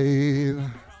wide,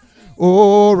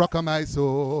 oh, rock on my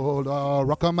soul, oh,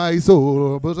 rock on my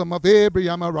soul, bosom of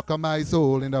Abraham, rock on my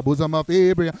soul, in the bosom of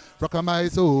Abraham, rock on my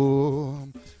soul.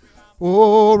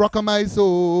 Oh, rock on my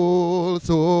soul,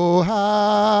 so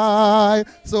high,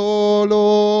 so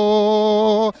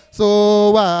low,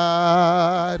 so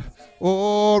wide.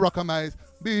 Oh, rock on my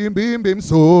beam, beam, beam,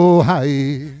 so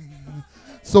high,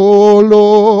 so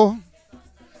low,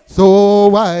 so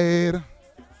wide.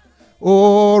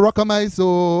 Oh, rock on my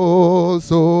soul,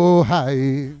 so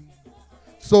high,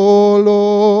 so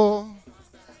low,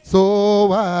 so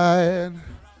wide.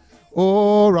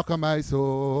 Oh, rock on my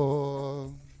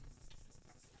soul.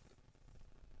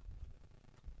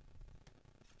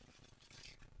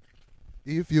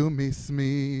 If you miss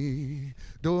me,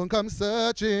 don't come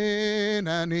searching,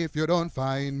 and if you don't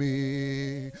find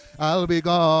me, I'll be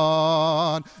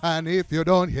gone. And if you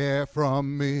don't hear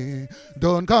from me,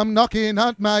 don't come knocking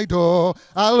at my door,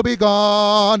 I'll be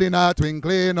gone in a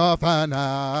twinkling of an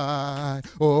eye.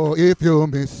 Oh, if you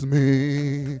miss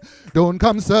me, don't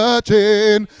come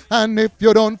searching, and if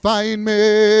you don't find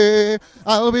me,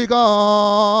 I'll be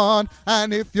gone.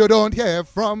 And if you don't hear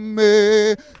from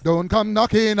me, don't come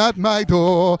knocking at my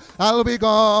door, I'll be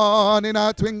gone in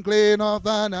a twinkling of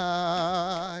an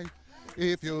eye.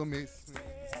 If you miss me.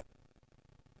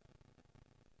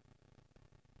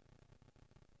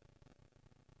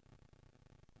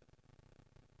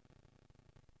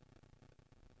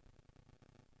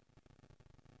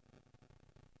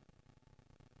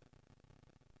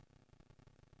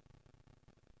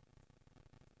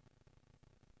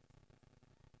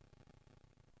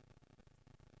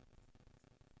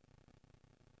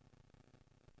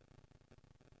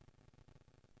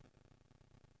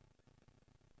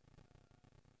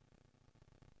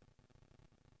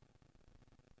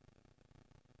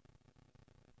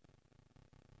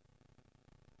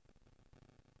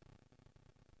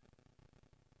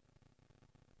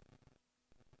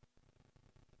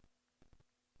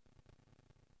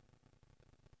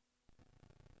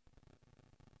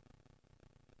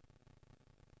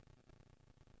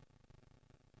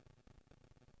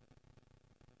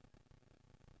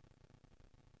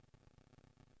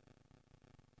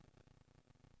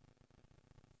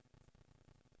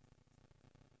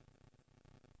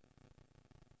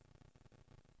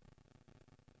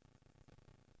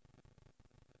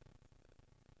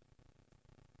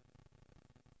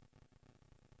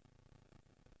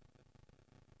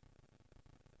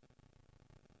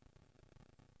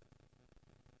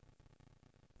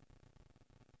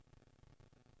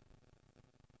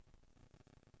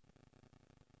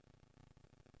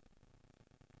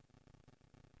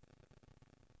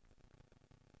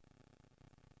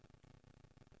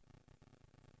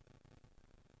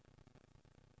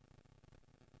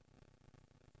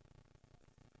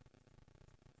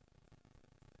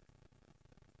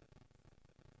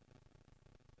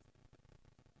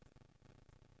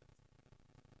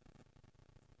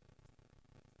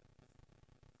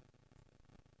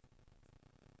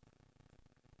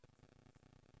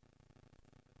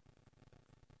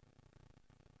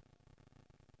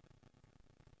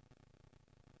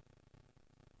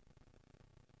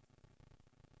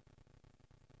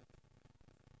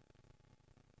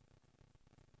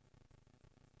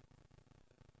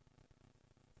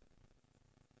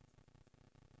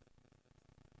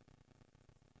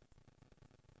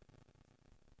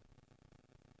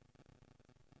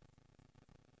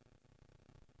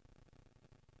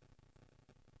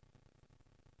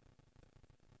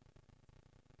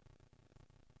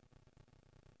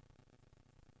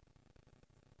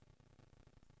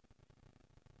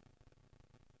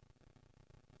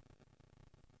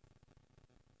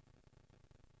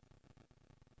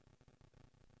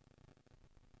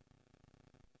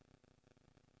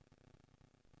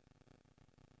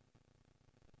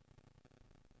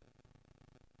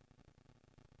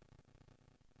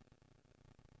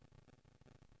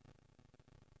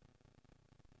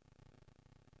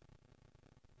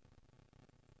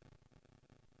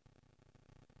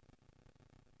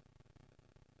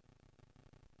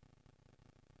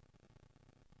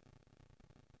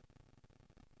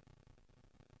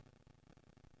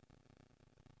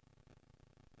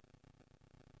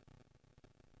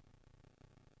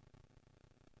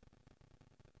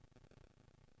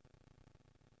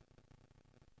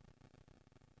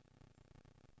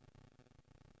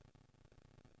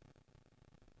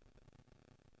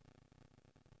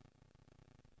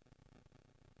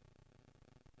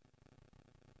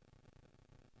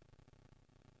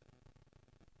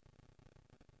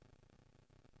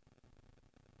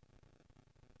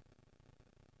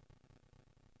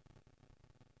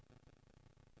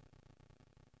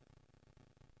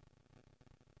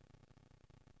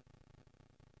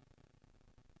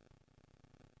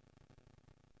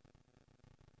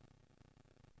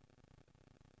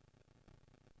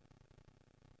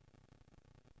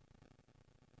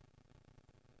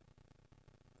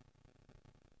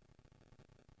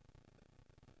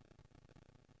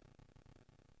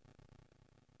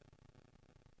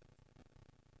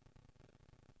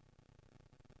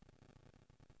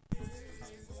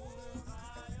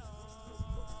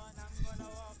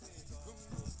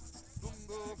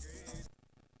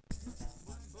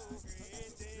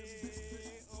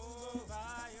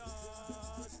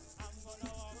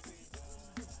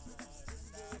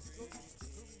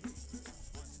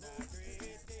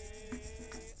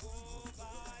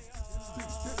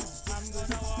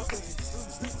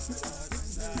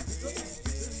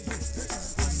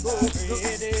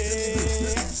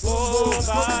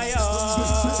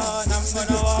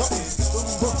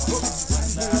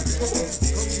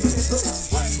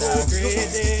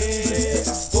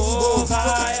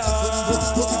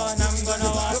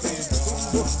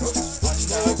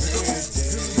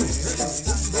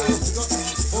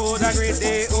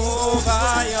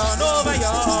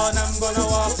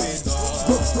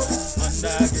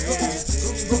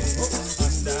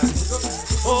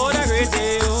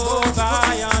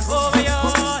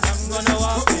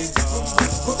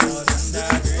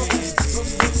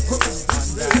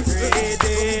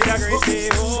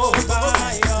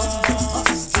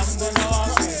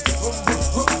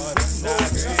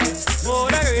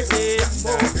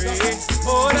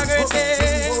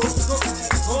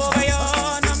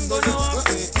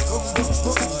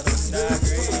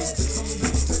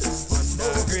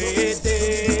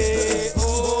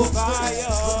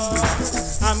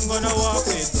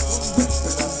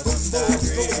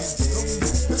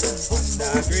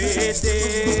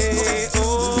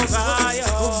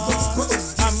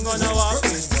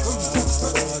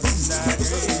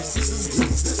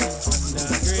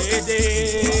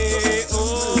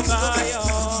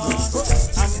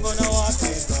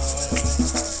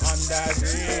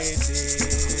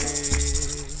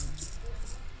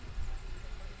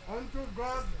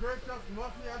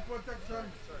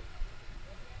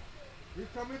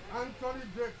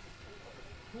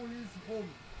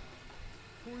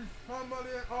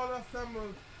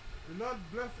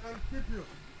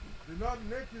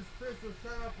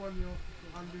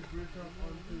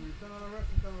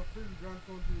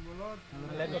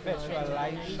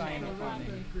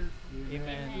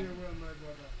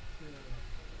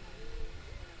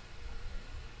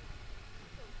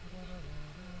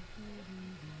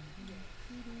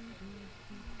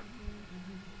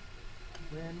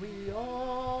 When we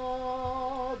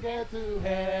all get to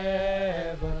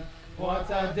heaven, what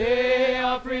a day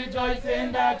of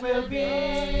rejoicing that will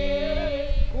be.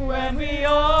 When we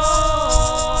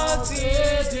all see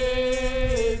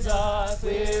Jesus,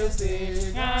 we'll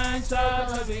sing and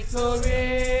shout a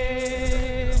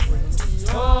victory.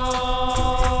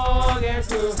 When we all get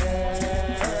to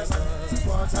heaven,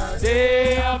 what a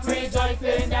day of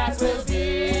rejoicing that will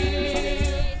be.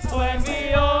 When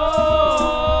we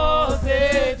all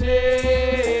say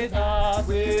Jesus,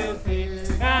 we'll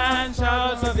sing and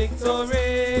shout for victory.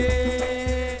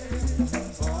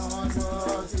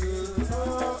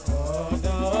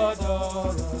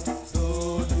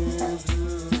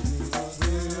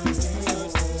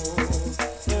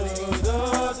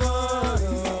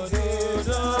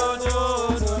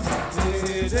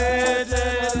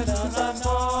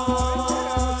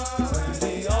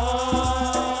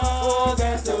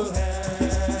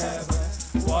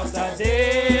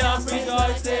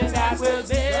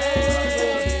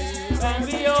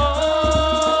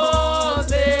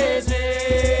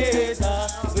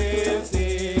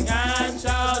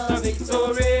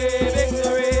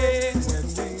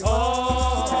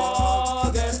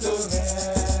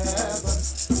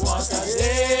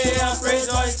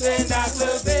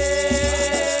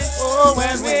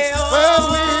 When we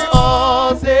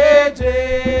all say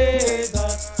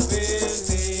Jesus, we'll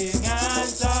sing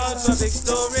and shout for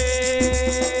victory.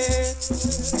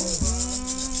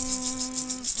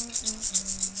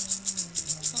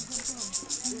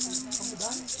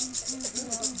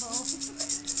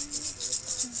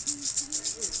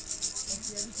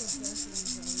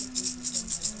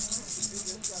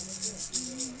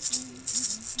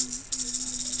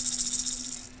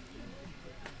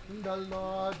 The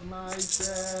Lord my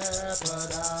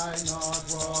shepherd, I not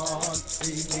want.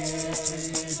 He gives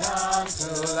me down to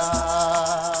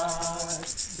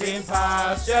life. In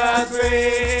pasture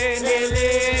green, He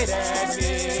leadeth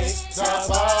me, the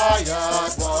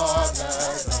quiet waters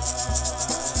by.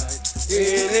 He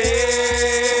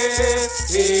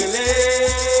lives, He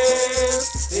lives,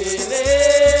 He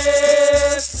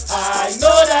lives. I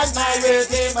know that my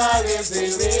Redeemer lives, He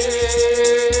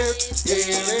lives, He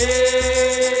lives.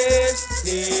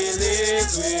 He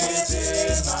lives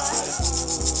within my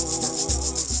soul.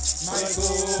 My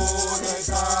soul is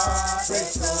half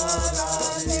restored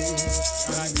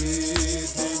and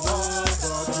gives me hope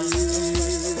of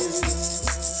peace.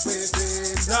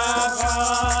 Within the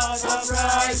path of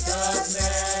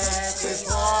righteousness is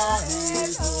for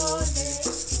His holy name.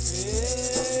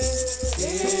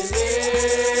 He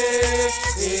lives,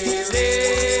 He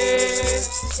lives,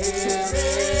 He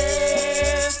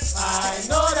lives. I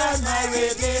know that my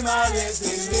Redeemer lives,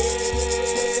 He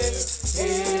lives, He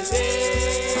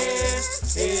lives,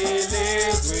 He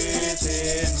lives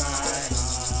within my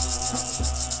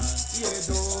heart. Yea,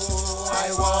 though I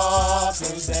walk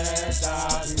till death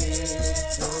I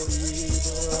live, no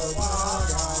evil one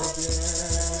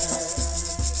again.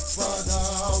 For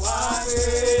thou art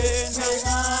in the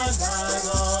hand of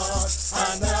Lord,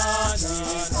 and none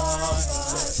is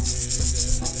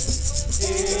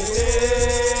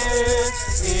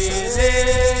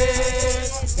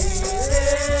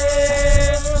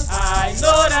I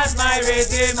know that my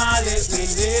Redeemer lives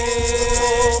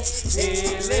within. He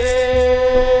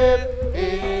lives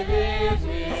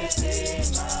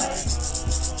within my heart.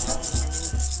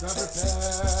 The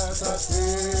presence of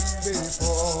Him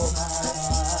before my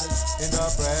eyes, in the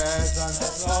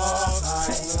presence of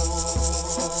my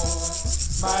Lord.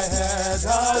 My head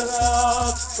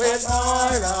aloft with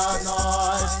oil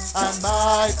anoint, and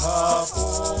my cup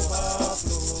overflows.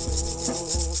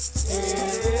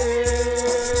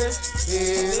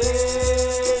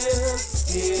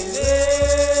 He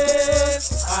lives.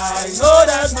 I know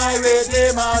that my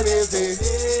Redeemer lives in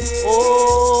me.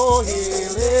 Oh, He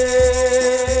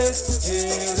lives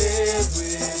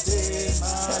within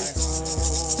my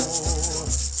soul.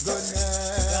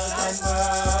 Goodness and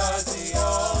mercy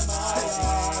all my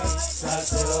life shall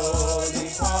slowly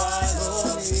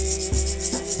follow me,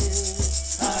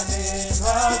 and in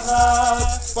her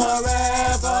heart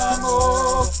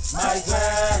forevermore my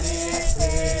dwelling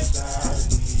place shall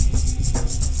be.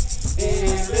 He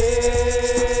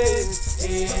lives,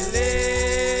 He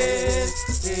lives,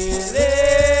 He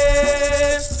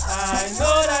lives. I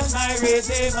know that my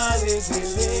Redeemer lives, He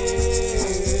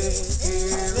lives, He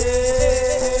lives.